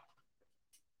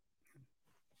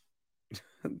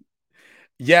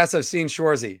 Yes, I've seen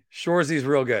Shoresy. Shoresy's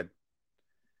real good.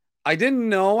 I didn't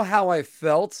know how I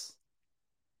felt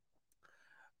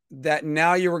that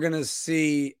now you were going to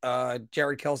see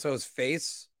Jared Kelso's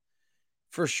face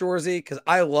for Shoresy, because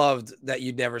I loved that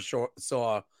you never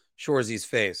saw Shoresy's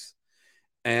face.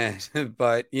 And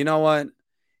but you know what?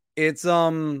 It's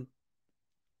that's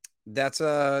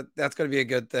going to be a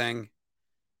good thing.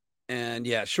 And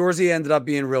yeah, Shoresy ended up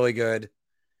being really good.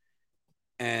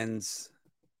 And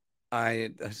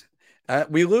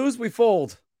we lose, we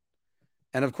fold.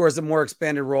 And of course, a more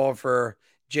expanded role for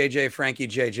JJ Frankie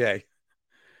JJ.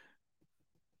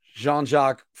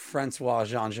 Jean-Jacques Francois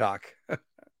Jean-Jacques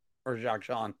or Jacques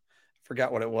Jean.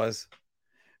 Forgot what it was.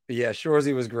 But yeah,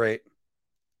 Shoresy was great.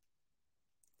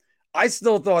 I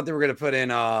still thought they were going to put in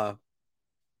I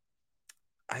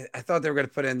thought they were going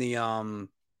to put in the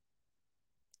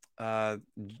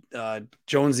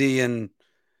Jonesy and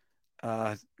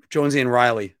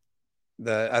Riley.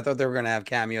 I thought they were going to have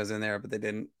cameos in there, but they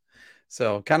didn't.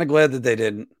 So kind of glad that they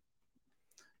didn't.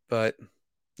 But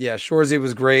yeah, Shoresy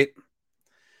was great.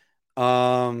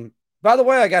 By the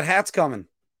way, I got hats coming.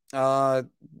 We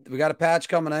got a patch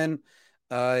coming in.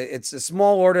 It's a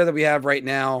small order that we have right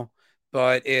now,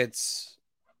 but it's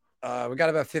we got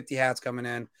about 50 hats coming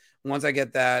in. Once I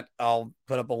get that, I'll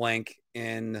put up a link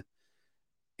in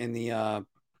the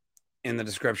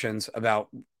descriptions about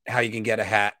how you can get a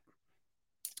hat.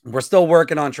 We're still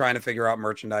working on trying to figure out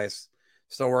merchandise.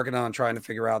 Still working on trying to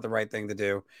figure out the right thing to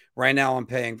do. Right now, I'm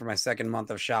paying for my second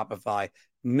month of Shopify.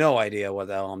 No idea what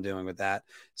the hell I'm doing with that.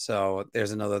 So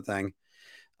there's another thing.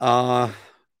 Because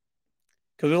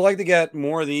we'd like to get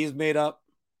more of these made up,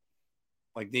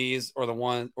 like these, or the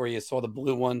one, or you saw the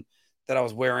blue one that I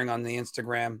was wearing on the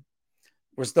Instagram.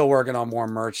 We're still working on more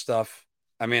merch stuff.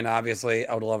 I mean, obviously,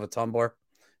 I would love a tumbler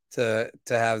to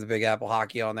have the Big Apple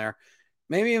hockey on there.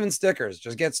 Maybe even stickers.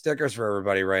 Just get stickers for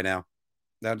everybody right now.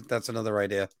 That's another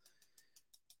idea.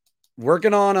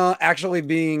 Working on actually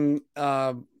being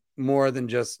more than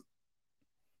just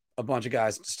a bunch of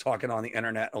guys just talking on the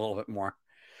internet a little bit more.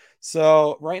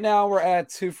 So right now we're at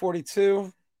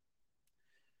 242.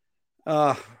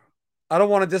 I don't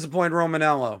want to disappoint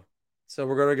Romanello. So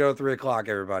we're going to go 3:00,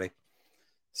 everybody.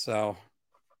 So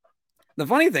the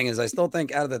funny thing is I still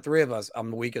think out of the three of us,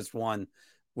 I'm the weakest one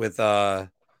with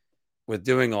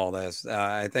doing all this.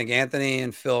 I think Anthony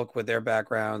and Philk with their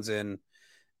backgrounds in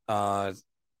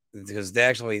because they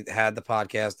actually had the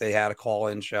podcast, they had a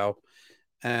call-in show,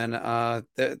 and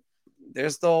they're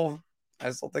still,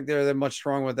 I still think they're much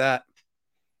strong with that.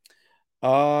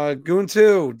 Goon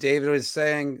 2, David was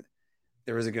saying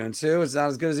there was a Goon 2. It's not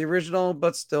as good as the original,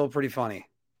 but still pretty funny.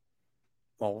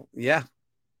 Well, yeah.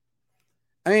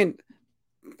 I mean,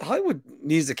 Hollywood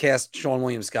needs to cast Sean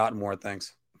William Scott in more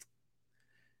things.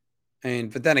 I mean,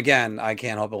 but then again, I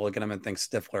can't help but look at him and think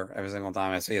Stifler every single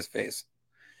time I see his face.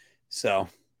 So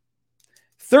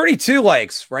 32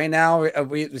 likes right now.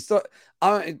 We still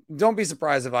don't be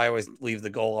surprised if I always leave the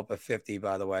goal up at 50,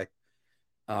 by the way.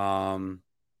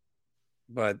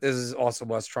 But this is also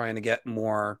us trying to get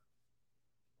more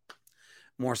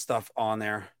stuff on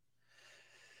there.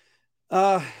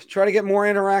 Try to get more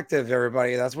interactive,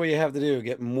 everybody. That's what you have to do.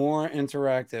 Get more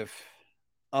interactive.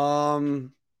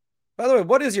 By the way,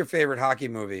 what is your favorite hockey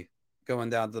movie? Going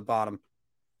down to the bottom.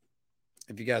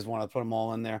 If you guys want to put them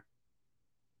all in there.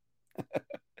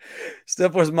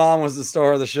 Stifler's mom was the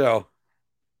star of the show.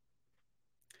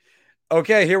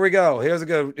 Okay, here we go. Here's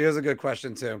a good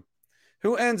question too.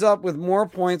 Who ends up with more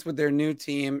points with their new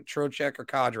team, Trocheck or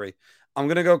Kadri? I'm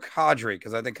going to go Kadri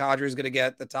because I think Kadri is going to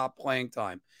get the top playing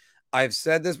time. I've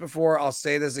said this before. I'll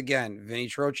say this again. Vinny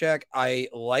Trocheck, I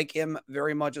like him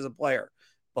very much as a player,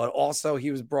 but also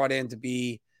he was brought in to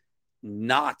be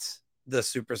not the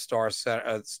superstar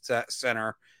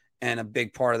center and a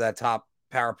big part of that top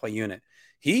power play unit.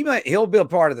 He'll be a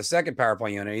part of the second power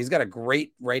play unit. He's got a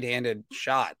great right-handed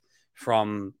shot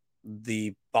from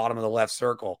the bottom of the left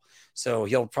circle. So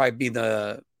he'll probably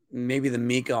be maybe the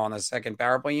Mika on the second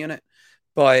power play unit,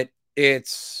 but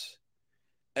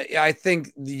I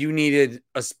think you needed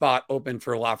a spot open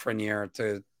for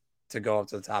Lafreniere to go up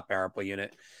to the top power play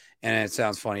unit. And it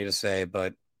sounds funny to say,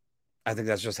 but I think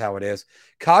that's just how it is.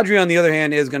 Kadri, on the other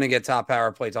hand, is going to get top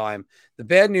power play time. The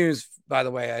bad news, by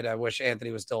the way, I wish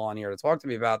Anthony was still on here to talk to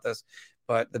me about this,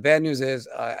 but the bad news is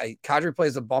Kadri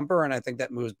plays a bumper, and I think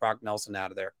that moves Brock Nelson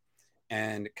out of there.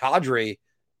 And Kadri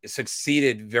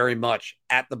succeeded very much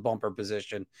at the bumper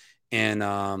position in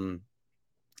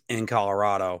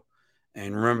Colorado.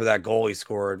 And remember that goal he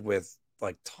scored with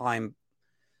like time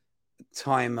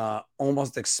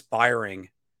almost expiring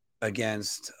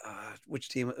against which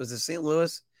team? Was it St.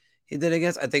 Louis he did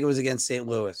against? I think it was against St.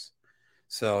 Louis.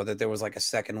 So that there was like a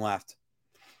second left.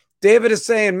 David is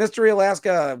saying Mystery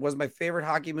Alaska was my favorite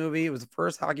hockey movie. It was the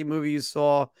first hockey movie you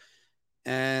saw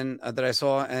and that I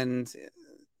saw, and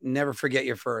never forget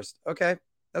your first. Okay,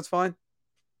 that's fine.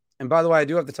 And by the way, I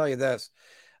do have to tell you this.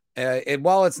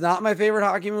 While it's not my favorite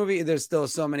hockey movie, there's still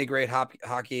so many great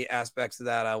hockey aspects of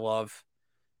that I love.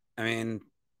 I mean,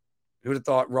 who'd have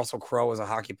thought Russell Crowe was a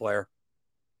hockey player?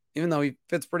 Even though he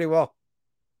fits pretty well.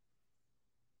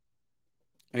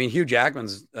 I mean, Hugh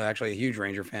Jackman's actually a huge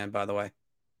Ranger fan, by the way.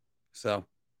 So,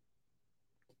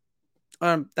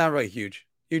 not really huge.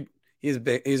 He's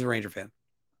a Ranger fan.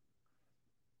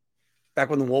 Back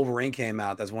when the Wolverine came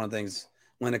out, that's one of the things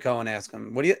Linda Cohen asked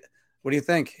him, What do you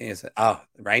think? And he said, "Oh,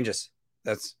 the Rangers.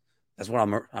 That's what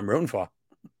I'm rooting for."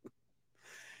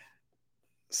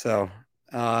 So,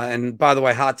 and by the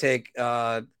way, hot take: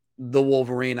 the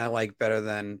Wolverine I like better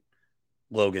than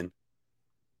Logan.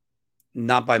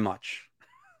 Not by much.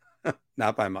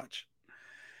 Not by much.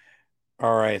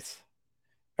 All right,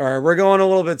 we're going a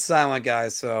little bit silent,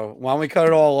 guys. So why don't we cut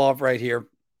it all off right here?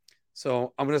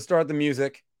 So I'm going to start the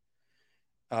music.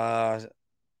 Because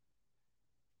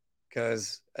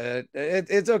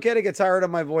it's okay to get tired of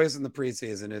my voice in the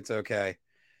preseason. It's okay.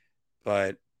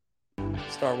 But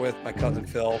start with my cousin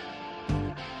Phil.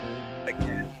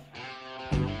 Again.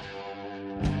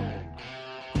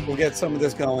 We'll get some of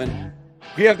this going.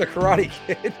 We have the Karate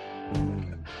Kid.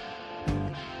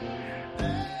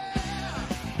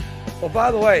 Well,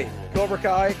 by the way, Cobra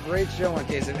Kai, great show in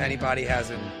case if anybody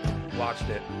hasn't watched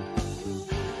it.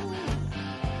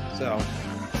 So...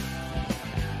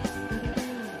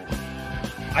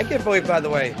 I can't believe, by the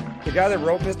way, the guy that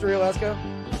wrote Mystery Alaska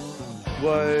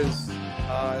was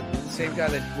the same guy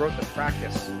that wrote The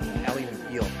Practice, Ally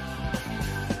McBeal.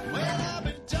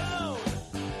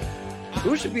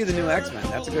 Who should be the new X-Men?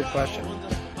 That's a good question.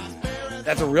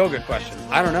 That's a real good question.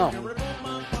 I don't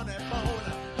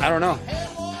know.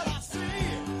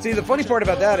 See, the funny part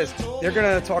about that is they're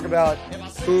going to talk about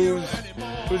who's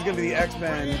going to be the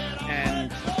X-Men, and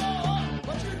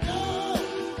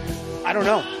I don't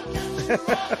know. I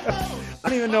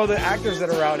don't even know the actors that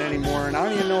are out anymore, and I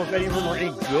don't even know if any of them are any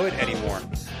good anymore.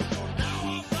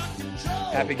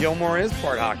 Happy Gilmore is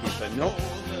part hockey, but nope.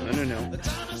 No.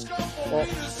 Well,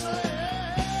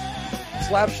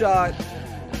 Slapshot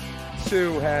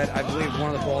 2 had, I believe,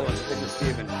 one of the ballers stick with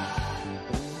Steven.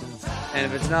 And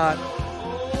if it's not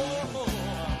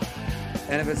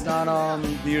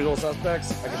The Usual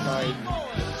Suspects,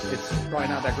 it's probably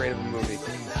not that great of a movie.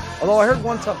 Although I heard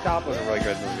One Tough Cop was a really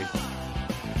good movie.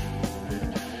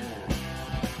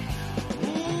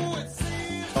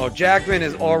 Oh, Jackman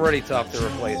is already tough to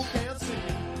replace.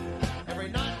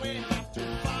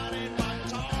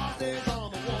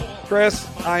 Chris,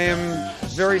 I am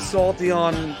very salty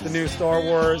on the new Star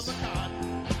Wars.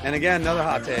 And again, another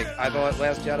hot take. I thought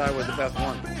Last Jedi was the best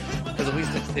one. Because at least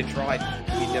it tried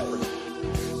to be different.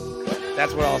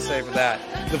 That's what I'll say for that.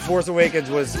 The Force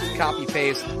Awakens was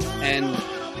copy-paste. And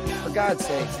for God's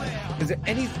sake, is there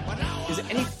any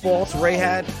faults Rey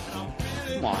had?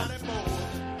 Come on.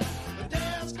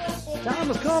 Time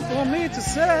has come for me to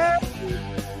say.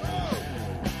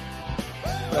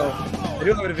 So, I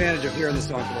do have an advantage of hearing this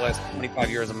song for the last 25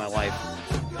 years of my life.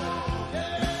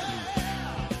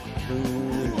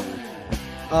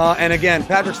 And again,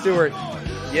 Patrick Stewart,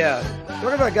 yeah.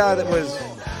 Talk about a guy that was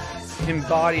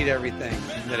embodied everything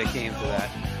that it came to that.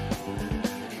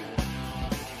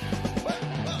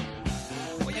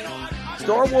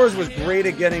 Star Wars was great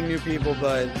at getting new people,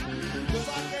 but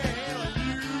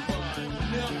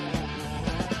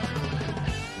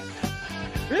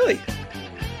really?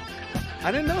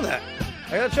 I didn't know that.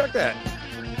 I gotta check that.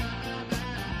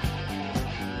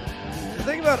 The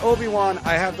thing about Obi-Wan,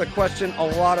 I have to question a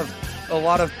lot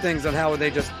of things on how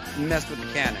they just messed with the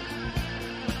canon.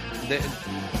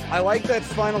 I like that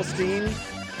final scene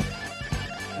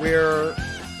where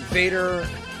Vader,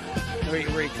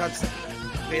 where he cuts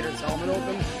Vader's helmet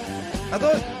open. I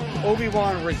thought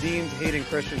Obi-Wan redeemed Hayden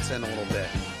Christensen a little bit.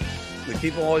 Like,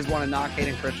 people always want to knock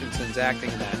Hayden Christensen's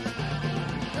acting in that.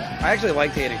 I actually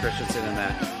liked Hayden Christensen in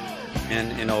that,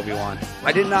 in Obi-Wan.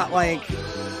 I did not like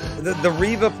The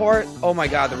Reva part, oh my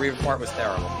God, the Reva part was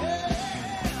terrible.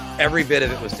 Every bit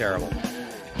of it was terrible.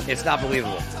 It's not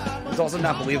believable. It's also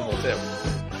not believable, too.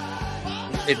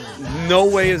 No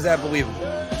way is that believable.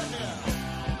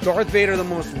 Darth Vader, the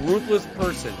most ruthless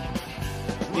person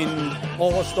in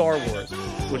all of Star Wars,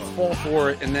 would fall for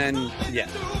it, and then, yeah.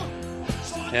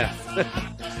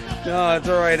 No, it's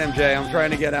all right, MJ. I'm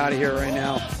trying to get out of here right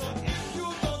now.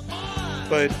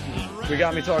 But we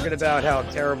got me talking about how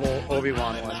terrible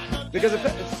Obi-Wan was. Because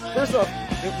first off,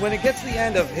 when it gets to the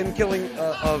end of him killing,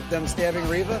 of them stabbing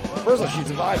Reva, first off, she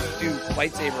survives 2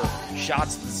 lightsaber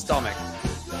shots to the stomach.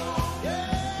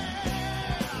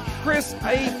 Chris,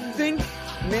 I think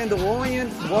Mandalorian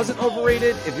wasn't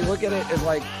overrated if you look at it as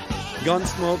like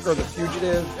Gunsmoke or The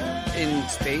Fugitive in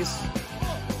space,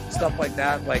 stuff like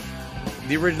that, like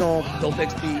the original Bill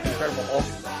Bixby, Incredible Hulk,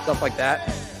 stuff like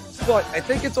that. But I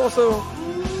think it's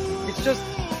just,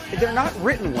 they're not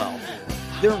written well.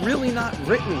 They're really not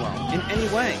written well in any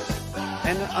way.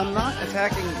 And I'm not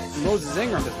attacking Moses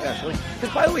Ingram especially.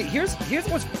 Because, by the way, here's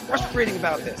what's frustrating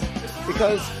about this.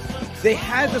 Because they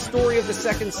had the story of the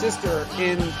second sister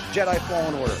in Jedi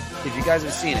Fallen Order, if you guys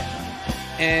have seen it.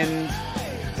 And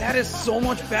that is so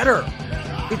much better.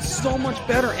 It's so much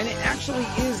better. And it actually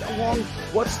is along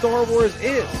what Star Wars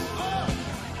is.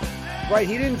 Right?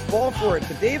 He didn't fall for it.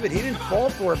 But David, he didn't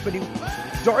fall for it. But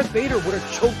Darth Vader would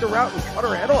have choked her out and cut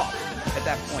her head off at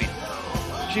that point.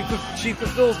 She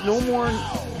fulfills no more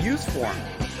use for him.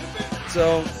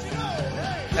 So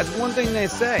that's one thing they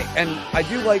say. And I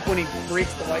do like when he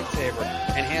breaks the lightsaber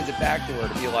and hands it back to her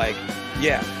to be like,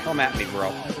 yeah, come at me,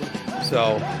 bro.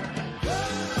 So,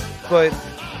 but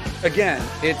again,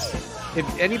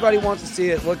 if anybody wants to see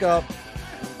it, look up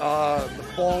the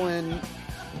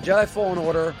Jedi Fallen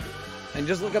Order and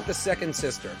just look up the second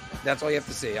sister. That's all you have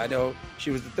to see. I know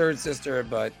she was the third sister,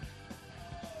 but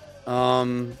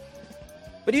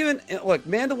even, look,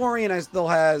 Mandalorian I still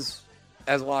has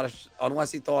a lot of,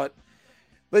 unless he thought,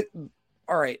 but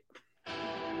all right.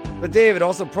 But David,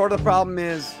 also part of the problem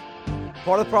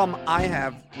I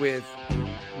have with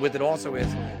it also is,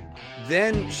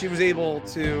 then she was able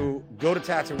to go to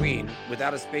Tatooine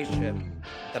without a spaceship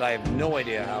that I have no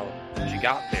idea how she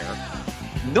got there.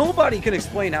 Nobody can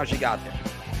explain how she got there.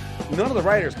 None of the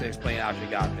writers can explain how she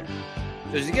got there.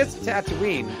 So she gets to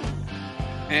Tatooine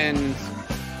and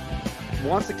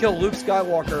wants to kill Luke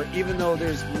Skywalker, even though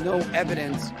there's no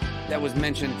evidence that was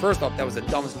mentioned. First off, that was the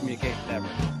dumbest communication ever.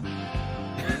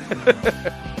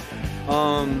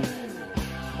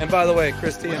 And by the way,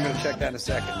 Christine, I'm going to check that in a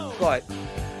second. But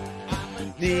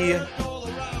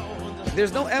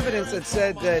there's no evidence that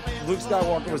said that Luke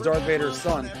Skywalker was Darth Vader's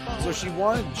son. So she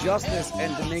wanted justice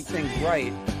and to make things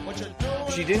right.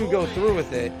 She didn't go through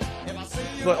with it.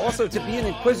 But also, to be an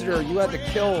Inquisitor, you had to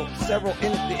kill several.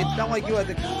 It's not like you had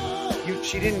to.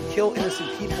 She didn't kill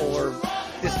innocent people or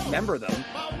dismember them.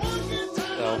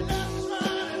 So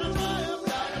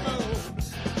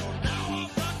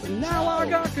now I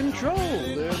got control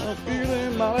and I'm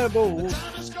feeling my bones.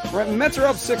 Right, Mets are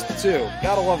up 6-2.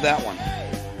 Gotta love that one.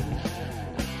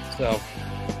 So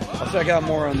I'll check out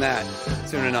more on that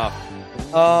soon enough.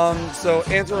 So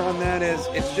answer on that is,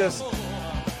 it's just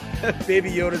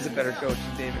Baby Yoda's a better coach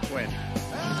than David Quinn.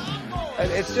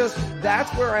 It's just,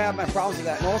 that's where I have my problems with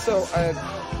that. And also,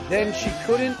 then she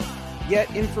couldn't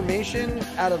get information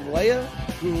out of Leia,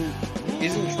 who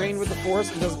isn't trained with the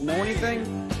Force and doesn't know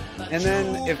anything. And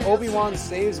then if Obi-Wan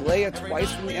saves Leia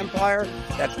twice from the Empire,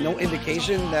 that's no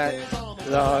indication that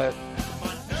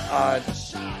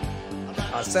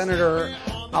Senator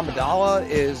Amidala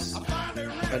is...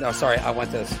 No, sorry, I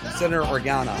went to Senator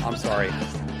Organa. I'm sorry.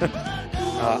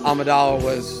 Amidala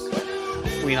was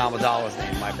Queen Amidala's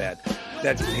name, my bad.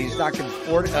 He's not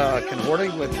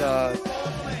consorting with the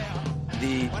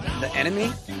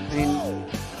enemy. I mean,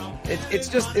 it's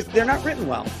just they're not written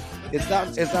well. It's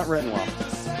not written well.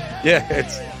 Yeah,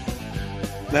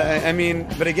 I mean,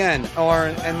 but again,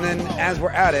 and then as we're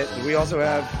at it, we also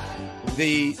have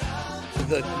the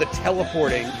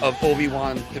teleporting of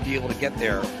Obi-Wan to be able to get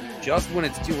there just when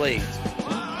it's too late.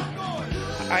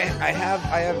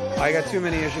 I got too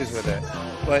many issues with it,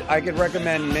 but I could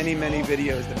recommend many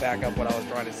videos to back up what I was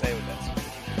trying to say with this.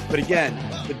 But again,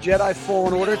 the Jedi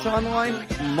Fallen Order timeline,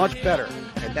 much better,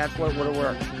 and that's what would have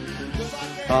worked.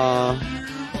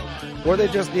 Or they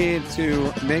just need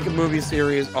to make a movie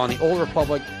series on the Old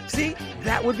Republic. See,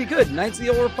 that would be good. Knights of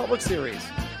the Old Republic series.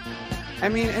 I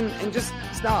mean, and just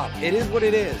stop. It is what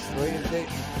it is.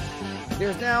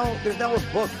 There's now a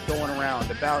book going around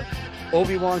about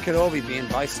Obi-Wan Kenobi being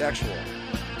bisexual.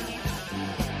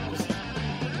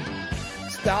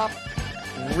 Just stop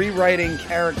rewriting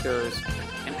characters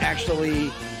and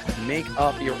actually make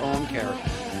up your own character.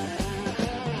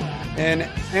 And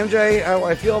MJ, how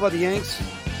I feel about the Yanks,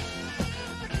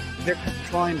 they're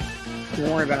fine. Don't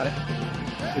worry about it.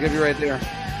 I'll give you right there.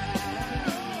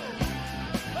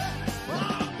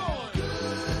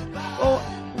 Well,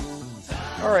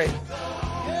 all right.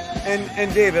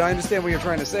 And David, I understand what you're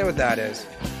trying to say with that is.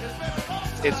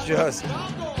 It's just,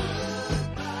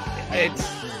 it's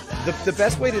the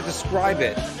best way to describe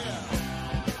it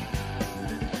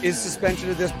is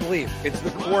suspension of disbelief. It's the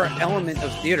core element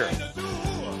of theater.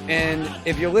 And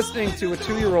if you're listening to a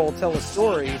 2-year-old tell a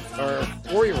story or a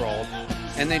 4-year-old,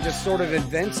 and they just sort of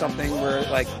invent something where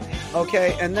like,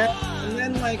 okay, and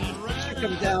then like shit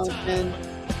comes down and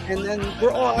then we're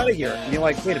all out of here. And you're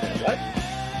like, wait a minute, what?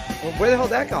 Well, where the hell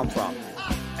did that come from?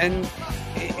 And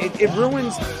it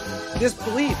ruins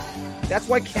disbelief. That's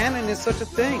why canon is such a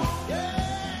thing.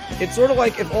 It's sort of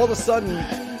like if all of a sudden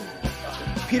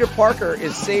Peter Parker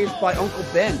is saved by Uncle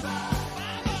Ben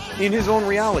in his own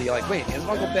reality. You're like, wait, is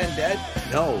Uncle Ben dead?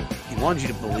 No, he wanted you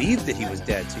to believe that he was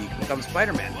dead so you can become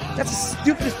Spider-Man. That's the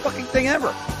stupidest fucking thing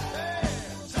ever.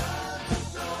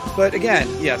 But again,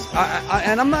 yes,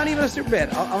 and I'm not even a Superman.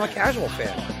 I'm a casual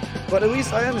fan. But at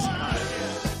least I understand.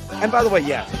 And by the way,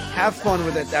 yes, have fun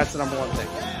with it. That's the number one thing.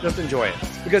 Just enjoy it.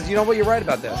 Because you know what? You're right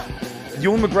about this.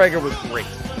 Ewan McGregor was great.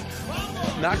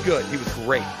 Not good. He was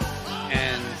great.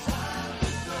 And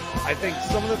I think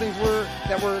some of the things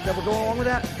that were going along with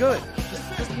that, good.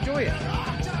 Just enjoy it.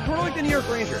 Sort of like the New York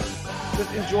Rangers.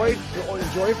 Just enjoy it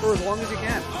for as long as you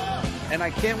can. And I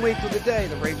can't wait for the day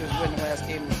the Rangers win the last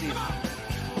game of the season.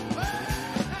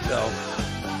 So,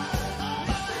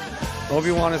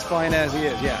 Obi-Wan is fine as he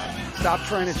is. Yeah. Stop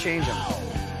trying to change him.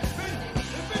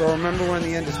 So remember when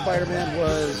the end of Spider-Man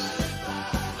was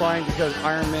crying because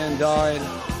Iron Man died?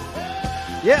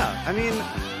 Yeah, I mean,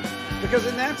 because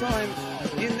in that time,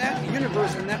 in that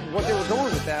universe, and that what they were going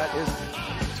with that is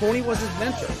Tony was his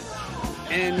mentor.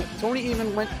 And Tony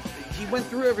even went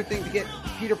through everything to get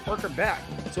Peter Parker back.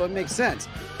 So it makes sense.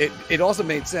 It also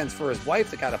made sense for his wife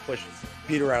to kind of push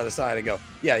Peter out of the side and go,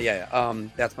 yeah,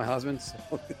 that's my husband.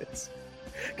 So it's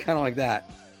kind of like that.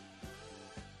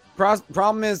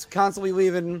 Problem is constantly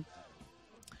leaving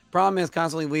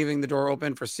the door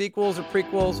open for sequels or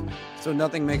prequels, so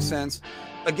nothing makes sense.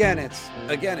 Again, it's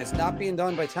not being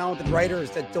done by talented writers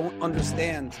that don't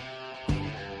understand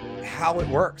how it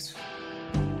works.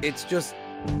 It's just,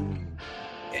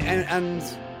 and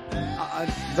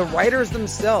the writers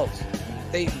themselves,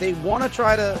 they want to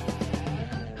try to.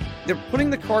 They're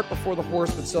putting the cart before the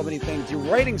horse with so many things. You're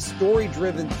writing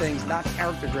story-driven things, not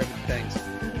character-driven things,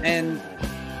 and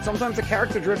sometimes the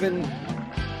character-driven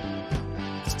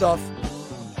stuff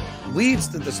leads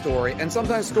to the story, and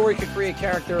sometimes story could create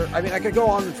character. I mean, I could go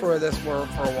on for this for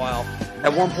a while.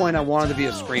 At one point, I wanted to be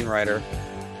a screenwriter.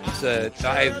 So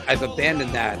I've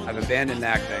abandoned that. I've abandoned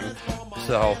acting.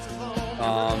 So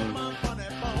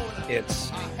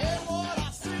it's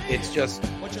just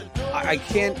I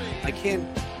can't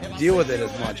deal with it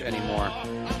as much anymore.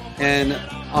 And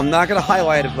I'm not going to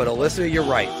highlight it, but Alyssa, you're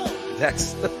right.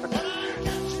 That's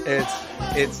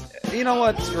it's you know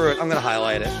what? Screw it. I'm going to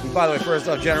highlight it. And by the way, first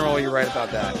off, General, you're right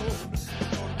about that.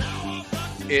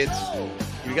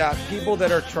 You got people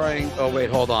that are trying. Oh wait,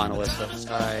 hold on, Alyssa.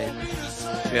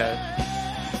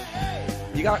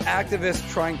 You got activists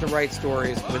trying to write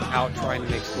stories without trying to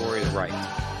make stories right.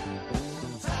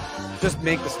 Just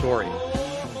make the story.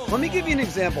 Let me give you an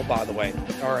example, by the way.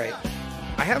 All right.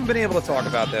 I haven't been able to talk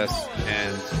about this,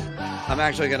 and I'm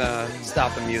actually going to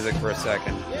stop the music for a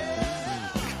second.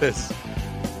 Because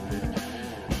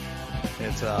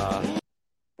it's,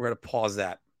 we're going to pause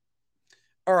that.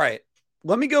 All right.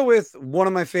 Let me go with one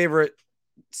of my favorite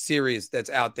series that's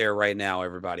out there right now,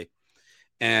 everybody.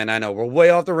 And I know we're way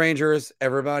off the Rangers,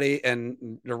 everybody,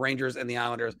 and the Rangers and the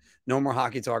Islanders. No more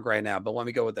hockey talk right now, but let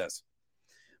me go with this.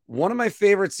 One of my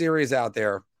favorite series out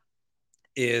there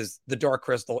is The Dark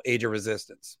Crystal: Age of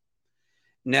Resistance.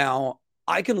 Now,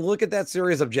 I can look at that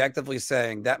series objectively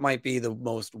saying that might be the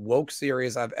most woke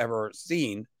series I've ever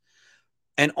seen,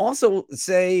 and also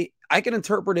say I can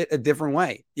interpret it a different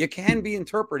way. You can be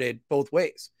interpreted both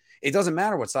ways. It doesn't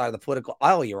matter what side of the political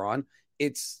aisle you're on.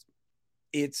 It's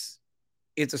a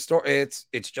story.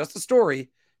 It's just a story.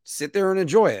 Sit there and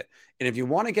enjoy it. And if you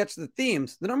want to get to the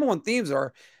themes, the number one themes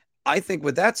are, I think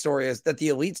with that story, is that the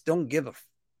elites don't give a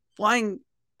flying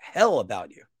hell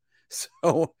about you.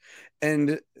 So,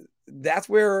 and that's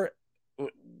where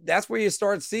you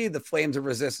start to see the flames of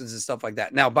resistance and stuff like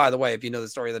that. Now, by the way, if you know the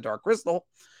story of the Dark Crystal,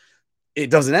 it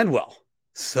doesn't end well.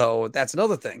 So that's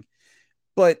another thing.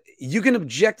 But you can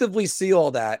objectively see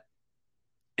all that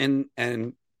and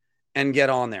get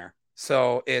on there.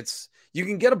 So you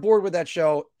can get aboard with that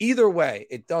show either way.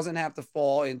 It doesn't have to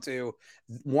fall into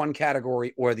one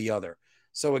category or the other.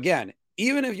 So again,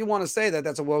 even if you want to say that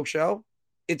that's a woke show,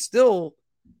 it still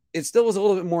is a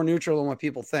little bit more neutral than what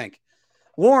people think.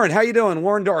 Warren, how you doing?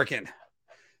 Warren Darkin.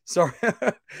 Sorry.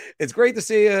 It's great to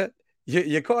see you.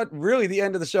 You caught really the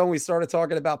end of the show when we started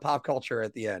talking about pop culture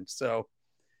at the end. So,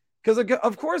 because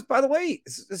of course, by the way,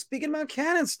 speaking about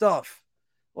canon stuff,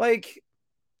 like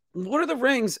Lord of the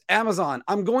Rings, Amazon,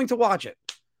 I'm going to watch it.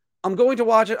 I'm going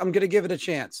to give it a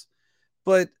chance.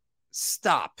 But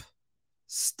stop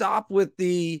with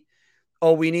the,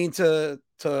 we need to,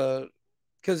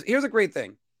 because here's a great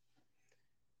thing.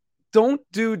 Don't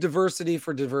do diversity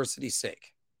for diversity's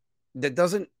sake. That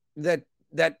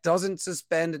doesn't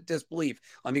suspend disbelief.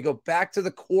 Let me go back to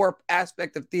the core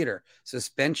aspect of theater,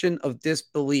 suspension of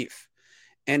disbelief.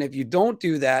 And if you don't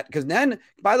do that, because then,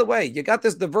 by the way, you got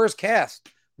this diverse cast.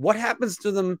 What happens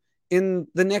to them in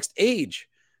the next age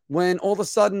when all of a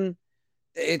sudden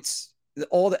it's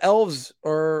all the elves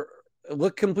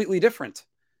look completely different?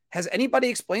 Has anybody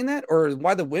explained that, or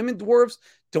why the women dwarves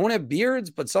don't have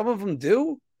beards, but some of them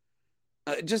do?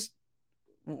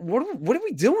 What are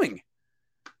we doing?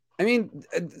 I mean,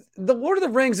 the Lord of the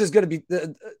Rings is going to be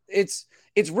it's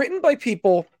written by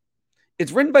people.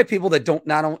 It's written by people that don't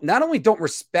not only don't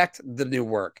respect the new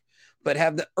work, but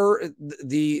have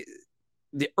the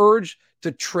urge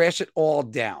to trash it all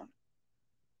down.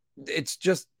 It's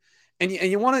just, and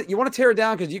you want to tear it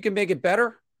down because you can make it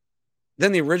better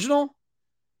than the original.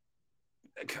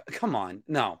 Come on,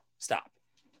 no, stop.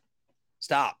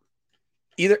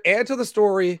 Either add to the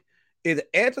story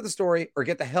or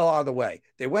get the hell out of the way.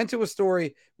 They went to a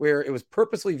story where it was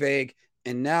purposely vague,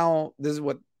 and now this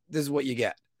is what you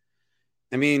get.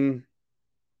 I mean,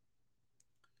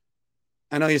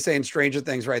 I know you're saying Stranger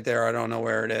Things right there. I don't know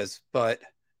where it is, but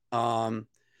I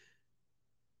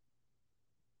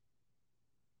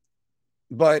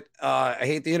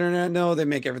hate the internet. No, they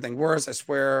make everything worse. I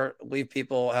swear, leave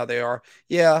people how they are.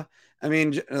 Yeah, I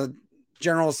mean,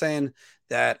 General is saying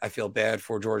that I feel bad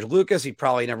for George Lucas. He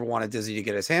probably never wanted Disney to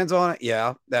get his hands on it.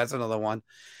 Yeah, that's another one.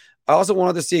 I also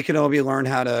wanted to see Kenobi learn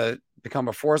how to become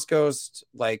a Force ghost,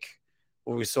 like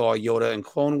what we saw Yoda in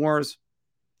Clone Wars.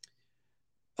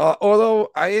 Although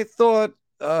I thought,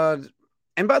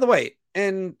 and by the way,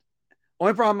 and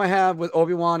only problem I have with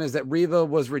Obi-Wan is that Reva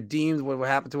was redeemed. What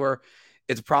happened to her?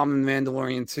 It's a problem in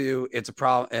Mandalorian 2. It's a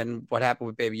problem. And what happened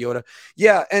with Baby Yoda?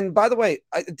 Yeah. And by the way,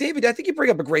 David, I think you bring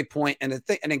up a great point. And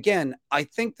again, I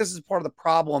think this is part of the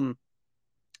problem.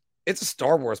 It's a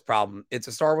Star Wars problem. It's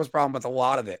a Star Wars problem with a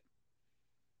lot of it.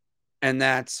 And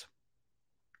that's,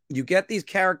 you get these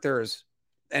characters,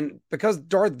 and because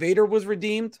Darth Vader was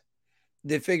redeemed,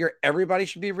 they figure everybody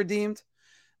should be redeemed.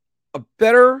 A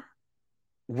better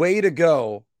way to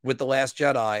go with The Last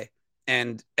Jedi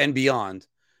and beyond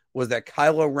was that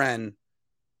Kylo Ren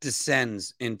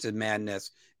descends into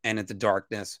madness and into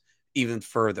darkness even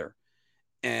further.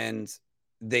 And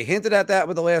they hinted at that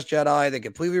with The Last Jedi. They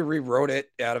completely rewrote it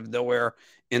out of nowhere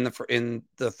in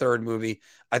the third movie.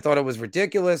 I thought it was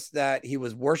ridiculous that he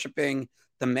was worshiping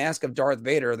the mask of Darth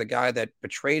Vader, the guy that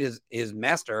betrayed his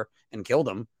master and killed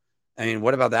him. I mean,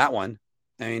 what about that one?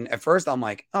 I mean, at first I'm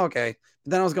like, oh, okay.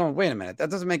 But then I was going, wait a minute, that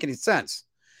doesn't make any sense.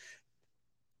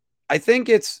 I think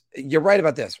you're right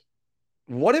about this.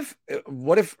 What if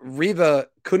Reva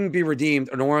couldn't be redeemed,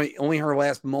 or only her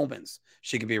last moments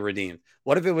she could be redeemed?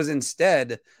 What if it was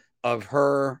instead of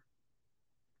her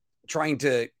trying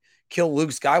to kill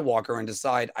Luke Skywalker and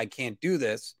decide, I can't do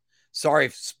this? Sorry,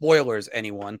 spoilers,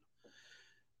 anyone.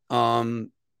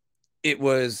 It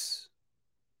was,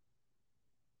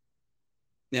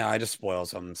 yeah, I just spoiled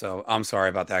something. So I'm sorry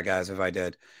about that, guys, if I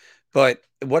did. But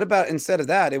what about instead of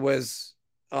that, it was,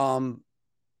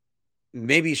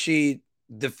 maybe she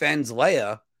defends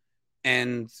Leia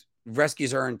and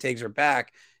rescues her and takes her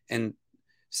back and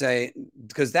say,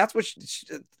 because that's what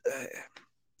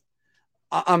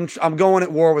I'm going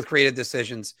at war with creative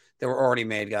decisions that were already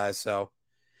made, guys. So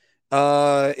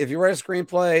if you write a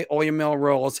screenplay, all your male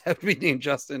roles have to be named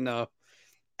Justin. No,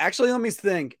 actually, let me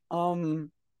think.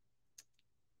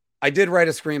 I did write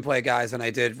a screenplay, guys, and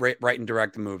I did write and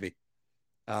direct the movie.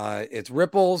 It's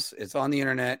Ripples. It's on the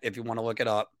internet if you want to look it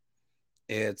up.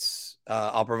 It's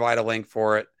I'll provide a link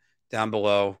for it down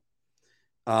below.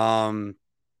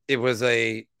 It was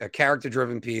a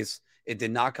character-driven piece. It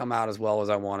did not come out as well as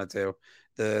I wanted to.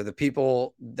 The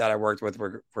people that I worked with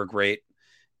were great,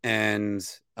 and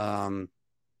I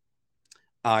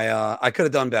could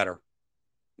have done better.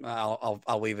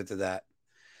 I'll leave it to that.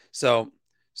 So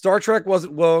Star Trek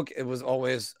wasn't woke. It was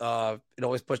always it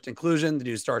always pushed inclusion. The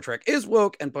new Star Trek is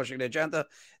woke and pushing an agenda.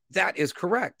 that is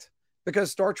correct,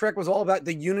 because Star Trek was all about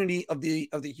the unity of the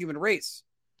human race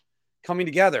coming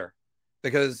together,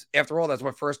 because after all, that's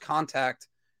what first contact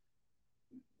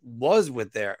was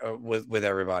with with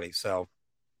everybody. So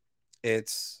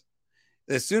it's,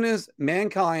 as soon as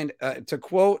mankind, to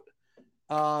quote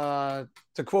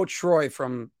Troy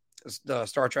from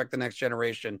Star Trek The Next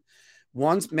Generation,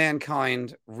 once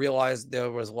mankind realized there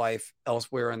was life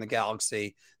elsewhere in the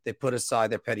galaxy, they put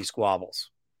aside their petty squabbles.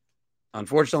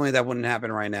 Unfortunately, that wouldn't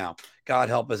happen right now. God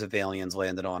help us if aliens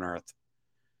landed on Earth.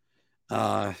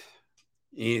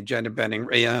 Gender bending.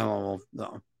 Yeah,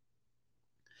 no.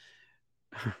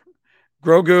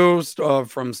 Grogu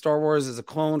from Star Wars is a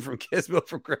clone from Gizmo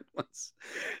from Gremlins.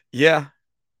 Yeah,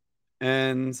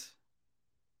 and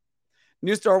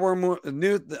new Star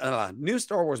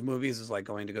Wars movies is like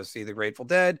going to go see the Grateful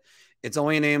Dead. It's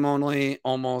only a name only.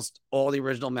 Almost all the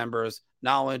original members'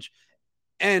 knowledge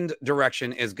and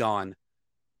direction is gone.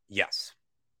 Yes,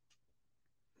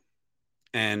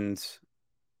 and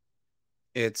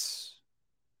it's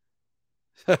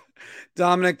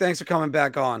Dominic. Thanks for coming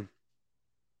back on.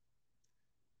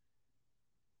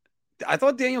 I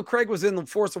thought Daniel Craig was in The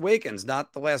Force Awakens,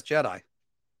 not The Last Jedi.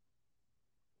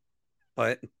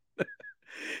 But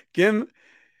give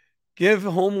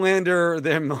Homelander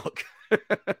their milk.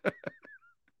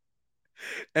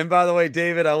 And by the way,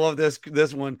 David, I love this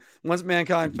one. Once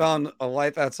mankind found a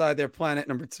life outside their planet,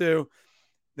 number 2,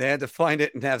 they had to find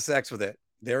it and have sex with it.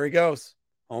 There he goes.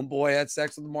 Homeboy had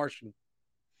sex with the Martian.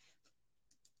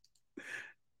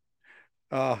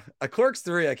 A Clerks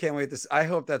 3, I can't wait. I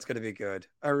hope that's going to be good.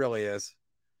 It really is.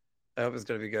 I hope it's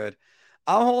going to be good.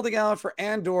 I'm holding out for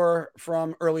Andor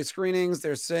from early screenings.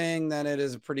 They're saying that it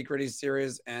is a pretty gritty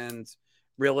series and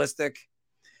realistic.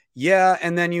 Yeah,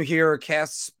 and then you hear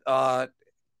the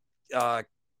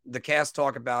cast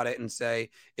talk about it and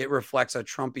say it reflects a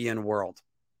Trumpian world.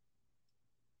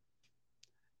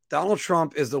 Donald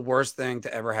Trump is the worst thing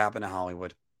to ever happen to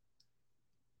Hollywood.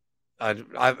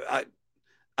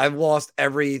 I've lost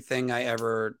everything I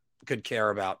ever could care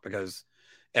about because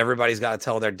everybody's got to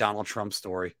tell their Donald Trump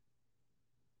story.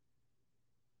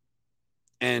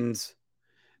 And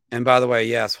by the way,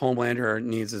 yes, Homelander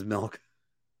needs his milk.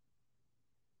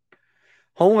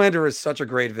 Homelander is such a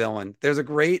great villain. There's a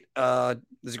great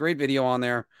video on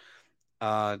there.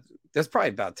 There's probably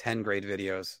about 10 great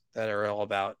videos that are all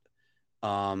about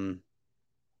how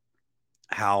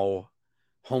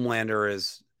Homelander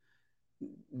is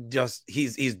just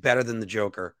he's better than the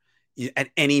Joker at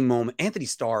any moment. Anthony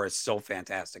Starr is so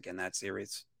fantastic in that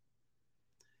series.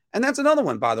 And that's another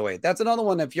one, by the way. That's another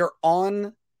one. If you're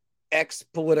on X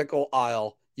political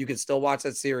aisle, you can still watch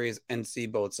that series and see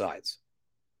both sides.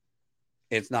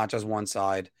 It's not just one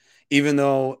side, even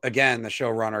though, again, the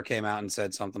showrunner came out and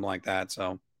said something like that.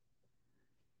 So,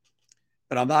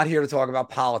 but I'm not here to talk about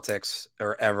politics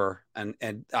or ever.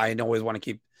 And I always want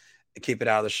to keep it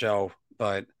out of the show.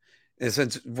 But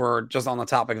since we're just on the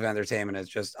topic of entertainment, it's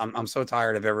just, I'm so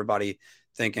tired of everybody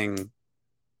thinking,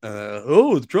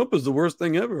 Trump is the worst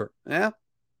thing ever. Yeah.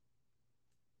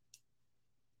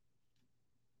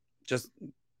 Just,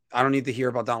 I don't need to hear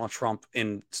about Donald Trump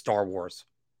in Star Wars.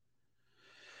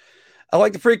 I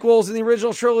like the prequels in the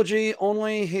original trilogy,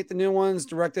 only hate the new ones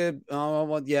directed.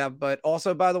 Well, yeah, but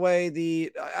also, by the way,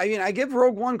 I give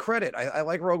Rogue One credit. I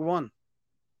like Rogue One.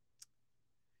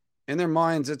 In their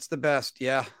minds, it's the best.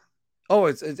 Yeah. Oh,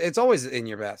 it's always in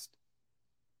your best.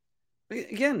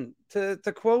 Again, to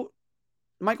quote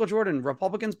Michael Jordan,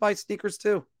 Republicans buy sneakers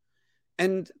too.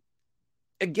 And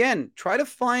again, try to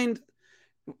find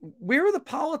where are the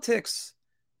politics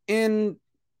in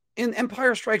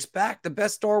Empire Strikes Back, the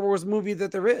best Star Wars movie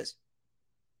that there is.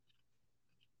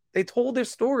 They told their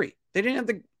story. You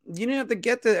didn't have to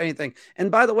get to anything.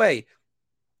 And by the way,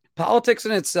 politics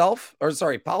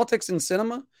in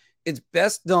cinema, it's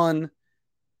best done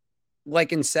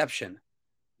like Inception.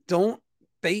 Don't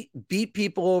beat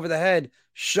people over the head.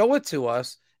 Show it to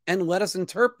us and let us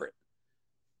interpret.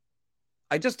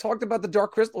 I just talked about the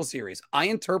Dark Crystal series. I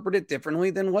interpret it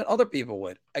differently than what other people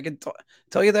would. I can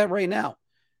tell you that right now.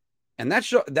 And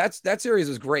that series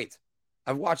is great.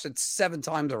 I've watched it 7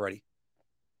 times already.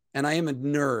 And I am a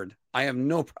nerd. I have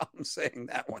no problem saying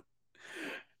that one.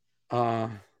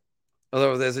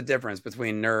 Although there's a difference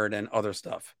between nerd and other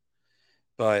stuff.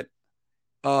 But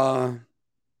I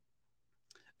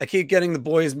keep getting the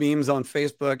boys memes on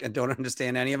Facebook and don't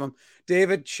understand any of them.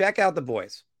 David, check out the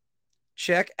boys.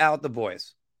 Check out the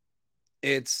boys.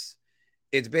 It's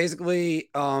basically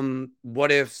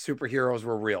what if superheroes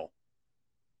were real?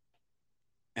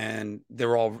 And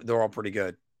they're all pretty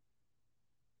good.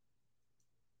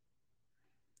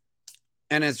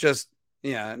 And it's just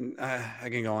Yeah, I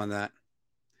can go on that.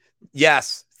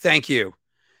 Yes, thank you,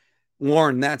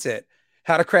 Warren. That's it.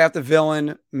 How to craft a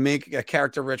villain, make a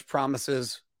character rich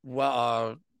promises,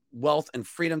 wealth and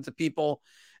freedom to people,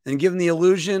 and give them the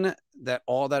illusion that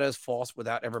all that is false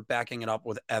without ever backing it up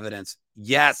with evidence.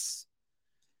 Yes,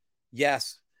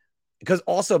 yes. Because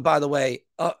also, by the way,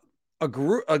 a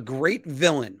great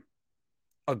villain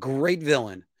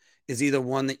is either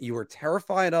one that you are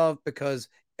terrified of because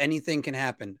anything can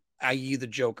happen, i.e., the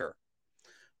Joker,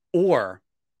 or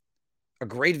a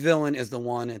great villain is the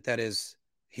one that is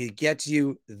he gets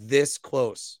you this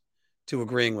close to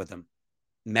agreeing with him.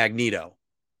 Magneto.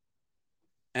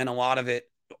 And a lot of it,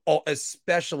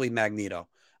 especially Magneto.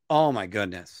 Oh my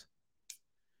goodness.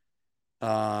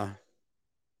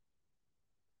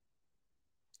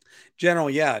 General,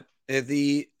 yeah.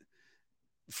 The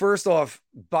first off,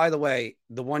 by the way,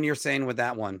 the one you're saying with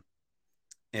that one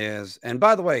is, and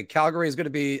by the way, Calgary is going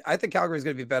to be, I think Calgary is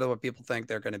going to be better than what people think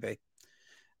they're going to be.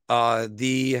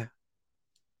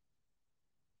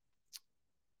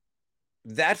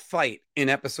 That fight in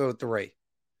episode 3,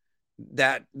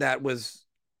 that was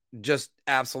just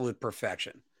absolute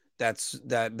perfection.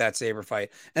 That saber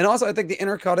fight. And also I think the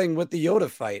intercutting with the Yoda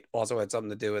fight also had something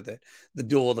to do with it. The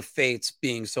duel of the fates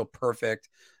being so perfect.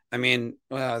 I mean,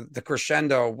 the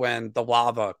crescendo when the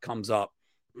lava comes up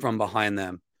from behind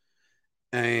them.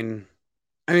 I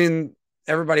mean,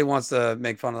 everybody wants to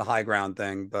make fun of the high ground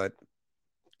thing, but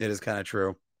it is kind of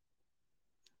true.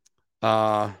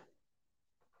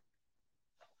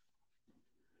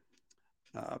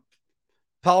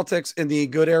 Politics in the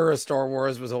good era of Star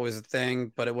Wars was always a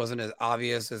thing, but it wasn't as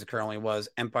obvious as it currently was.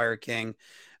 Empire King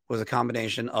was a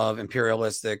combination of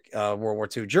imperialistic World War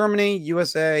II Germany,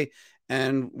 USA,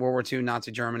 and World War II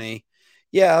Nazi Germany.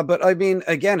 Yeah, but I mean,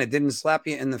 again, it didn't slap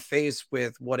you in the face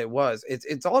with what it was.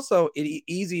 It's also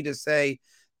easy to say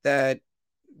that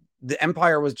the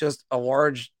Empire was just a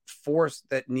large force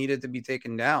that needed to be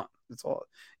taken down. That's all.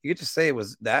 You could just say it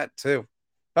was that too.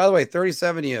 By the way,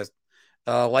 37 years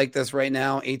like this right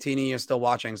now. 18 of you are still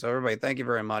watching. So everybody, thank you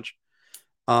very much.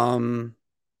 The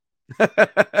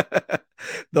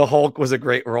Hulk was a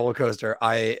great roller coaster.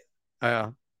 Yeah,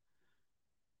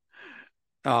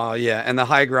 and the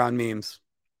high ground memes.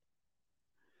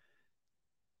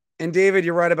 And David,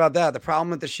 you're right about that. The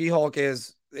problem with the She-Hulk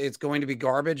is it's going to be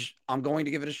garbage. I'm going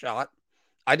to give it a shot.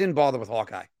 I didn't bother with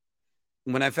Hawkeye.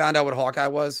 When I found out what Hawkeye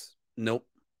was, nope.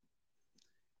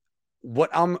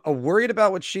 What I'm worried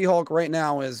about with She-Hulk right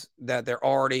now is that they're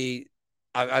already.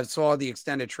 I saw the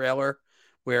extended trailer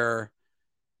where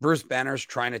Bruce Banner's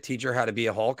trying to teach her how to be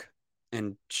a Hulk,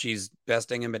 and she's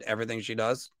besting him at everything she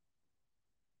does.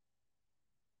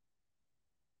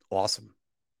 Awesome.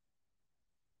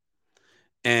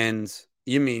 And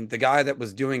you mean the guy that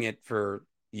was doing it for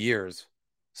years,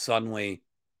 suddenly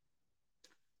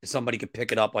somebody could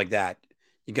pick it up like that.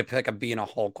 You could pick up being a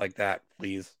Hulk like that,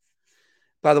 please.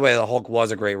 By the way, the Hulk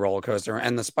was a great roller coaster,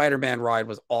 and the Spider-Man ride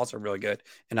was also really good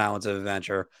in Islands of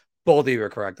Adventure. Both of you are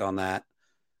correct on that.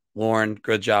 Lauren,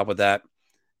 good job with that.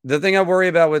 The thing I worry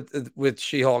about with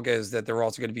She-Hulk is that they're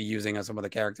also going to be using some of the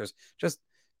characters. Just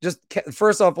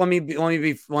first off, let me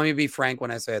be frank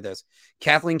when I say this.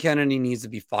 Kathleen Kennedy needs to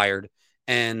be fired,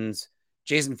 and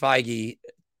Jason Feige,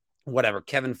 whatever,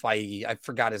 Kevin Feige, I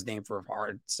forgot his name for a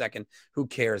hard second. Who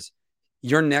cares?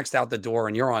 You're next out the door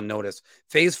and you're on notice.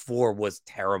 Phase 4 was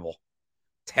terrible.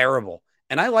 Terrible.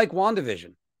 And I like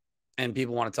WandaVision. And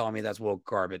people want to tell me that's woke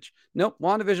garbage. Nope,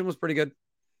 WandaVision was pretty good.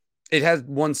 It has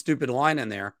one stupid line in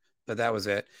there, but that was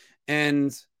it.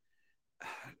 And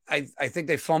I think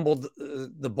they fumbled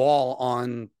the ball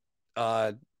on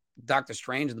Doctor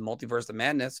Strange and the Multiverse of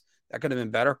Madness. That could have been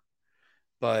better.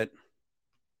 But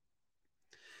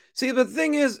see, the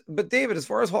thing is, but David, as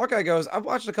far as Hawkeye goes, I've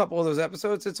watched a couple of those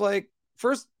episodes. It's like,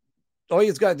 first, all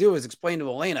he's got to do is explain to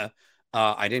Elena,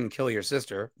 I didn't kill your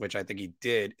sister, which I think he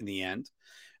did in the end.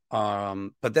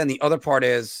 But then the other part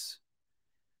is,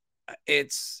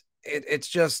 it's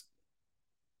just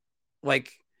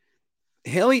like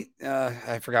Haley.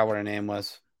 I forgot what her name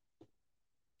was.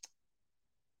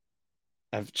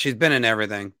 She's been in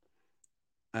everything.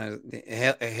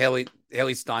 Haley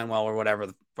Steinwell or whatever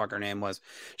the fuck her name was.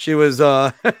 She was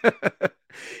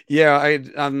yeah,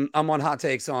 I'm on hot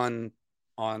takes on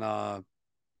pop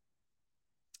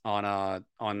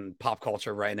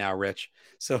culture right now, Rich.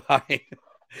 So I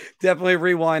definitely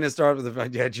rewind and start with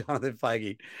Jonathan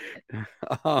Feige.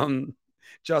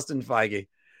 Justin Feige.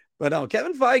 But no,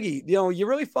 Kevin Feige, you're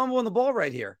really fumbling the ball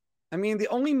right here. I mean, the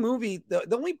only movie,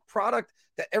 the only product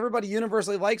that everybody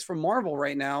universally likes from Marvel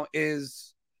right now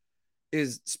is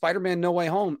Spider-Man No Way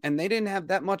Home, and they didn't have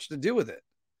that much to do with it.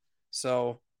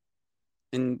 So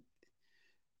And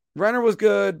Renner was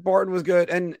good, Barton was good,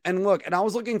 and look, and I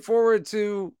was looking forward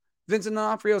to Vincent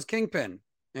D'Onofrio's Kingpin,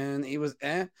 and he was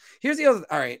eh. Here's the other.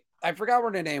 All right, I forgot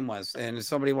what the name was, and if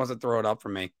somebody wants to throw it up for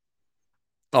me.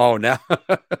 Oh no.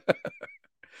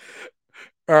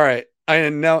 All right, I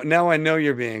now I know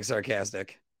you're being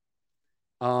sarcastic.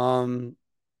 Um,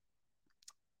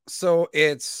 so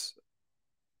it's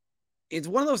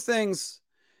one of those things.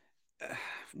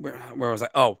 Where was I?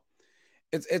 Oh,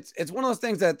 it's one of those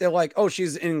things that they're like, oh,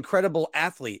 she's an incredible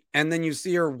athlete, and then you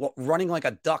see her running like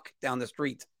a duck down the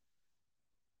street.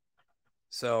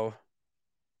 So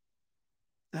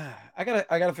I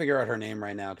gotta figure out her name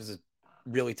right now because it's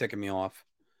really ticking me off.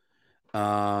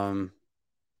 Um,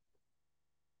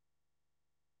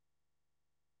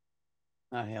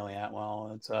 Not Haley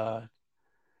Atwell. It's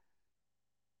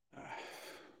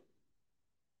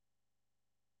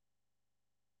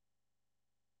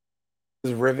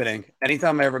it's riveting.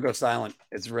 Anytime I ever go silent,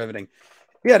 it's riveting.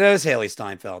 Yeah, that is Haley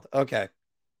Steinfeld. Okay.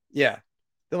 Yeah.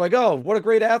 They're like, oh, what a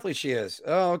great athlete she is.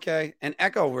 Oh, okay. And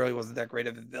Echo really wasn't that great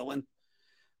of a villain.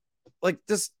 Like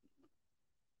this,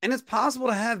 and it's possible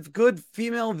to have good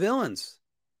female villains.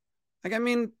 Like, I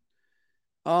mean,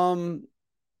 um,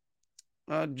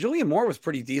 Julia Moore was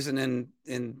pretty decent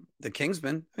in The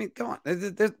Kingsman. I mean, come on,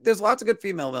 there's lots of good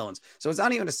female villains. So it's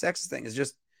not even a sexist thing. It's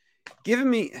just giving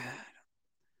me.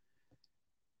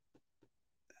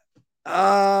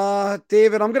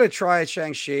 David, I'm gonna try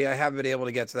Shang-Chi. I haven't been able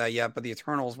to get to that yet, but the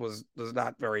Eternals was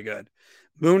not very good.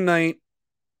 Moon Knight,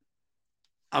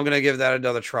 I'm gonna give that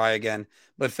another try again.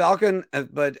 But Falcon,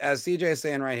 but as CJ is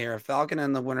saying right here, Falcon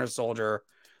and the Winter Soldier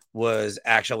was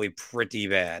actually pretty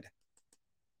bad.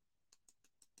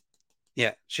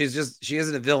 Yeah, she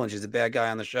isn't a villain. She's a bad guy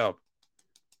on the show.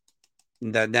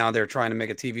 That now they're trying to make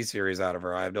a TV series out of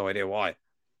her. I have no idea why.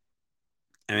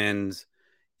 And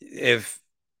if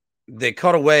they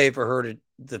cut away for her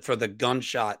for the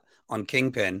gunshot on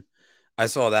Kingpin, I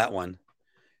saw that one.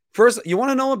 First, you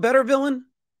want to know a better villain?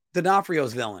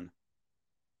 D'Onofrio's villain.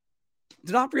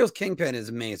 D'Onofrio's Kingpin is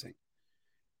amazing.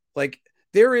 Like,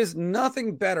 there is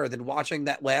nothing better than watching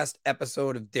that last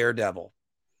episode of Daredevil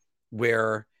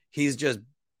where he's just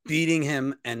beating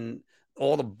him and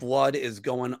all the blood is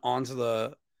going onto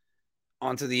the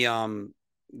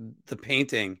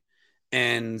painting,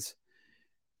 and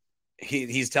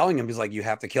he's telling him, he's like, you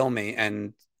have to kill me,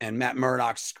 and Matt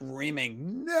Murdock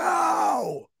screaming,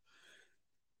 no,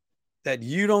 that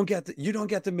you don't get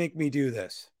to make me do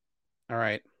this. All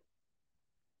right.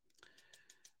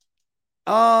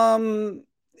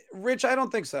 Rich, I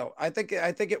don't think so. I think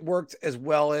it worked as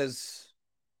well as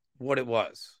what it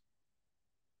was.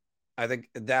 I think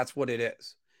that's what it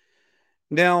is.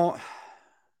 Now,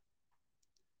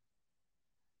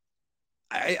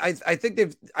 I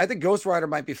think Ghost Rider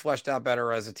might be fleshed out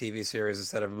better as a TV series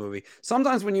instead of a movie.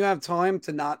 Sometimes when you have time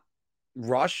to not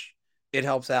rush, it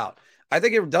helps out. I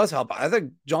think it does help. I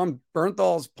think Jon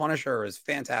Bernthal's Punisher is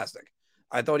fantastic.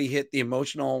 I thought he hit the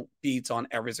emotional beats on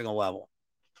every single level.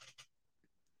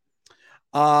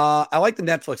 I like the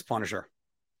Netflix Punisher,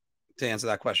 to answer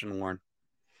that question, Warren.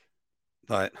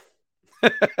 But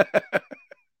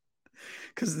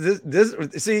because this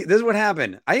is what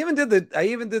happened. I even did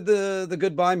the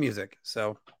goodbye music.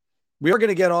 So we are going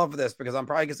to get off of this because I'm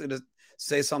probably going to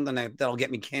say something that'll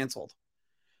get me canceled.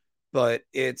 But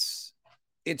it's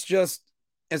just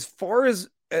as far as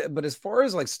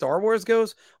like Star Wars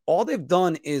goes, all they've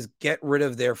done is get rid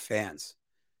of their fans.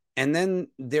 And then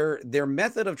their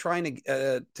method of trying to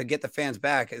get the fans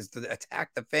back is to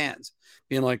attack the fans,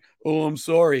 being like, "Oh, I'm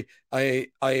sorry, I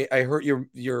heard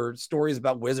your stories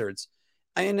about wizards,"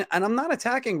 and I'm not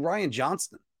attacking Rian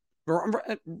Johnson.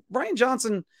 Rian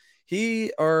Johnson,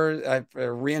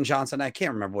 Rian Johnson, I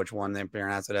can't remember which one they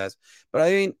pronounce it as, but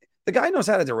I mean, the guy knows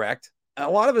how to direct.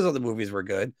 A lot of his other movies were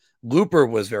good. Looper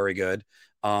was very good,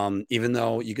 even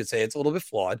though you could say it's a little bit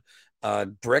flawed.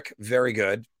 Brick, very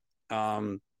good.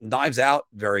 Knives Out,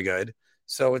 very good.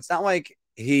 So it's not like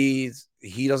he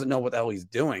doesn't know what the hell he's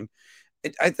doing.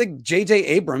 I think J.J.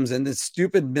 Abrams and this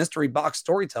stupid mystery box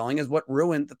storytelling is what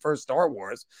ruined the first Star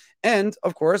Wars. And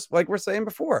of course, like we're saying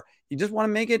before, you just want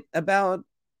to make it about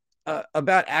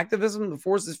activism. The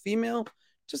Force is female.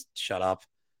 Just shut up.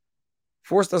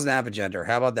 Force doesn't have a gender.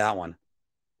 How about that one?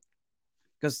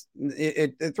 Because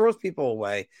it throws people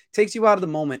away, takes you out of the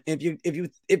moment.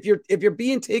 If you're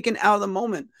being taken out of the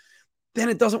moment, then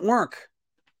it doesn't work.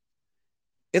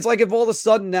 It's like if all of a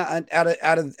sudden out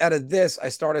of this, I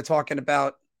started talking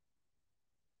about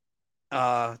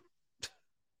well,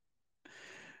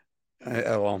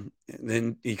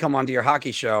 then you come onto your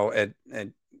hockey show at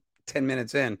 10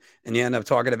 minutes in, and you end up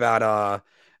talking about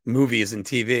movies and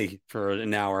TV for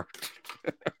an hour.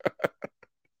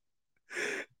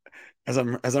 As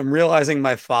I'm realizing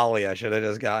my folly, I should have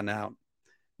just gotten out.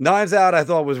 Knives Out, I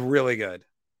thought was really good.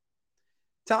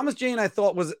 Thomas Jane, I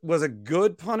thought was a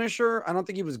good Punisher. I don't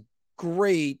think he was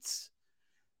great.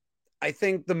 I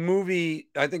think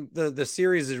the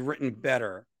series is written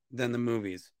better than the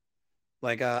movies.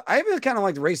 Like I even kind of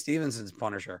liked Ray Stevenson's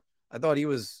Punisher. I thought he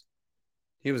was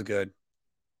good.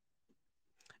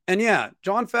 And yeah,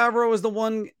 Jon Favreau is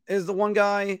the one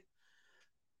guy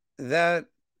that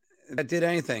did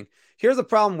anything. Here's the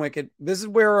problem, Wicked. This is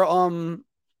where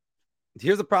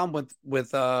here's the problem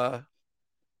with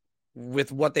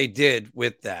what they did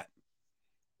with that.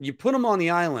 You put him on the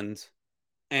island,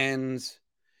 and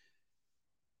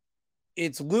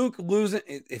it's Luke losing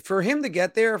for him to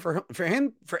get there, for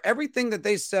everything that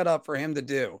they set up for him to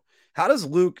do. How does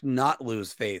Luke not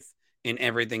lose faith in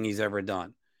everything he's ever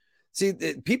done? See,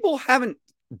 people haven't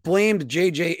blamed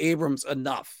J.J. Abrams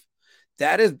enough.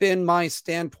 That has been my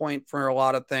standpoint for a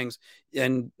lot of things,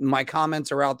 and my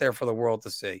comments are out there for the world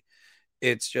to see.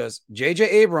 It's just J.J.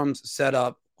 Abrams set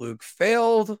up, Luke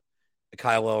failed,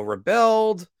 Kylo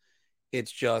rebelled.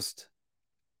 It's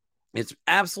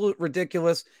absolute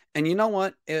ridiculous. And you know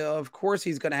what? Of course,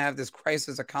 he's going to have this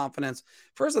crisis of confidence.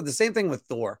 First, the same thing with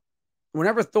Thor.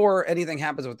 Whenever anything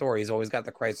happens with Thor, he's always got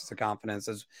the crisis of confidence.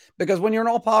 Because when you're an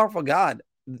all-powerful God,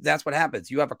 that's what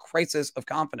happens. You have a crisis of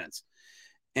confidence.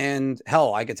 And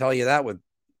hell, I could tell you that when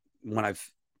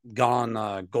I've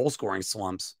gone goal scoring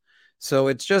slumps. So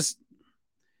it's just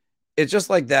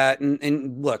like that.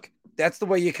 And look, that's the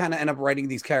way you kind of end up writing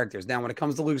these characters. Now, when it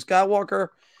comes to Luke Skywalker,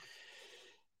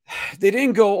 they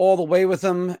didn't go all the way with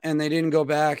him, and they didn't go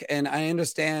back. And I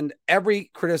understand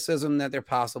every criticism that there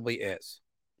possibly is,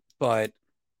 but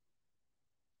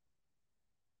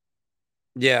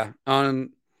yeah, I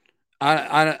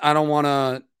don't want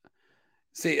to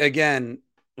see again.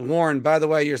 Warren, by the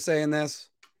way, you're saying this.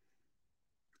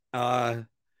 Again,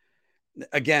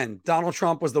 Donald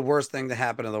Trump was the worst thing to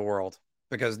happen in the world,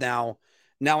 because now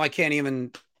I can't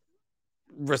even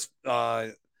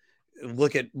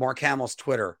look at Mark Hamill's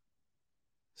Twitter.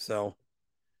 So,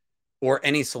 or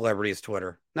any celebrity's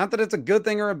Twitter. Not that it's a good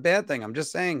thing or a bad thing. I'm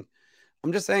just saying,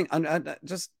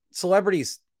 just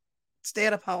celebrities stay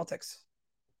out of politics.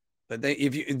 But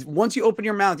once you open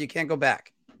your mouth, you can't go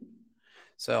back.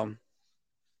 So,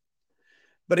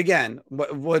 but again,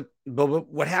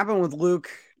 what happened with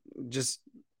Luke, just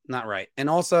not right. And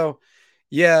also,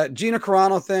 yeah, Gina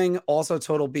Carano thing, also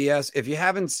total BS. If you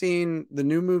haven't seen the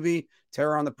new movie,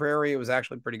 Terror on the Prairie, it was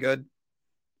actually pretty good.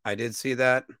 I did see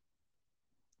that.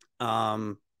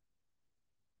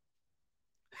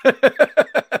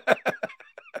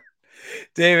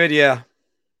 David, yeah.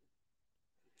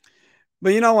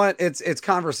 But you know what? It's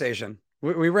conversation.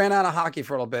 We ran out of hockey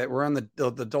for a little bit. We're in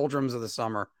the doldrums of the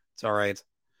summer. It's all right.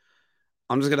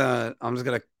 I'm just gonna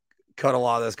cut a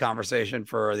lot of this conversation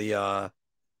for the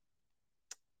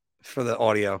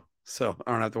audio, so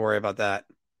I don't have to worry about that.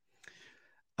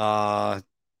 I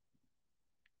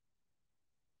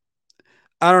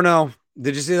don't know.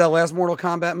 Did you see that last Mortal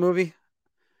Kombat movie?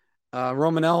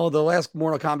 Romanello, the last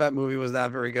Mortal Kombat movie was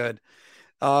not very good.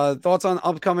 Thoughts on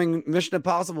upcoming Mission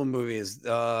Impossible movies?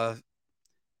 The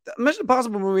Mission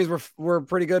Impossible movies were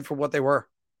pretty good for what they were.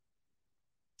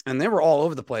 And they were all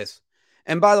over the place.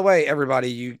 And by the way,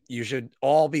 everybody, you should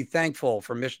all be thankful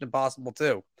for Mission Impossible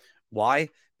 2. Why?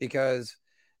 Because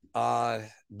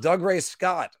Doug Ray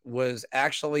Scott was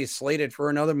actually slated for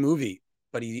another movie,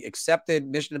 but he accepted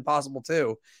Mission Impossible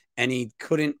 2, and he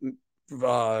couldn't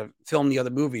film the other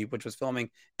movie, which was filming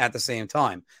at the same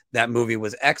time. That movie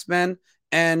was X-Men,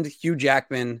 and Hugh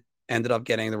Jackman ended up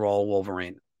getting the role of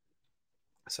Wolverine.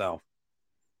 So,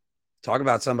 talk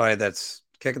about somebody that's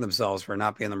kicking themselves for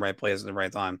not being in the right place at the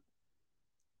right time.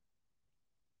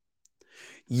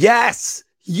 Yes.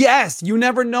 You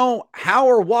never know how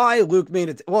or why Luke made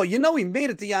it. Well, he made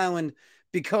it to the island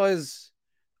because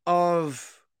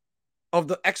of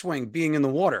the X-Wing being in the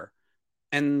water.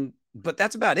 But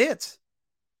that's about it.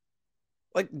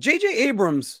 Like J.J.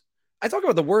 Abrams, I talk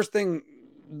about the worst thing,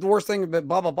 blah,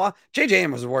 blah, blah. J.J.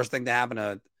 Abrams was the worst thing to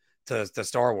happen to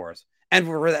Star Wars. And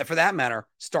for that matter,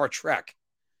 Star Trek.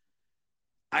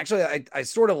 Actually, I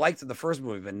sort of liked the first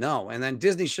movie, but no. And then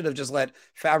Disney should have just let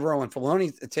Favreau and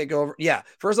Filoni take over. Yeah,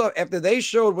 first off, after they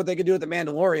showed what they could do with The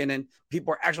Mandalorian and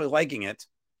people are actually liking it,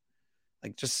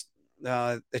 like just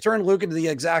they turned Luke into the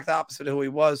exact opposite of who he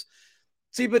was.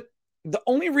 See, but the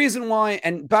only reason why,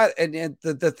 and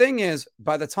the thing is,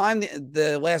 by the time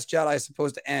the Last Jedi is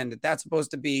supposed to end, that's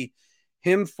supposed to be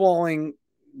him falling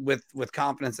with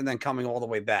confidence and then coming all the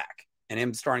way back and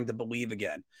him starting to believe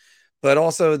again. but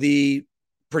also the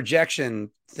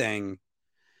projection thing.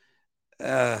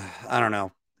 I don't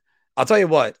know. I'll tell you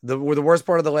what, the worst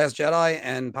part of The Last Jedi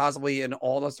and possibly in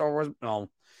all the Star Wars.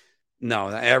 No,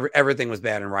 everything was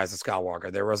bad in Rise of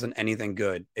Skywalker. There wasn't anything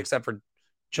good except for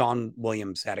John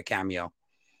Williams had a cameo,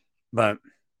 but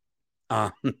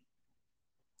the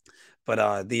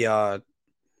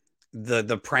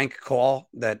prank call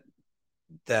that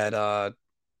in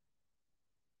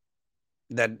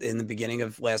the beginning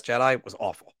of Last Jedi was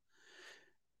awful.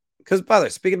 Because, by the way,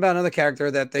 speaking about another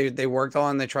character that they worked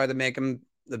on, they tried to make him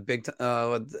the big,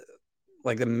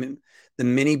 like the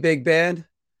mini big bad.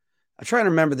 I'm trying to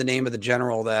remember the name of the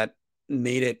general that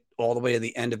made it all the way to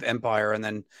the end of Empire and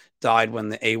then died when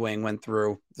the A-Wing went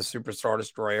through the Super Star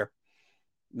Destroyer.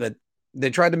 But they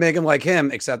tried to make him like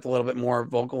him, except a little bit more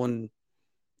vocal, and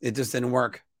it just didn't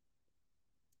work.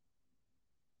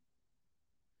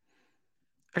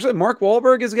 Actually, Mark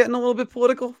Wahlberg is getting a little bit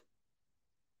political.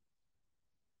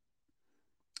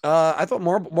 I thought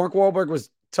Mark Wahlberg was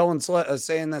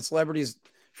saying that celebrities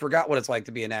forgot what it's like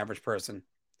to be an average person.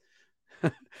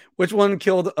 Which one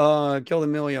killed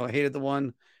Emilio? I hated the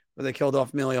one where they killed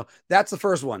off Emilio. That's the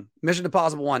first one, Mission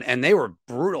Impossible 1, and they were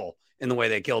brutal in the way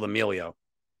they killed Emilio.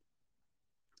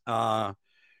 Top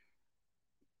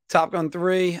Gun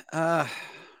 3. I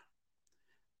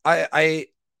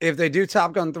if they do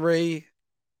Top Gun 3,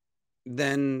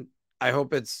 then I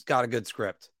hope it's got a good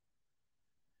script.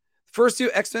 First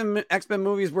two X-Men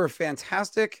movies were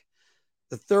fantastic.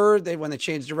 The third, when they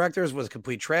changed directors, was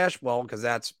complete trash. Well, because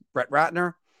that's Brett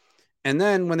Ratner. And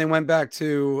then when they went back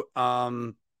to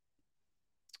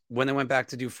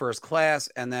do First Class,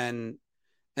 and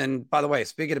by the way,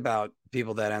 speaking about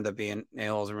people that end up being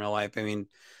a-holes in real life, I mean,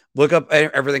 look up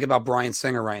everything about Bryan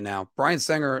Singer right now. Bryan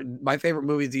Singer, my favorite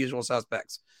movie is The Usual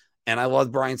Suspects, and I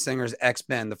love Bryan Singer's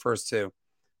X-Men, the first two.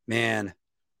 Man,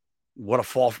 what a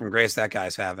fall from grace that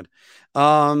guy's having.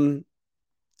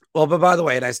 Well, but by the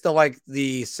way, and I still like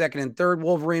the second and third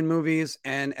Wolverine movies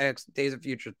and Days of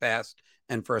Future Past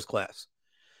and First Class.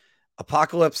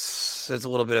 Apocalypse is a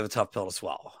little bit of a tough pill to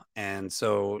swallow. And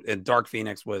Dark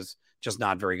Phoenix was just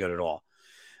not very good at all.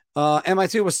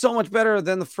 MI2 was so much better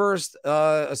than the first,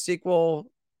 a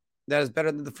sequel that is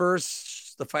better than the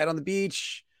first, The Fight on the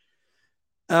Beach.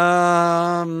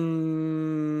 I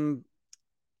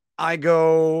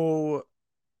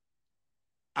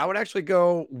would actually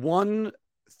go 1,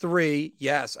 3.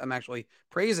 Yes, I'm actually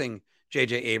praising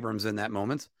J.J. Abrams in that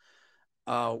moment.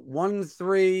 1,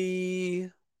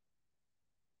 3,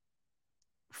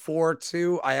 4,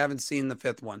 2. I haven't seen the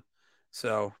fifth one,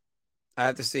 so I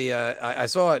have to see. I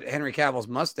saw Henry Cavill's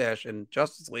mustache in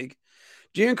Justice League.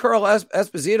 Giancarlo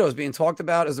Esposito is being talked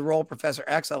about as the role of Professor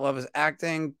X. I love his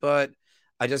acting, but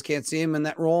I just can't see him in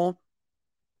that role.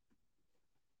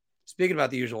 Speaking about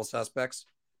The Usual Suspects,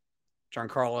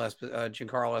 Giancarlo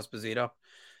Esposito.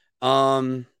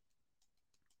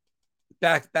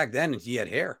 Back then he had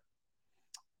hair.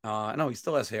 No, he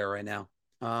still has hair right now.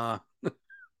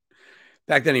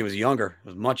 Back then he was younger. He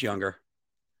was much younger.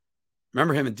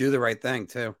 Remember him in Do the Right Thing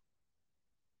too.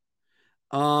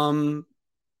 You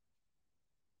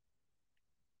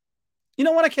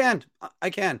know what? I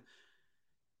can.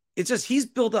 It's just he's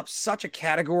built up such a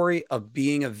category of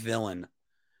being a villain.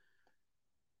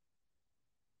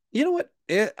 You know what?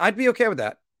 I'd be okay with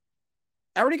that.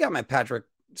 I already got my Patrick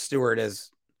Stewart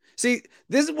as. See,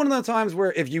 this is one of the times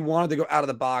where if you wanted to go out of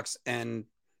the box and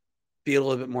be a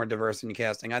little bit more diverse in your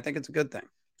casting, I think it's a good thing.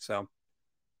 So,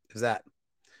 is that.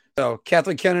 So,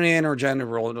 Kathleen Kennedy and her gender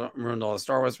ruined all the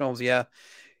Star Wars films. Yeah.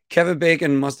 Kevin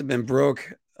Bacon must have been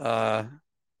broke. To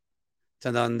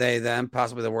done They, Them,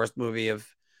 possibly the worst movie of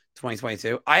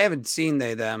 2022. I haven't seen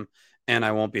They, Them, and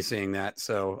I won't be seeing that.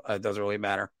 So, it doesn't really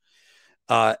matter.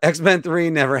 X-Men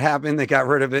 3 never happened. They got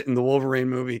rid of it in the Wolverine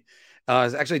movie.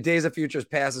 It's actually Days of Future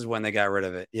Past is when they got rid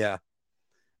of it. Yeah.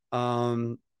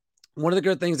 One of the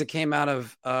good things that came out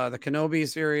of the Kenobi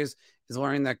series is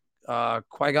learning that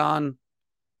Qui-Gon.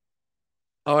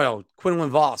 Oh, no, Quinlan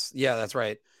Voss. Yeah, that's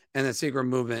right. And the secret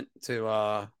movement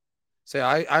to say,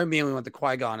 I immediately went to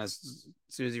Qui-Gon as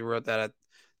soon as you wrote that. I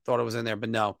thought it was in there, but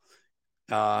no.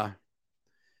 Yeah,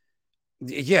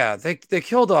 they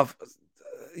killed off.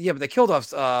 Yeah, but they killed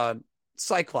off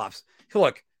Cyclops.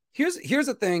 Look, here's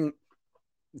the thing.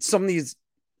 Some of these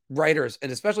writers, and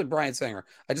especially Bryan Singer,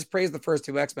 I just praised the first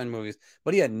two X-Men movies,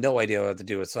 but he had no idea what to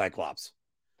do with Cyclops.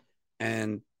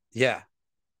 And yeah.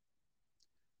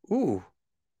 Ooh,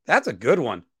 that's a good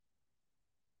one.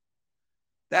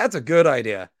 That's a good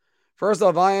idea. First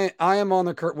off, I am on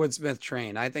the Kurtwood Smith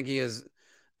train. I think he is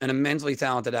an immensely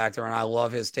talented actor, and I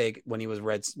love his take when he was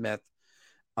Red Smith.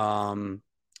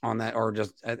 on that, or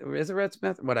just is it Red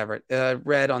Smith? Whatever.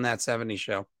 Red on that 70s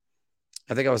show.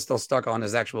 I think I was still stuck on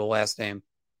his actual last name.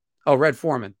 Oh, Red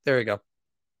Foreman. There you go.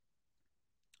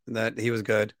 That he was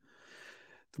good.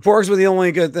 The Porgs were the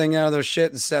only good thing out of their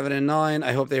shit in 7 and 9.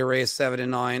 I hope they erase 7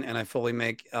 and 9 and I fully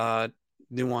make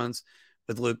new ones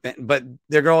with Luke. But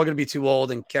they're all going to be too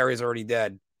old and Carrie's already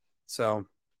dead. So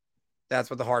that's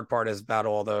what the hard part is about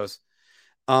all those.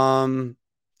 They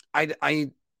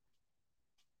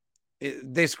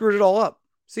screwed it all up.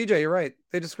 CJ, you're right.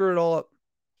 They just screwed it all up.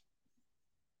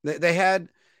 They had,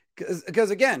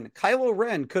 because again, Kylo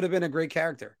Ren could have been a great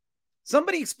character.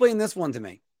 Somebody explain this one to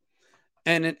me.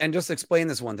 And just explain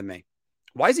this one to me.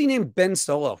 Why is he named Ben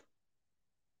Solo?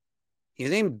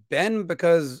 He's named Ben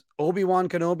because Obi-Wan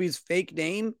Kenobi's fake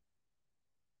name?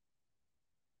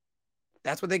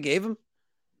 That's what they gave him?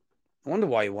 I wonder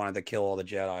why he wanted to kill all the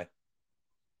Jedi.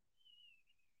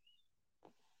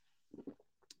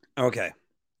 Okay.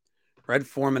 Red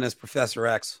Foreman is Professor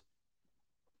X.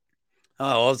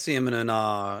 Oh, let's see him in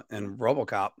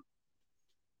RoboCop.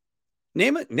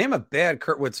 Name a bad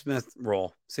Kurtwood Smith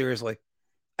role. Seriously.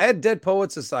 I had Dead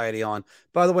Poets Society on.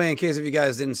 By the way, in case if you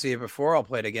guys didn't see it before, I'll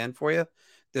play it again for you.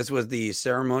 This was the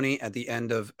ceremony at the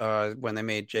end of when they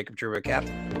made Jacob True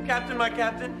captain. Captain, my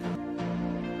captain.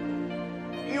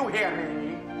 You hear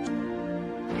me?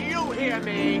 You hear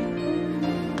me?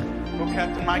 Oh,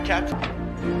 Captain, my captain.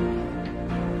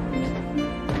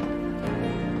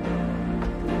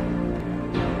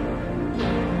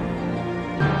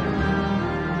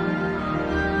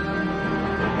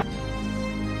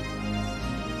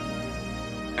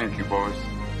 Thank you, boys.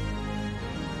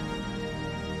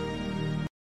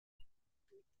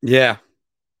 Yeah.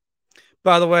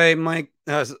 By the way, Mike,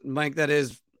 that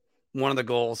is one of the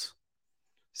goals.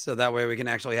 So that way we can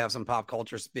actually have some pop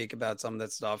culture speak about some of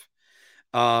that stuff.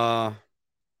 The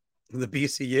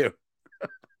BCU.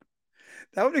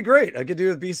 That would be great. I could do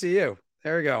with BCU.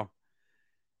 There we go.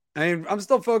 I mean, I'm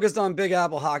still focused on Big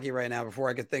Apple hockey right now before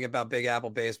I could think about Big Apple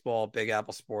baseball, Big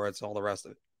Apple sports, all the rest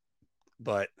of it.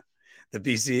 But the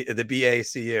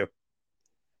BACU.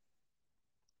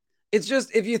 It's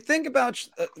just, if you think about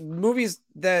movies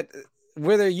that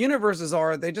where their universes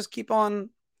are, they just keep on,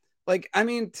 like, I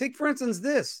mean, take for instance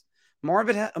this.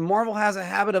 Marvel has a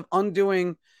habit of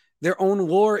undoing their own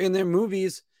lore in their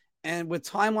movies and with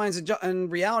timelines and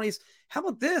realities. How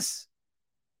about this?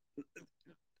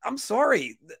 I'm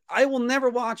sorry, I will never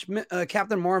watch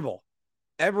Captain Marvel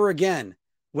ever again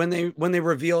when they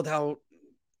revealed how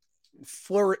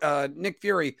Nick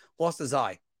Fury lost his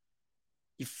eye.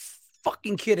 You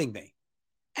fucking kidding me?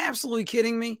 Absolutely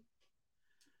kidding me?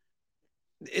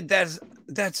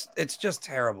 It's just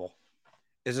terrible.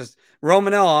 It's just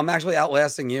Romanella. I'm actually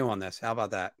outlasting you on this. How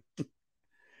about that?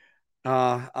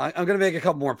 I'm gonna make a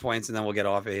couple more points and then we'll get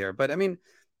off of here. But I mean,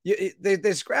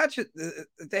 they scratch it.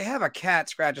 They have a cat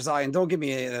scratch his eye, and don't give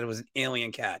me that it was an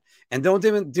alien cat, and don't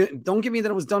give me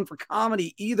that it was done for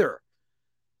comedy either.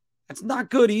 That's not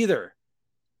good either.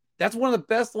 That's one of the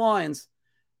best lines.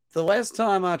 The last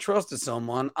time I trusted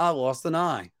someone, I lost an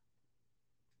eye.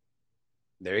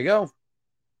 There you go.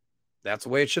 That's the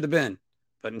way it should have been.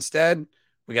 But instead,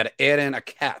 we got to add in a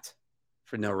cat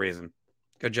for no reason.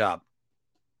 Good job.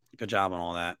 Good job on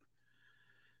all that.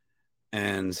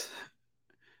 And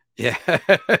yeah.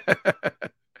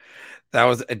 That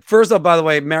was, first up, by the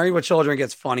way, Married with Children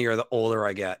gets funnier the older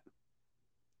I get.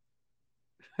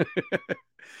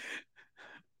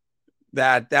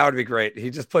 That would be great. He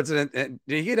just puts it in.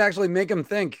 He could actually make him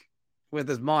think with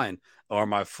his mind. Or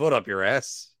my foot up your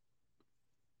ass.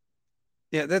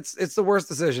 Yeah, it's the worst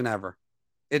decision ever.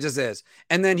 It just is.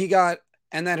 And then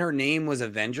her name was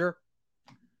Avenger.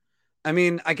 I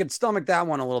mean, I could stomach that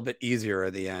one a little bit easier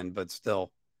at the end, but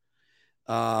still.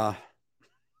 You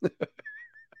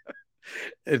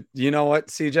know what,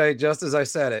 CJ? Just as I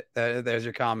said it, there's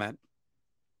your comment.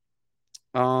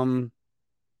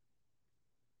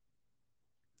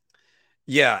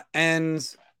 Yeah,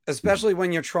 and especially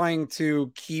when you're trying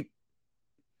to keep,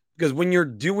 because when you're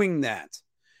doing that,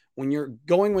 when you're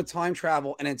going with time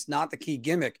travel and it's not the key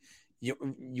gimmick,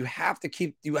 you have to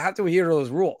adhere to those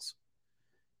rules.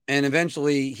 And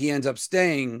eventually he ends up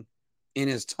staying in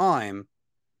his time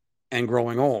and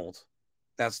growing old.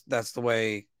 That's the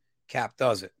way Cap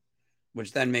does it,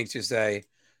 which then makes you say,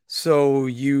 so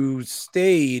you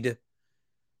stayed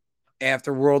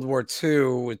after World War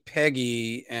II with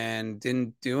Peggy and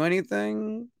didn't do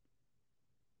anything?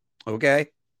 Okay.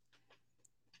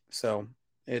 So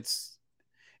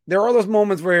there are those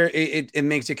moments where it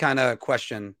makes you kind of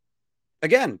question.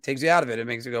 Again, takes you out of it. It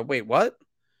makes you go, wait, what?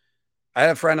 I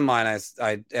had a friend of mine.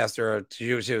 I asked her.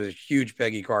 She was a huge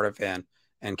Peggy Carter fan,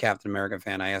 and Captain America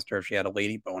fan. I asked her if she had a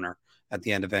lady boner at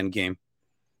the end of Endgame.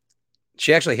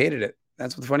 She actually hated it.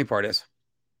 That's what the funny part is.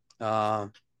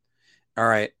 All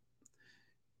right.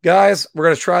 Guys, we're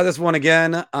going to try this one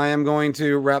again. I am going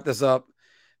to wrap this up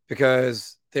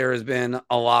because there has been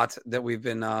a lot that we've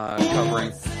been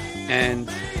covering. And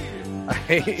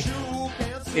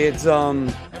it's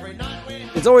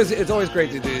always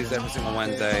great to do these every single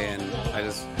Wednesday, and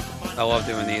I love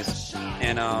doing these.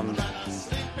 And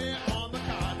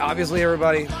obviously,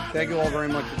 everybody, thank you all very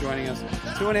much for joining us.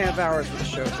 2.5 hours for the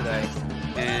show today,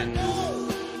 and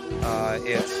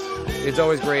it's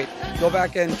always great. Go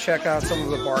back and check out some of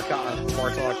the bar talk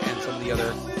and some of the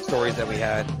other stories that we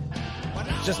had.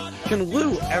 Just, can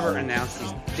Lou ever announce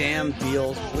these damn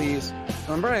deals, please?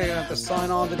 I'm probably gonna have to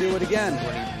sign on to do it again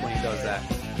when he does that.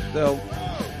 So,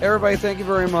 everybody, thank you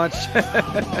very much.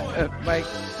 Mike,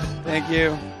 thank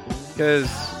you. Because,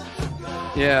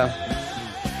 yeah,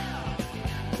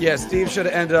 Steve should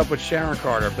have ended up with Sharon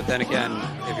Carter. But then again,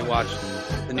 if you watch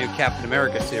the new Captain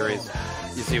America series,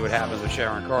 you see what happens with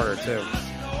Sharon Carter, too.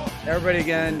 Everybody,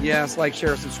 again, yes, like,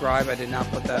 share, subscribe. I did not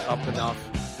put that up enough.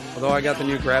 Although I got the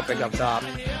new graphic up top.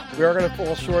 We are going to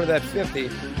fall short of that 50.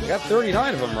 We got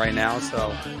 39 of them right now,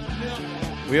 so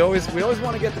we always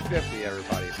want to get to 50,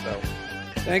 everybody. So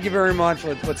thank you very much.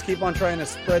 Let's keep on trying to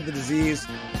spread the disease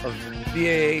of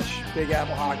BAH, Big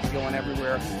Apple Hockey, going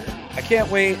everywhere. I can't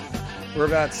wait. We're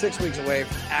about 6 weeks away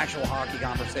from actual hockey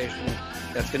conversation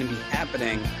that's going to be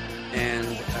happening. And,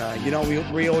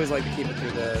 we always like to keep it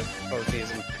through the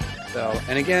postseason. So,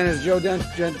 and again, as Joe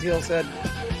Gentile said,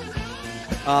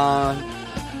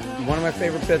 one of my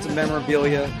favorite bits of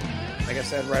memorabilia, like I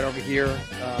said, right over here.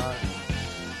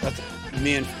 That's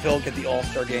me and Phil get the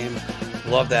All-Star game.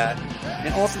 Love that.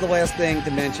 And also the last thing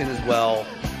to mention as well,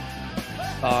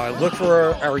 look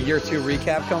for our year 2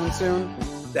 recap coming soon.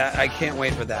 That I can't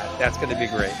wait for that. That's going to be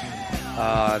great.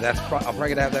 I'm probably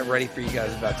going to have that ready for you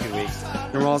guys in about 2 weeks.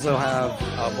 And we'll also have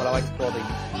what I like to call the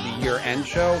year-end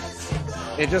show.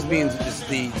 It just means it's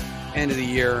the end of the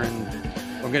year, and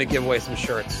we're going to give away some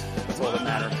shirts. That's all that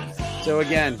matters. So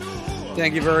again,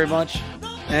 thank you very much.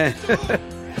 And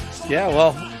yeah,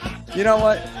 well, you know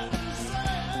what?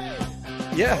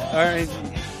 Yeah, I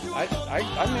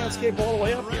manscape all the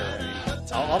way up here.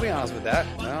 I'll be honest with that.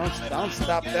 I don't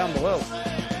stop down below.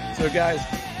 So guys,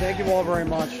 thank you all very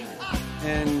much.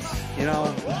 And,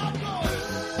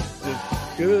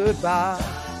 goodbye.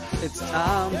 It's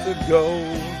time to go.